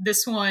series.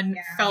 This one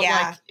felt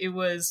like it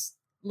was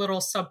little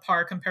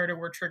subpar compared to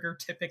where Trigger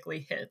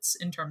typically hits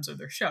in terms of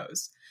their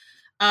shows.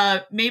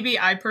 Maybe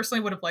I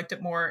personally would have liked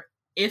it more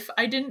if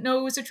I didn't know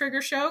it was a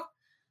Trigger show,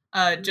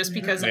 just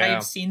because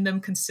I've seen them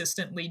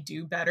consistently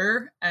do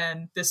better.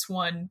 And this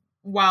one,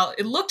 while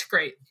it looked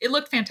great, it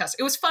looked fantastic.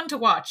 It was fun to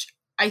watch.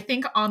 I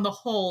think on the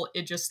whole,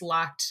 it just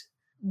lacked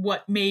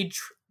what made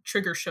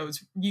Trigger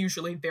shows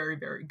usually very,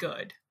 very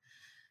good.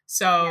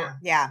 So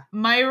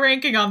my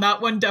ranking on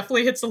that one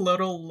definitely hits a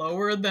little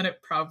lower than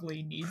it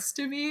probably needs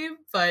to be.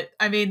 But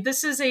I mean,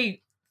 this is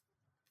a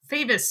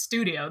famous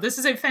studio. This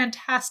is a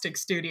fantastic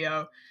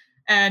studio.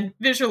 And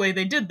visually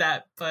they did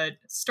that, but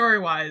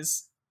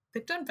story-wise,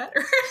 they've done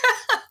better.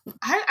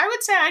 I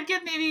would say I'd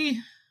give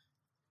maybe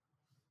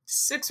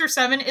 6 or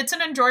 7. It's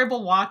an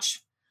enjoyable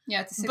watch.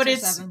 Yeah, it's a 6 but or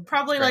it's 7.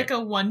 probably like a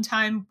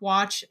one-time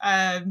watch.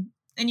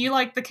 And you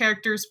like the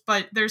characters,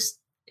 but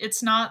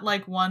it's not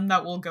like one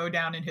that will go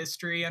down in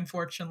history,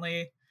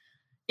 unfortunately.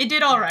 It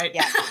did all right.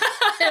 Yeah.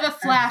 Bit of a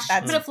flash.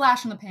 Bit of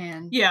flash in the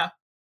pan. Yeah.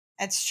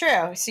 That's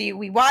true. So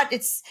we watch.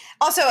 It's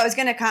also. I was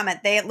going to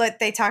comment.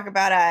 They talk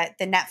about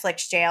the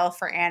Netflix jail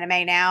for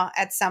anime now.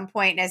 At some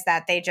point, is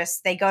that they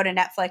go to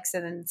Netflix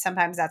and then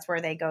sometimes that's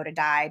where they go to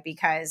die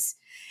because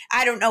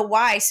I don't know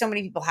why so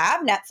many people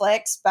have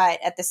Netflix, but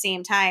at the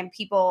same time,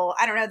 people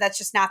I don't know. That's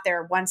just not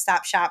their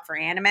one-stop shop for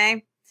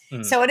anime.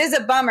 So it is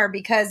a bummer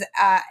because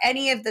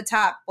any of the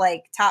top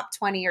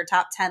 20 or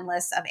top 10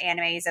 lists of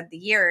animes of the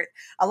year,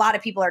 a lot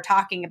of people are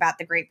talking about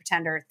The Great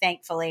Pretender,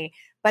 thankfully,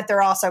 but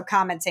they're also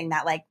commenting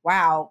that like,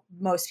 wow,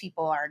 most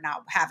people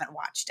haven't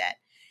watched it.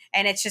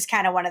 And it's just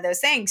kind of one of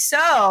those things.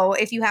 So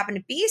if you happen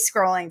to be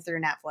scrolling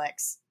through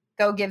Netflix,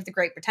 go give The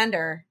Great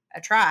Pretender a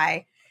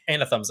try.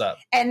 And a thumbs up.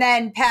 And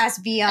then pass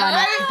BNA.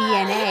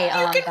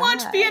 You can watch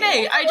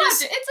BNA.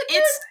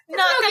 It's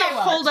not going to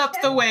hold up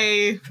the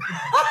way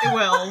it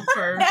will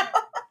for...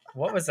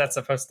 What was that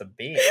supposed to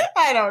be?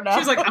 I don't know. She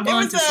was like, I'm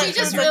on to She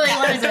just really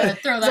wanted to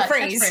throw that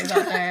phrase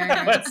out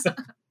there.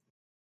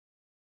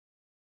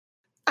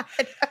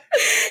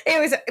 It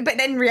was, but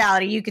in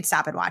reality, you could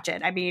stop and watch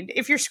it. I mean,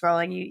 if you're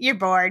scrolling, you're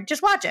bored,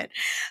 just watch it.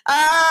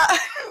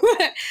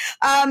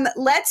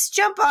 Let's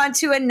jump on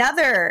to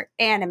another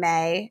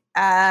anime.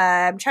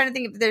 I'm trying to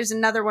think if there's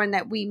another one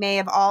that we may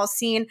have all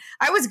seen.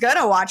 I was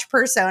gonna watch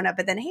Persona,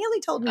 but then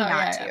Haley told me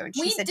not to, and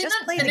she said just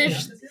play the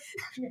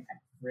game.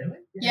 Really?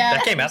 Yeah,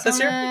 that came out this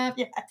year?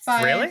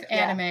 5 Really?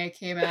 anime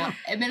came out.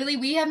 Admittedly,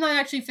 we have not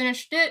actually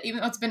finished it,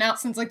 even though it's been out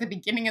since like the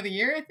beginning of the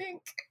year, I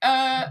think.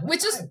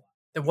 Which is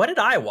What did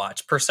I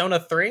watch? Persona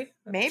 3?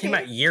 Maybe. It came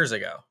out years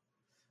ago.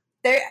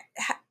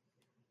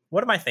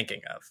 What am I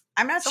thinking of?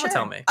 I'm not Someone sure.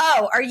 tell me.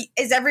 Oh,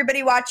 is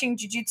everybody watching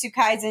Jujutsu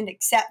Kaisen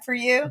except for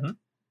you? Mm-hmm.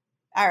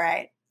 All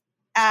right.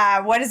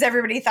 What is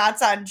everybody's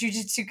thoughts on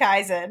Jujutsu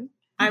Kaisen?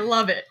 I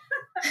love it.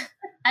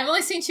 I've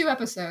only seen 2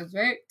 episodes,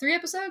 right? 3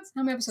 episodes?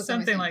 How many episodes?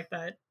 Something like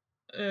that.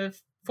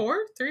 4?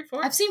 3,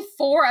 4? I've seen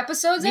 4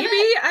 episodes. Maybe of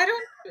it? I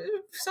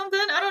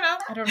don't know.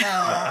 I don't know.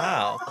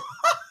 Wow.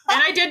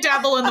 And I did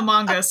dabble in the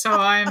manga, so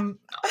I'm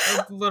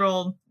a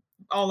little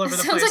all over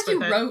the Sounds place. like you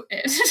with wrote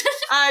it.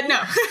 No.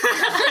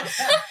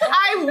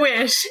 I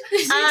wish.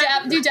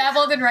 You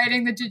dabbled in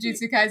writing the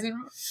Jujutsu Kaisen.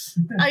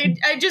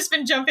 I just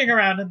been jumping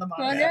around in the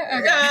manga.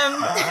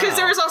 Okay. Because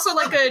there was also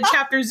like a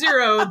chapter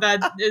 0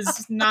 that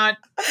is not.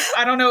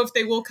 I don't know if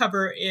they will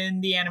cover in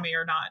the anime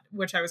or not,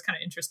 which I was kind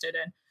of interested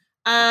in.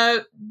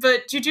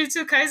 But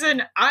Jujutsu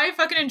Kaisen, I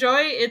fucking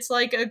enjoy. It's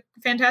like a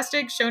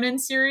fantastic shonen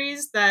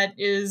series that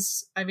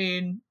is, I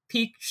mean,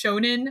 peak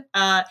shonen.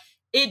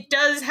 It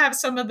does have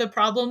some of the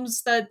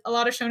problems that a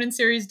lot of shonen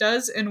series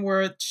does, in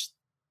which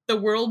the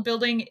world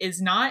building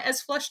is not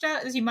as fleshed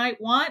out as you might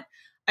want.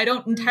 I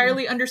don't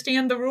entirely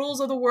understand the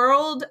rules of the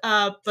world,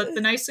 but the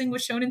nice thing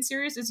with shonen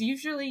series is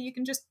usually you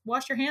can just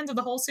wash your hands of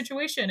the whole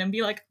situation and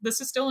be like,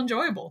 this is still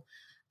enjoyable.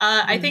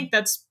 I think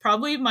that's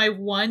probably my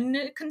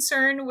one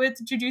concern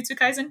with Jujutsu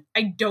Kaisen.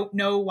 I don't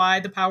know why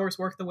the powers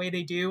work the way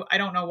they do. I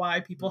don't know why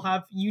people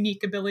have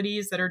unique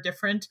abilities that are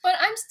different. But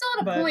I'm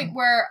still at a point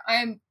where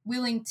I'm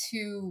willing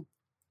to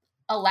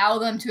allow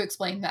them to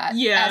explain that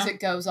as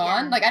it goes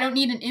on. Like, I don't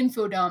need an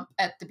info dump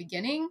at the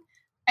beginning.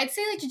 I'd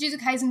say, like, Jujutsu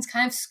Kaisen's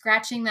kind of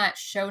scratching that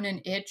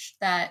shonen itch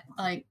that,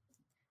 like,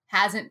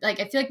 hasn't, like,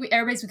 I feel like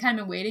everybody's kind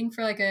of been waiting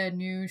for, like, a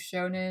new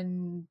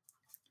shonen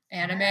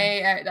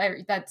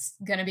anime that's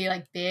gonna be,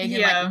 like, big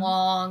and, like,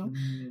 long.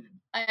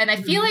 And I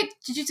feel like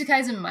Jujutsu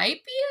Kaisen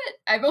might be it.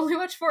 I've only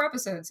watched 4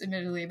 episodes,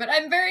 admittedly, but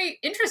I'm very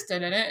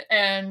interested in it,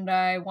 and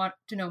I want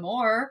to know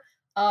more.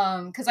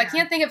 Because I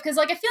can't think of, because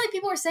like I feel like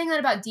people were saying that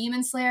about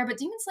Demon Slayer, but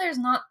Demon Slayer is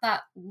not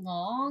that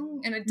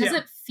long, and it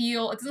doesn't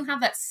it doesn't have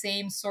that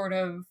same sort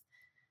of,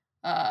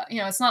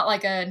 it's not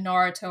like a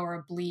Naruto or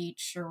a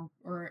Bleach or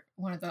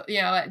one of the,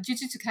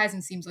 Jujutsu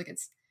Kaisen seems like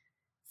it's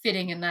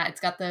fitting in that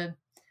it's got the.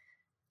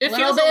 It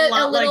feels a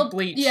lot like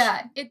Bleach.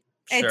 Yeah, it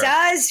It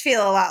does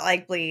feel a lot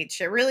like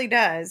Bleach. It really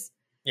does.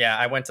 Yeah,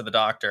 I went to the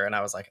doctor and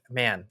I was like,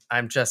 man,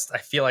 I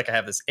feel like I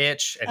have this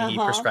itch, and he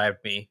prescribed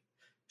me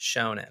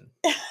Shonen.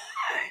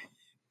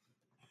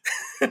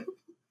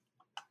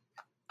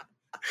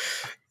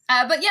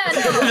 But yeah,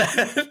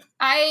 no,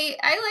 I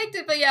liked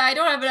it, but yeah,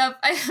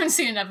 I haven't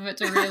seen enough of it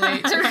to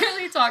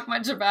really talk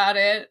much about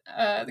it.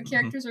 The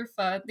characters are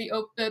fun.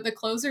 The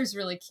closer's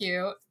really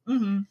cute.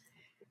 Mm-hmm.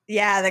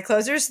 Yeah, the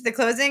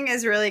closing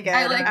is really good.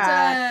 I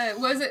liked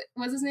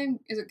what's his name?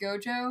 Is it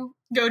Gojo?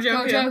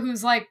 Gojo, yeah.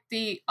 Who's like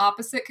the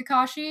opposite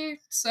Kakashi.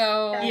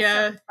 So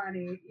yeah,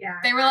 funny. Yeah,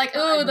 they were like,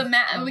 "Oh,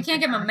 we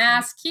can't give him a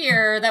mask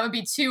here. That would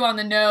be too on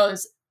the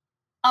nose.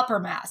 Upper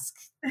mask."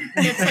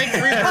 It's like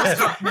reverse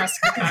top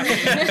mask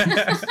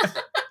Kakashi.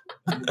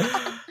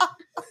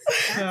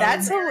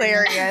 That's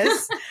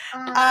hilarious.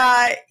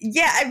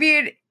 Yeah, I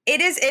mean,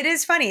 it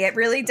is funny. It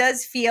really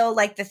does feel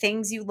like the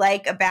things you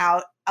like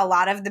about a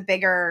lot of the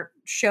bigger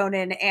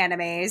shonen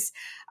animes,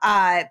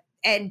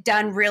 and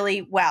done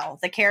really well.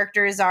 The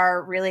characters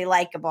are really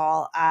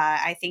likable.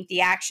 I think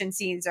the action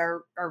scenes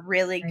are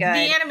really good.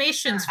 The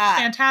animation's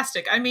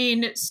fantastic. I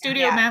mean,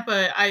 Studio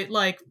Mappa, I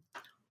like,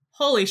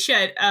 holy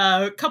shit.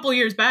 A couple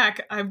years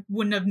back, I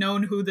wouldn't have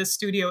known who this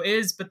studio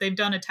is, but they've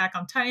done Attack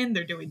on Titan.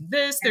 They're doing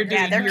this. They're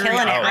doing they're Yuri killing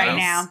on it right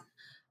Ice.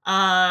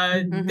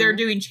 now. They're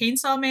doing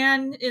Chainsaw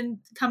Man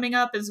coming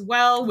up as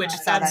well, which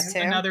that's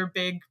another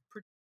big.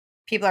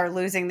 People are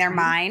losing their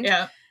mind.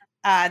 Yeah,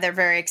 they're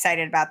very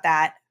excited about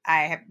that.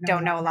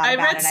 Don't know a lot about it.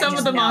 I read some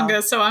of the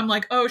manga, so I'm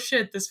like, oh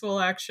shit, this will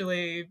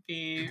actually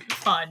be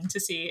fun to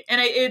see.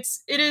 And it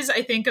is,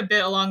 I think, a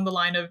bit along the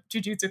line of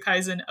Jujutsu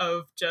Kaisen,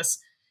 of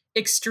just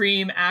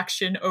extreme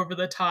action over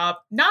the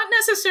top. Not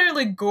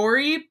necessarily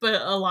gory,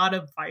 but a lot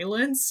of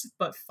violence,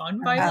 but fun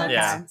violence.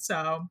 Yeah.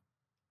 So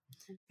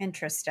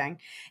interesting.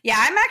 Yeah,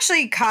 I'm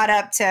actually caught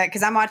up to,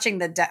 because I'm watching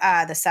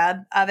the sub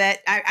of it.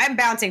 I'm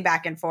bouncing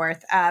back and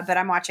forth, but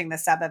I'm watching the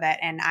sub of it,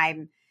 and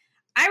I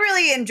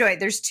really enjoy it.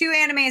 There's 2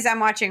 animes I'm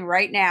watching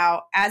right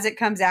now as it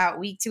comes out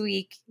week to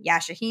week.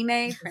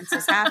 Yashahime,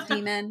 Princess Half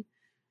Demon,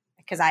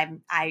 because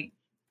I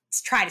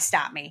try to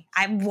stop me.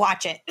 I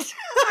watch it.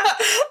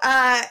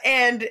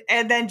 And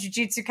then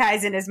Jujutsu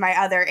Kaisen is my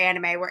other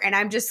anime and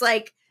I'm just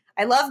like,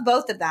 I love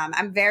both of them.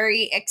 I'm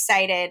very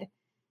excited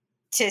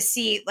to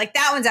see, like,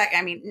 that one's,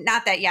 I mean,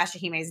 not that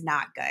Yashahime is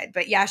not good,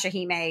 but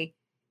Yashahime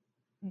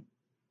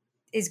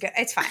is good.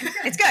 It's fine.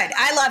 It's good.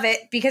 I love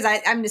it because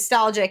I'm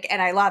nostalgic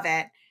and I love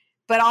it.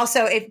 But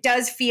also it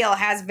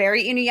has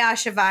very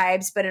Inuyasha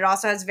vibes, but it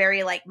also has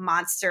very like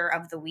Monster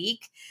of the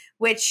Week,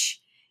 which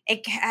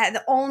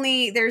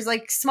there's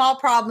like small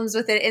problems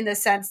with it in the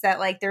sense that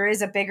like there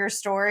is a bigger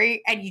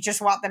story and you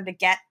just want them to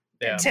get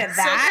to that. So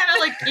kind of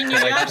like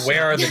Inuyasha. Like,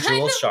 where are the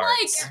jewel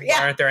shards? Like,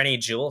 Why aren't there any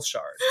jewel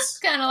shards? It's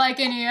kind of like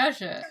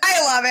Inuyasha.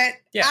 I love it.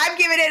 Yeah. I'm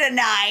giving it a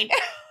 9.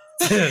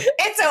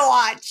 It's a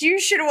watch. You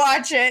should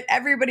watch it.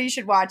 Everybody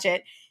should watch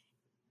it.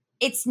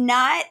 It's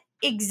not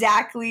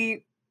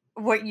exactly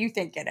what you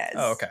think it is.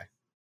 Oh, okay.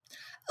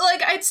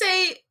 Like, I'd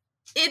say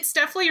it's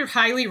definitely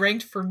highly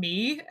ranked for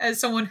me as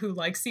someone who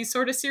likes these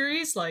sort of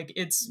series. Like,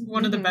 it's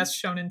one of the best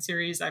shonen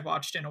series I've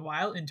watched in a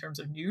while in terms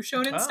of new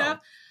shonen stuff.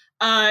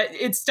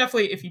 It's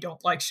definitely, if you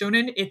don't like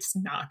shonen, it's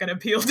not going to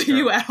appeal to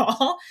you at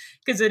all,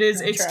 because it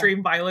is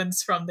extreme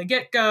violence from the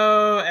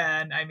get-go,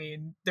 and I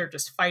mean, they're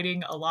just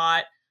fighting a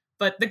lot,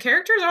 but the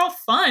characters are all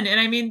fun. And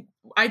I mean,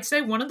 I'd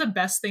say one of the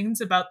best things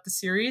about the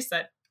series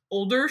that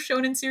older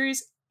shonen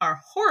series are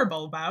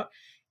horrible about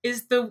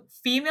is the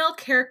female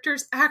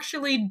characters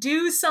actually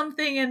do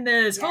something in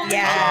this. Yeah. Oh,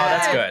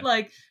 that's good.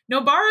 Like,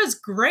 Nobara's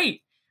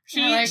great.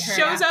 She I like her,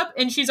 shows up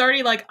and she's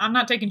already like, I'm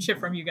not taking shit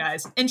from you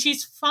guys. And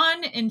she's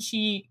fun and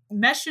she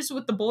meshes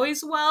with the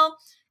boys well.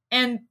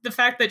 And the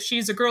fact that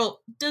she's a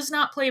girl does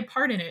not play a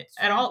part in it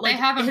at all. Like,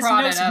 they haven't it has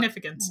brought no it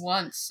significance. up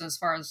once, as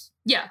far as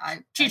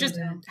She just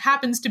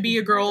happens to be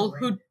a girl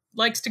who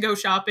likes to go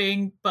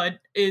shopping, but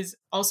is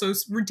also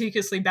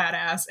ridiculously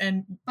badass.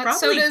 And but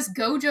so does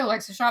Gojo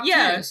likes to shop too.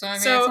 So I mean,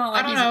 it's not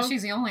like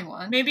she's the only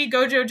one. Maybe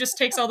Gojo just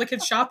takes all the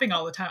kids shopping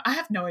all the time. I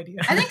have no idea.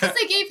 I think because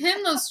they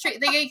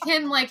gave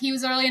him like, he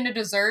was really into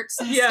desserts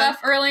and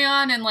stuff early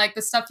on, and like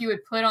the stuff you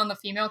would put on the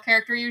female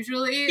character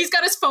usually. He's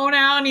got his phone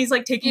out and he's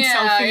like taking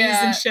selfies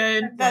and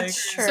shit.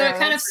 That's true. So it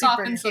kind of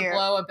softens the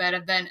blow a bit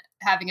of then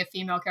having a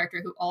female character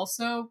who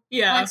also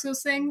likes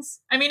those things.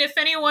 I mean, if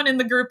anyone in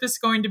the group is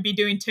going to be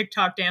doing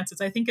TikTok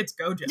dances, I think it's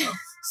Gojo.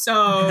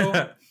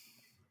 So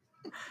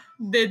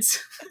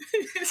it's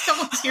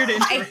someone's here to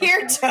enjoy. I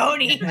hear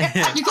Tony. You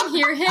can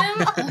hear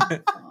him.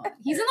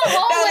 He's in the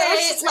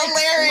hallway. It's like,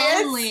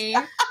 hilarious. Lonely.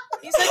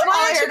 He's like,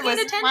 why aren't you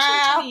paying attention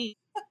to me?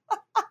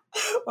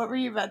 What were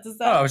you about to say?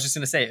 Oh, I was just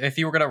going to say, if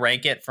you were going to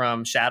rank it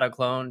from Shadow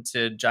Clone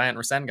to Giant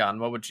Rasengan,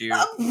 what would you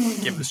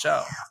give the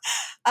show?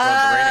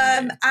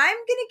 I'm going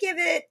to give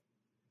it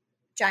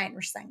Giant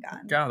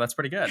Rasengan. Oh, that's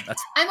pretty good.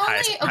 That's I'm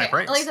only high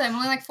praise. like I said, I'm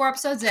only like 4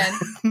 episodes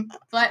in,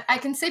 but I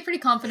can say pretty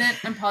confident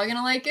I'm probably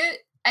gonna like it.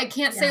 I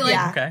can't say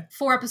like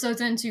 4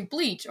 episodes into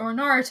Bleach or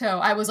Naruto,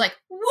 I was like,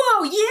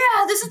 whoa,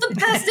 yeah, this is the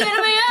best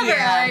anime ever.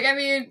 Like, I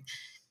mean,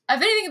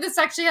 if anything, this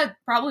actually had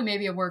probably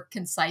maybe a more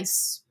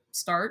concise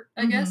start,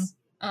 I guess.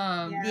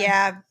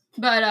 Yeah.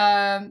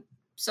 But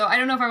so I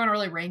don't know if I want to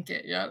really rank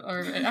it yet,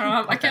 or I don't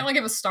know. I can't really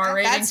give a star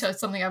rating to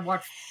something I've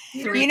watched.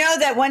 You know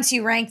that once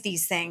you rank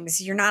these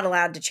things, you're not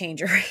allowed to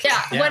change your rating.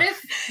 Yeah. What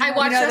if I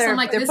watch this? I'm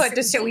like, they're put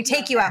to show. We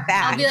take you out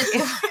back. I'll be like,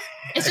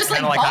 it's just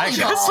like volleyball.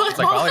 volleyball. It's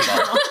like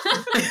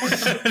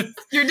volleyball.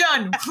 You're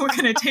done. We're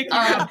gonna take you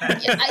out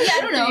back. Yeah, I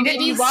don't know.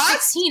 Maybe You lost?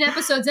 16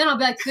 episodes in, I'll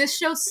be like, this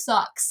show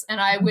sucks, and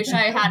I wish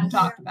I hadn't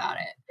talked about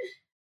it.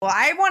 Well,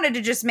 I wanted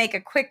to just make a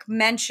quick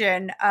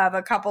mention of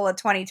a couple of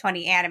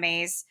 2020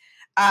 animes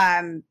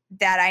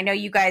that I know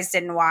you guys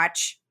didn't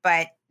watch,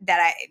 but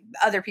that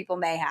other people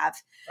may have.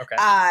 Okay.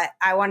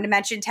 I wanted to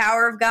mention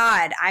Tower of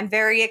God. I'm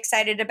very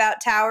excited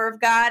about Tower of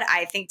God.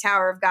 I think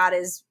Tower of God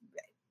is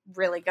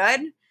really good.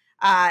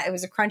 It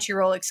was a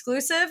Crunchyroll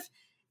exclusive,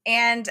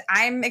 and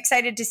I'm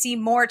excited to see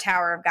more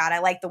Tower of God. I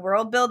like the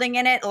world building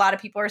in it. A lot of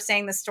people are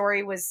saying the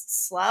story was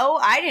slow.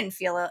 I didn't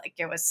feel like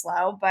it was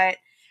slow, but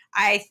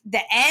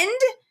the end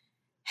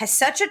has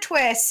such a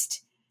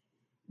twist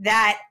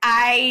that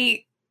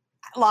I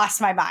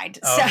lost my mind.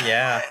 Oh, so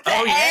yeah.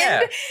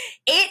 end,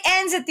 it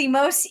ends at the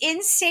most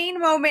insane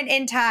moment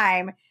in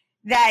time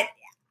that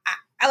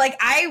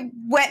I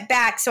went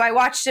back. So I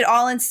watched it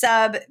all in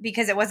sub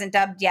because it wasn't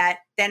dubbed yet.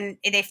 Then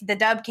if the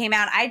dub came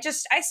out, I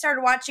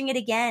started watching it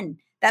again.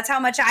 That's how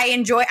much I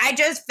enjoy. I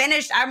just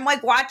finished. I'm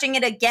like watching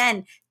it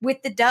again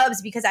with the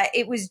dubs because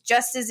it was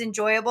just as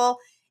enjoyable.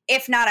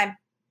 If not,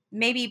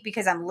 maybe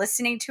because I'm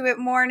listening to it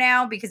more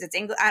now because it's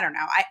English. I don't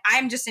know.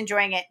 I'm just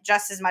enjoying it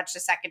just as much the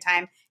second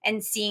time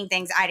and seeing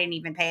things I didn't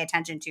even pay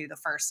attention to the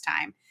first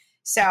time.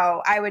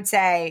 So I would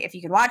say if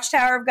you can watch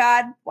Tower of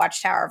God,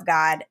 watch Tower of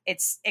God.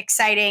 It's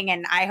exciting,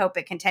 and I hope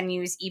it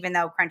continues, even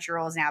though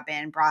Crunchyroll has now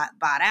been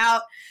bought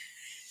out.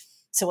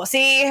 So we'll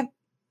see.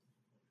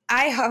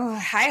 I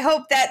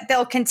hope that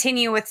they'll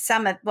continue with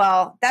some of,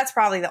 well, that's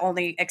probably the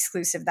only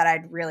exclusive that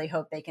I'd really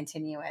hope they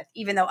continue with,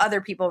 even though other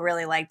people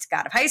really liked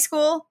God of High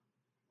School.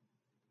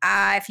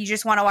 If you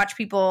just want to watch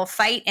people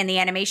fight and the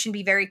animation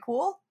be very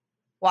cool,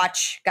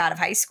 watch God of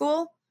High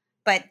School,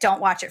 but don't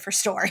watch it for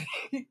story.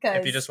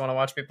 If you just want to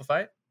watch people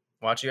fight,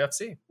 watch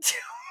UFC.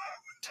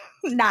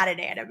 Not an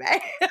anime.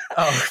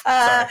 Oh,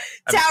 sorry.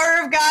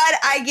 Tower of God,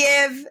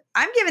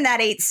 I'm giving that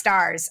 8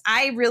 stars.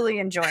 I really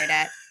enjoyed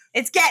it.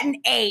 It's getting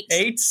 8.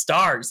 8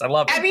 stars. I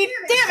love it. I mean,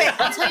 damn it.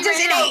 I'll tell you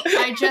Just right an now,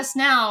 8. I just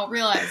now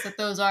realized that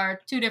those are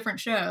 2 different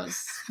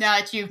shows. Now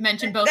that you've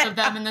mentioned both of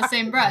them in the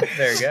same breath.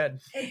 Very good.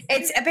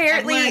 It's I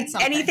apparently learned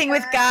something. anything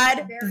with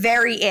God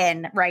very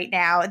in right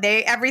now.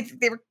 They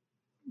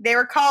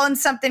were calling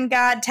something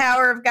God,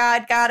 Tower of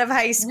God, God of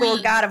High School,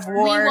 God of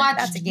War. We watched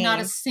That's a game. not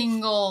a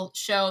single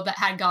show that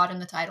had God in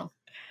the title.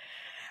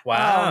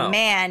 Wow. Oh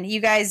man,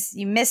 you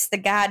missed the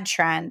God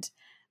trend.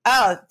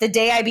 Oh, The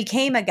Day I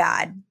Became a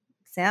God.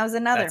 So that was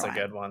another That's one. a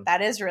good one.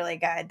 That is really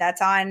good.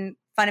 That's on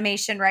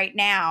Funimation right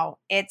now.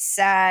 It's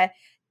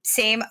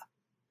same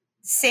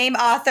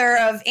author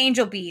of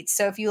Angel Beats.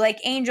 So if you like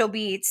Angel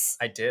Beats,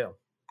 I do.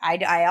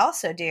 I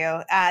also do.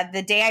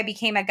 The Day I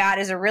Became a God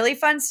is a really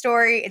fun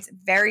story. It's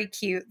very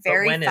cute,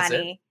 very when funny.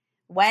 is it?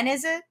 When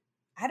is it?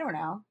 I don't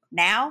know.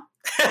 Now?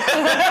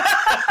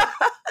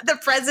 The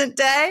present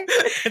day?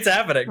 It's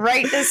happening.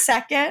 Right this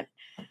second.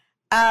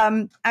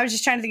 I was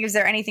just trying to think, is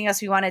there anything else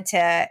we wanted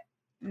to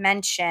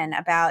mention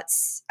about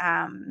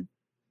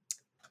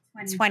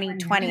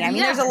 2020? I mean,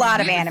 Yeah, there's a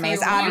lot of we have a animes.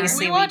 few.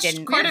 Obviously, We we watched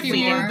didn't quite a few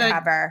that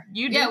cover.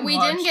 You Yeah, didn't we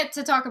watch. didn't get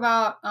to talk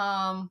about.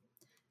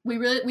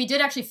 We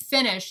did actually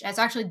finish. It's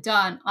actually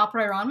done.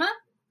 Opera Ranma,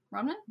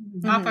 Opera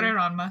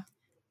Ranma.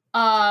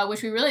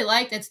 which we really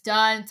liked. It's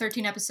done.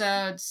 13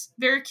 episodes.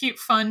 Very cute,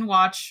 fun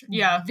watch.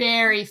 Yeah.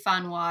 Very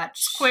fun watch.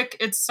 It's quick.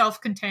 It's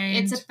self-contained.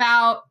 It's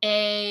about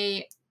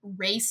a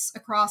race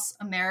across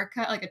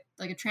America, like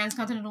a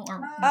transcontinental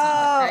or Oh,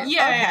 Yeah, okay.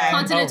 yeah.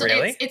 continental. Oh,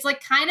 really? It's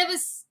like kind of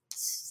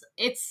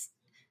it's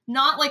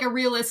not like a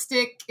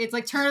realistic. It's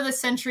like turn of the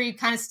century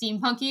kind of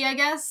steampunky, I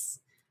guess,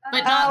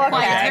 but not Oh,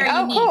 quite. It's okay. very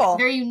Oh, unique. cool.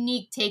 Very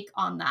unique take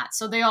on that.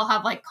 So they all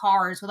have like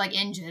cars with like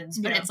engines,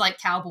 but Yeah. it's like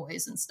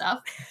cowboys and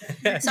stuff. So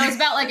it's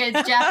about like a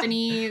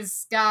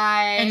Japanese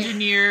guy,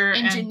 engineer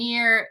and and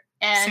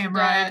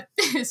samurai.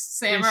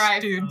 samurai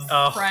dude.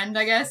 Oh, friend,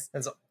 I guess.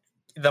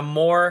 the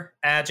more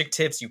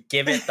adjectives you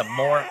give it, the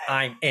more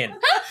I'm in.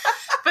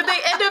 But they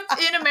end up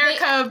in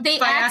America They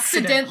by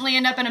accident. accidentally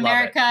end up in Love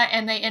America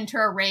and they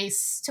enter a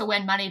race to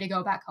win money to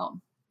go back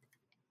home.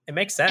 It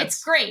makes sense.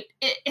 It's great.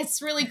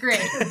 It's really great.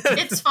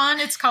 It's fun.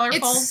 It's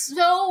colorful. It's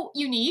so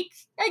unique,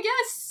 I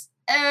guess.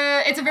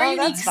 It's a very Oh,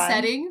 unique that's fun.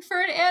 setting for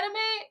an anime,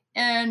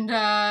 and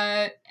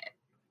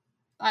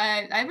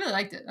I really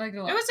liked it. I liked it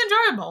a lot. It was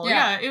enjoyable.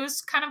 Yeah. Yeah. It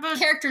was kind of The a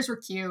characters were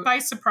cute. by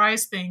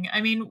surprise thing.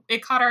 I mean,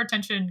 it caught our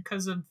attention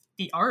because of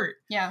the art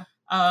Yeah.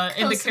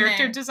 and the Kosume.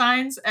 character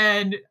designs,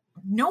 and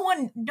no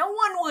one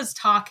was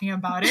talking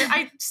about it.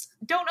 I just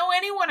don't know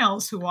anyone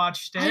else who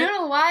watched it. I don't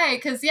know why,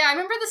 because I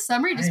remember the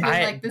summary just being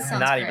I like, "This had sounds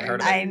not great." even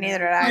heard of it. I neither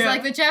did It was I. Yeah.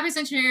 like the Japanese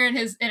engineer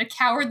and a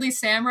cowardly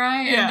samurai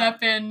end Yeah.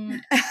 up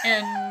in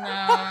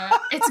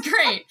it's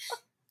great.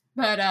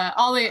 But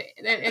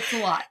it's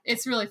a lot.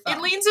 It's really fun.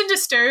 It leans into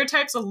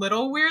stereotypes a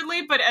little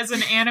weirdly, but as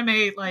an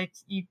anime, like,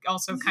 you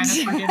also kind of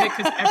forgive it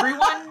because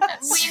everyone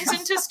leans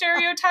into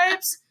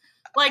stereotypes.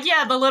 Like,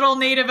 yeah, the little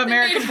Native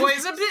American boy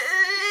is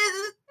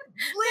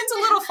leans a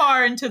little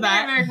far into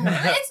that. It's not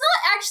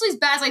actually as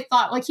bad as I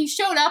thought. Like, he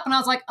showed up and I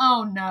was like,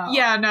 oh no.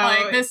 Yeah, no.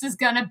 Like, this is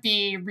gonna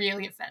be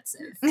really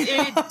offensive.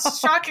 It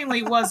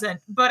shockingly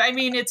wasn't. But I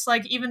mean, it's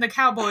like even the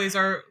cowboys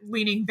are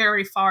leaning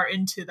very far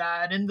into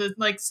that. And the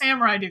like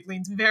samurai dude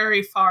leans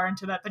very far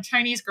into that. The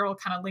Chinese girl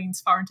kind of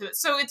leans far into that.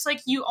 So it's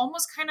like you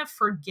almost kind of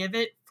forgive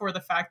it for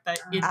the fact that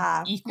it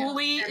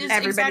equally is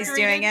everybody's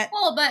doing it.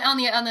 Well, but on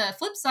the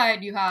flip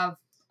side, you have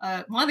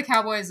one of the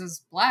cowboys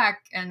is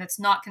black, and it's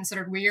not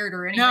considered weird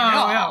or anything at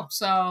all. No.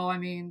 So, I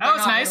mean, that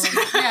was nice.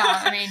 Really,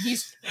 yeah, I mean,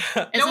 he's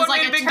no one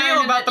made a big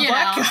deal about the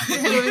black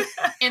guy.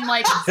 In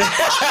like,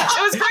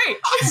 it was great.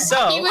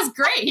 So he was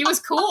great. He was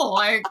cool.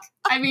 Like,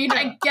 I mean,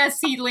 I guess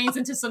he leans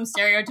into some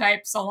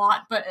stereotypes a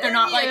lot, but they're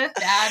not like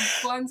bad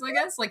ones. I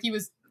guess like he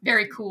was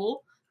very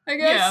cool. I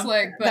guess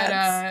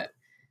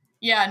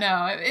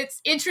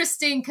it's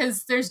interesting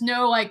because there's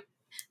no like.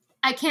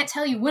 I can't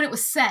tell you when it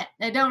was set.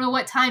 I don't know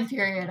what time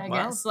period, I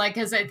guess. Like,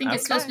 because I think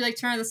it's supposed to be like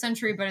turn of the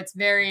century, but it's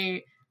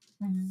very,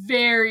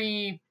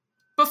 very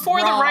before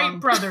wrong. The Wright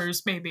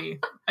brothers, maybe.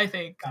 I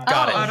think.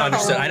 Got it.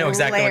 Understood. I know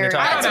exactly what you're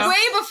talking It's about.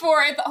 way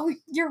before I thought. Oh,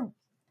 you're.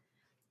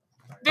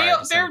 They're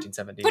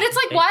 1770. But it's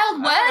like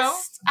Wild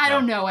West. I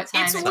don't know what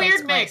time. It's a it weird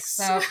takes mix.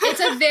 place, so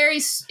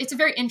it's a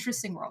very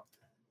interesting world.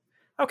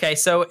 Okay,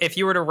 so if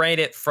you were to rate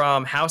it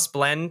from house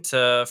blend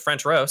to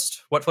French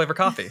roast, what flavor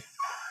coffee?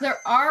 There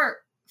are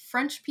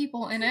French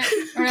people in it.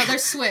 Or no, they're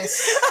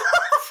Swiss.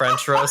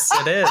 French roast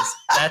it is.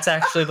 That's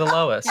actually the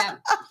lowest. Yeah.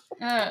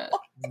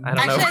 I don't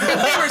know. Actually, I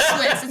think they were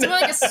Swiss. It's more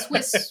like a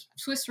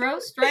Swiss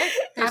roast, right?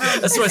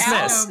 A Swiss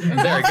miss.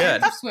 Very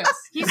good. Swiss.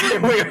 He's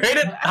We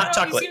rated hot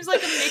chocolate. He seems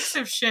like a mix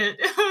of shit.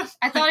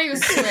 I thought he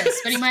was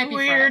Swiss, but he might be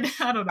weird.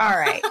 French. I don't know. All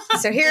right.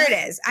 So here it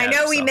is. I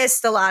know we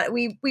missed a lot.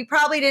 We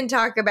probably didn't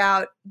talk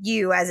about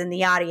you as in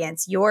the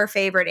audience, your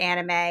favorite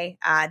anime.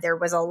 There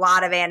was a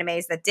lot of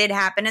animes that did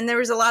happen, and there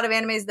was a lot of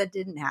animes that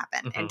didn't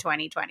happen in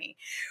 2020.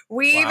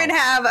 We even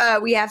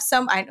have we have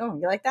some. I know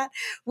you like that.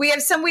 We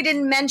have some we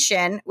didn't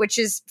mention, which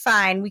is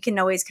fine. We can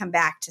always come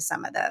back to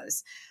some of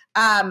those.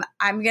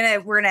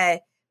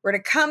 We're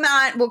gonna come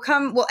on.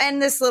 We'll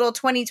end this little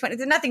 2020.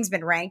 Nothing's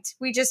been ranked.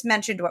 We just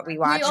mentioned what we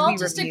watched. We all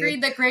just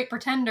agreed that Great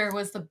Pretender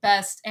was the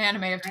best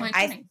anime of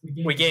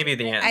 2020. We gave you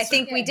the answer. I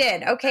think we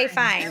did. Okay,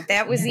 fine.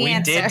 That was the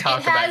answer. We did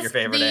talk about your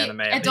favorite anime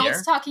of the Adults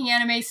year. Talking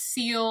Anime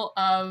seal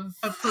of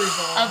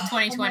approval of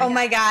 2020. Oh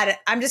my god!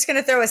 I'm just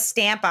gonna throw a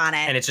stamp on it.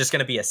 And it's just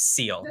going to be a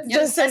seal.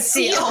 Just a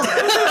seal.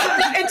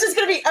 It's just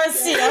gonna be a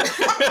seal.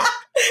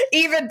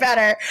 Even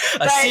better.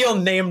 A seal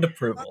named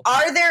approval.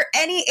 Are there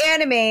any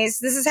animes?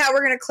 This is how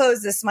we're going to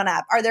close this one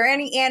up. Are there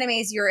any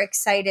animes you're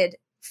excited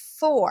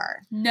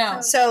for?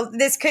 No. So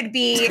this could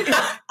be,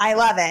 I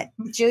love it.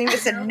 Julie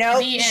just said,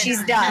 nope,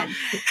 she's done.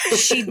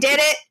 She did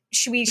it.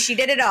 She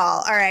did it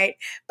all. All right.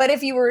 But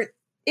if you were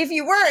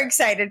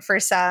excited for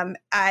some,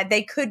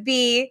 they could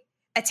be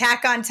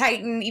Attack on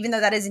Titan, even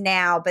though that is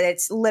now, but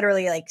it's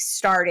literally like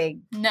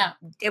starting. No.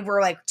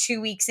 We're like 2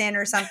 weeks in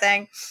or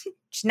something.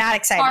 She's not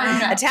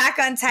excited. No. Attack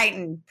on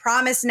Titan,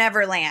 Promise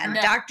Neverland,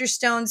 No. Dr.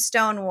 Stone's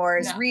Stone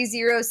Wars, No.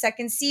 ReZero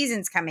second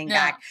season's coming No.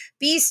 back.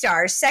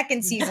 Beastars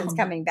second season's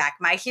coming back.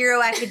 My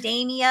Hero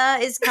Academia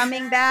is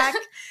coming back.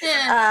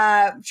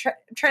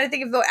 Trying to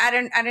think of I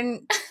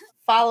didn't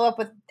follow up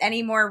with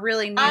any more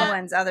really new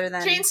ones other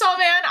than Chainsaw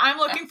Man. I'm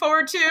looking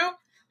forward to,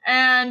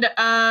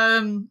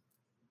 and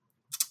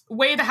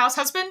Way the House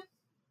Husband.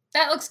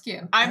 That looks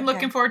cute. I'm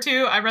looking forward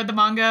to. I read the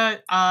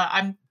manga.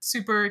 I'm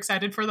super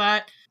excited for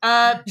that.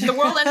 The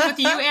World Ends With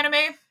You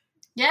anime.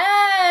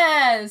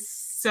 Yes.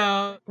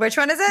 So which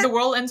one is it? The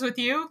World Ends With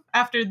You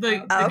after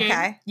the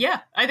game. Yeah,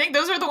 I think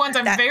those are the ones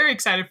I'm very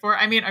excited for.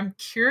 I mean, I'm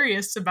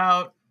curious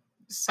about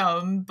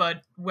some,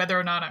 but whether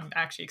or not I'm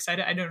actually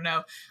excited, I don't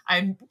know.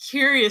 I'm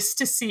curious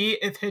to see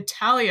if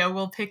Hitalia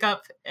will pick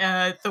up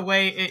the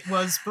way it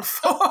was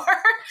before,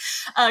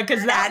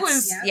 because that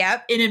was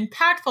an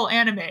impactful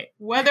anime.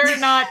 Whether or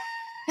not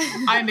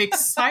I'm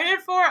excited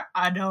for it,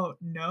 I don't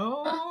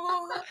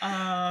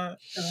know.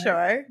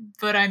 Sure.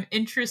 But I'm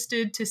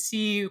interested to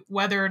see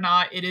whether or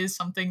not it is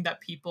something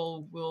that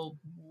people will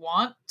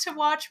want to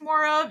watch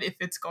more of, if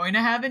it's going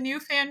to have a new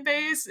fan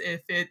base,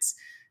 if it's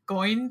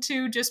going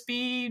to just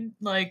be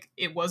like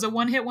it was a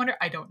one-hit wonder.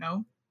 I don't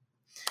know.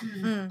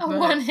 A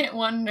one-hit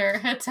wonder.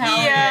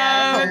 Hitalia.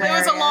 Yeah, it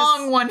was a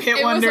long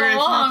one-hit wonder. It was a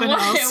long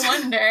one-hit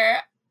wonder.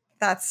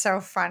 That's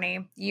so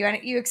funny. You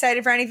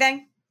excited for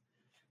anything?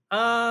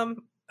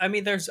 I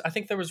mean, I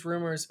think there was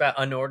rumors about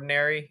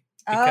Unordinary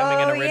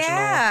becoming an original.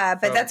 Yeah,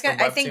 but that's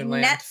gonna. I think Webtoon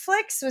Land.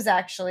 Netflix was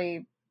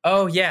actually.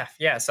 Oh yeah.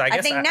 So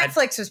I think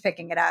Netflix was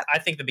picking it up. I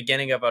think the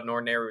beginning of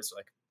Unordinary was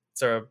like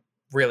it's a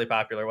really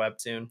popular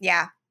webtoon.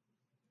 Yeah.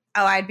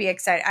 Oh, I'd be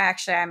excited.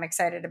 I'm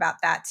excited about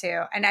that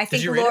too. And I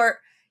think Did you read it?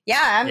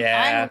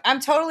 Yeah, I'm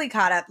totally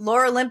caught up.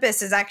 Lore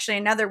Olympus is actually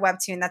another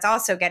webtoon that's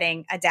also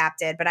getting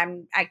adapted, but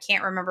I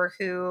can't remember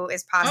who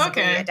is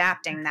possibly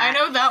adapting that. I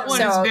know that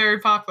one is very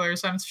popular,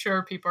 so I'm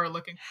sure people are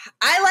looking.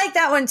 I like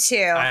that one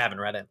too. I haven't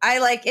read it. I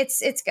like it's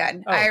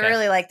good. Oh, okay. I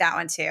really like that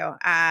one too.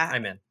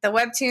 I'm in. The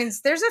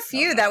webtoons, there's a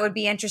few that would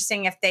be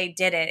interesting if they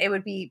did it. It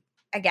would be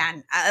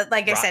again,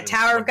 like I said,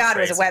 Tower of God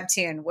was a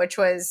webtoon, which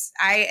was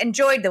I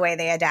enjoyed the way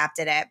they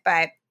adapted it,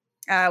 but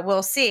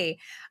we'll see.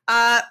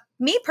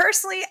 Me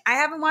personally, I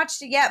haven't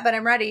watched it yet, but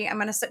I'm ready. I'm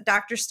gonna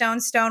Dr.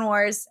 Stone, Stone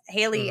Wars.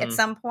 Haley, at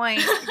some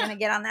point, you're gonna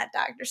get on that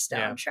Dr.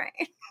 Stone train.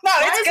 No,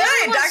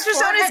 it's good. Dr.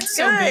 Stone is good.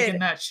 So big in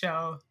that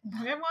show.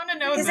 I want to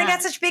know because they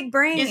got such big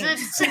brains. Is it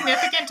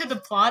significant to the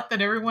plot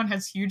that everyone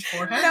has huge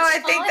foreheads? No, I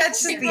think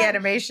that's just the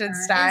animation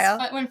style.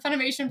 When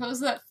Funimation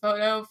posted that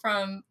photo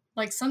from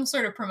like some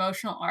sort of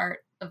promotional art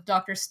of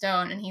Dr.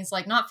 Stone, and he's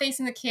like not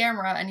facing the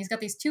camera, and he's got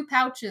these 2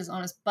 pouches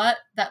on his butt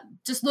that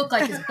just look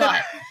like his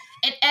butt.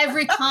 And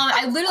every comment,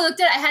 I literally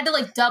looked at it, I had to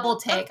like double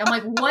take. I'm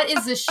like, what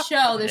is this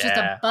show? There's just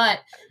a butt.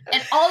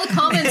 And all the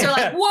comments are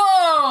like,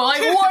 whoa,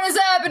 like what is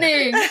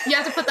happening? You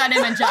have to put that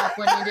image up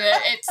when you do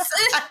it.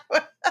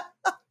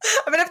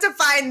 I'm gonna have to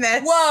find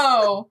this.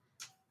 Whoa.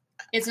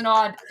 It's an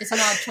odd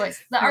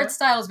choice. The art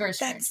style is very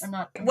strange.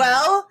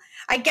 Well,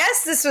 I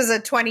guess this was a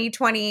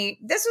 2020,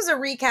 this was a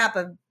recap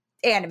of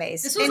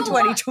animes in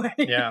 2020.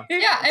 Yeah.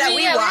 Yeah, I mean,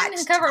 we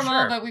didn't cover them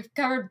all, but we've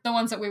covered the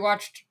ones that we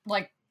watched,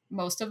 like,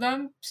 most of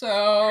them. So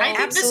I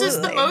think this is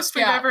the most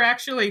we've ever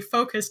actually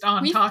focused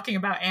on talking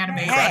about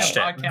anime.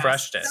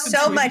 Crushed it.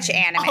 So much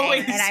anime,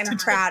 and I'm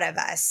proud of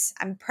us.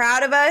 I'm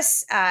proud of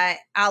us.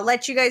 I'll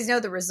let you guys know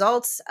the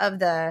results of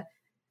the,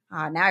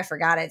 now I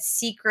forgot it,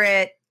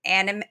 Secret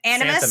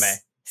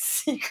Animus?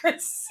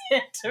 Secret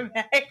Santime.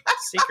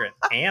 Secret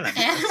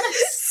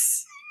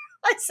Animus.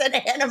 I said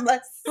Animus.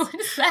 What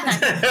is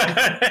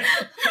that?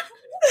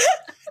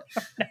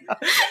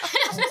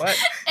 What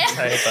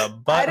type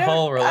of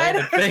butthole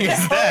related thing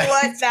is that?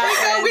 What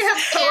that we have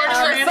Thor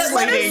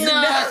translating.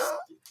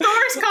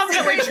 Thor's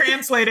constantly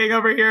translating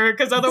over here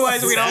because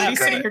otherwise we'd all be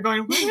sitting here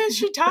going, what is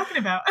she talking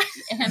about?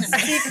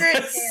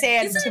 Secret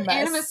Santime. Isn't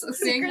Animus a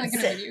thing like in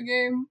a video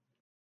game?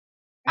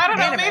 I don't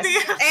know, maybe.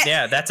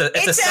 Yeah, it's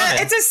a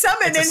summon. It's a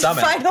summon in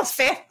Final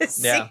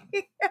Fantasy. Yeah.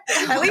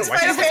 At least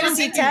Final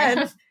Fantasy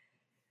X.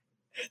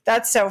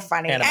 That's so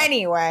funny.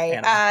 Anyway,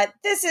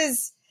 this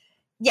is,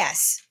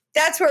 yes,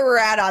 that's where we're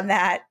at on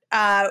that.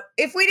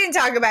 If we didn't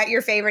talk about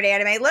your favorite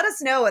anime, let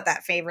us know what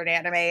that favorite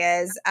anime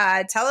is.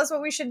 Tell us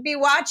what we should be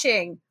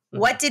watching.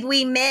 What did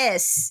we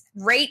miss?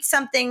 Rate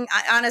something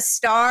on a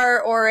star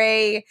or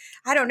I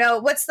don't know,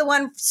 what's the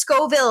one,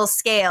 Scoville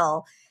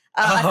scale?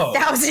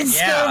 1,000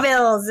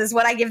 Scovilles is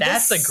what I give this.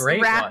 That's a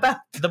great wrap one.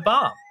 up. The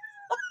bomb.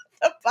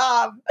 The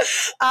bomb.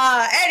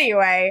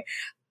 Anyway,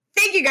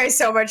 thank you guys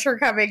so much for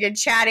coming and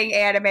chatting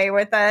anime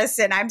with us,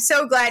 and I'm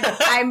so glad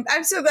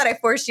I'm so glad I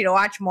forced you to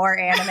watch more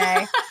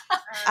anime.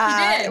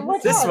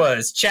 This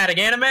was Chatting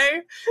Anime,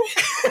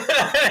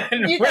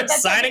 and we're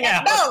signing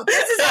out. No,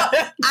 this is how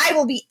I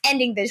will be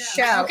ending this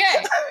show.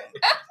 Okay.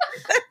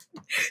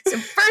 So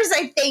first,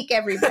 I thank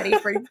everybody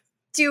for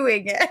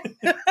doing it.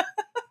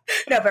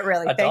 No, but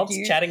really, Adults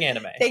thank you. Chatting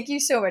Anime. Thank you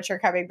so much for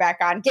coming back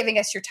on, giving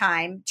us your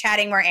time,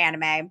 chatting more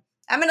anime.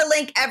 I'm going to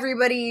link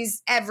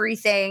everybody's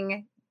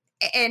everything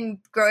and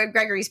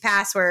Gregory's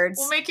passwords.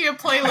 We'll make you a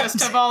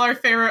playlist of all our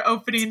favorite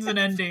openings and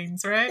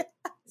endings, right?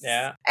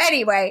 Yeah.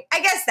 Anyway,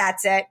 I guess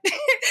that's it.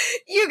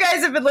 You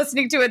guys have been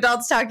listening to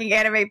Adults Talking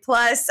Anime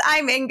Plus.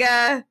 I'm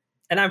Inga.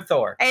 And I'm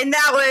Thor. And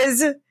that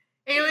was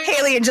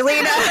Haley and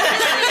Jelena.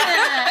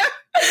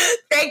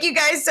 Thank you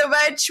guys so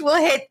much. We'll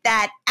hit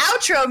that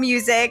outro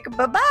music.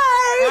 Bye-bye.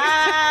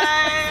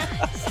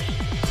 Bye.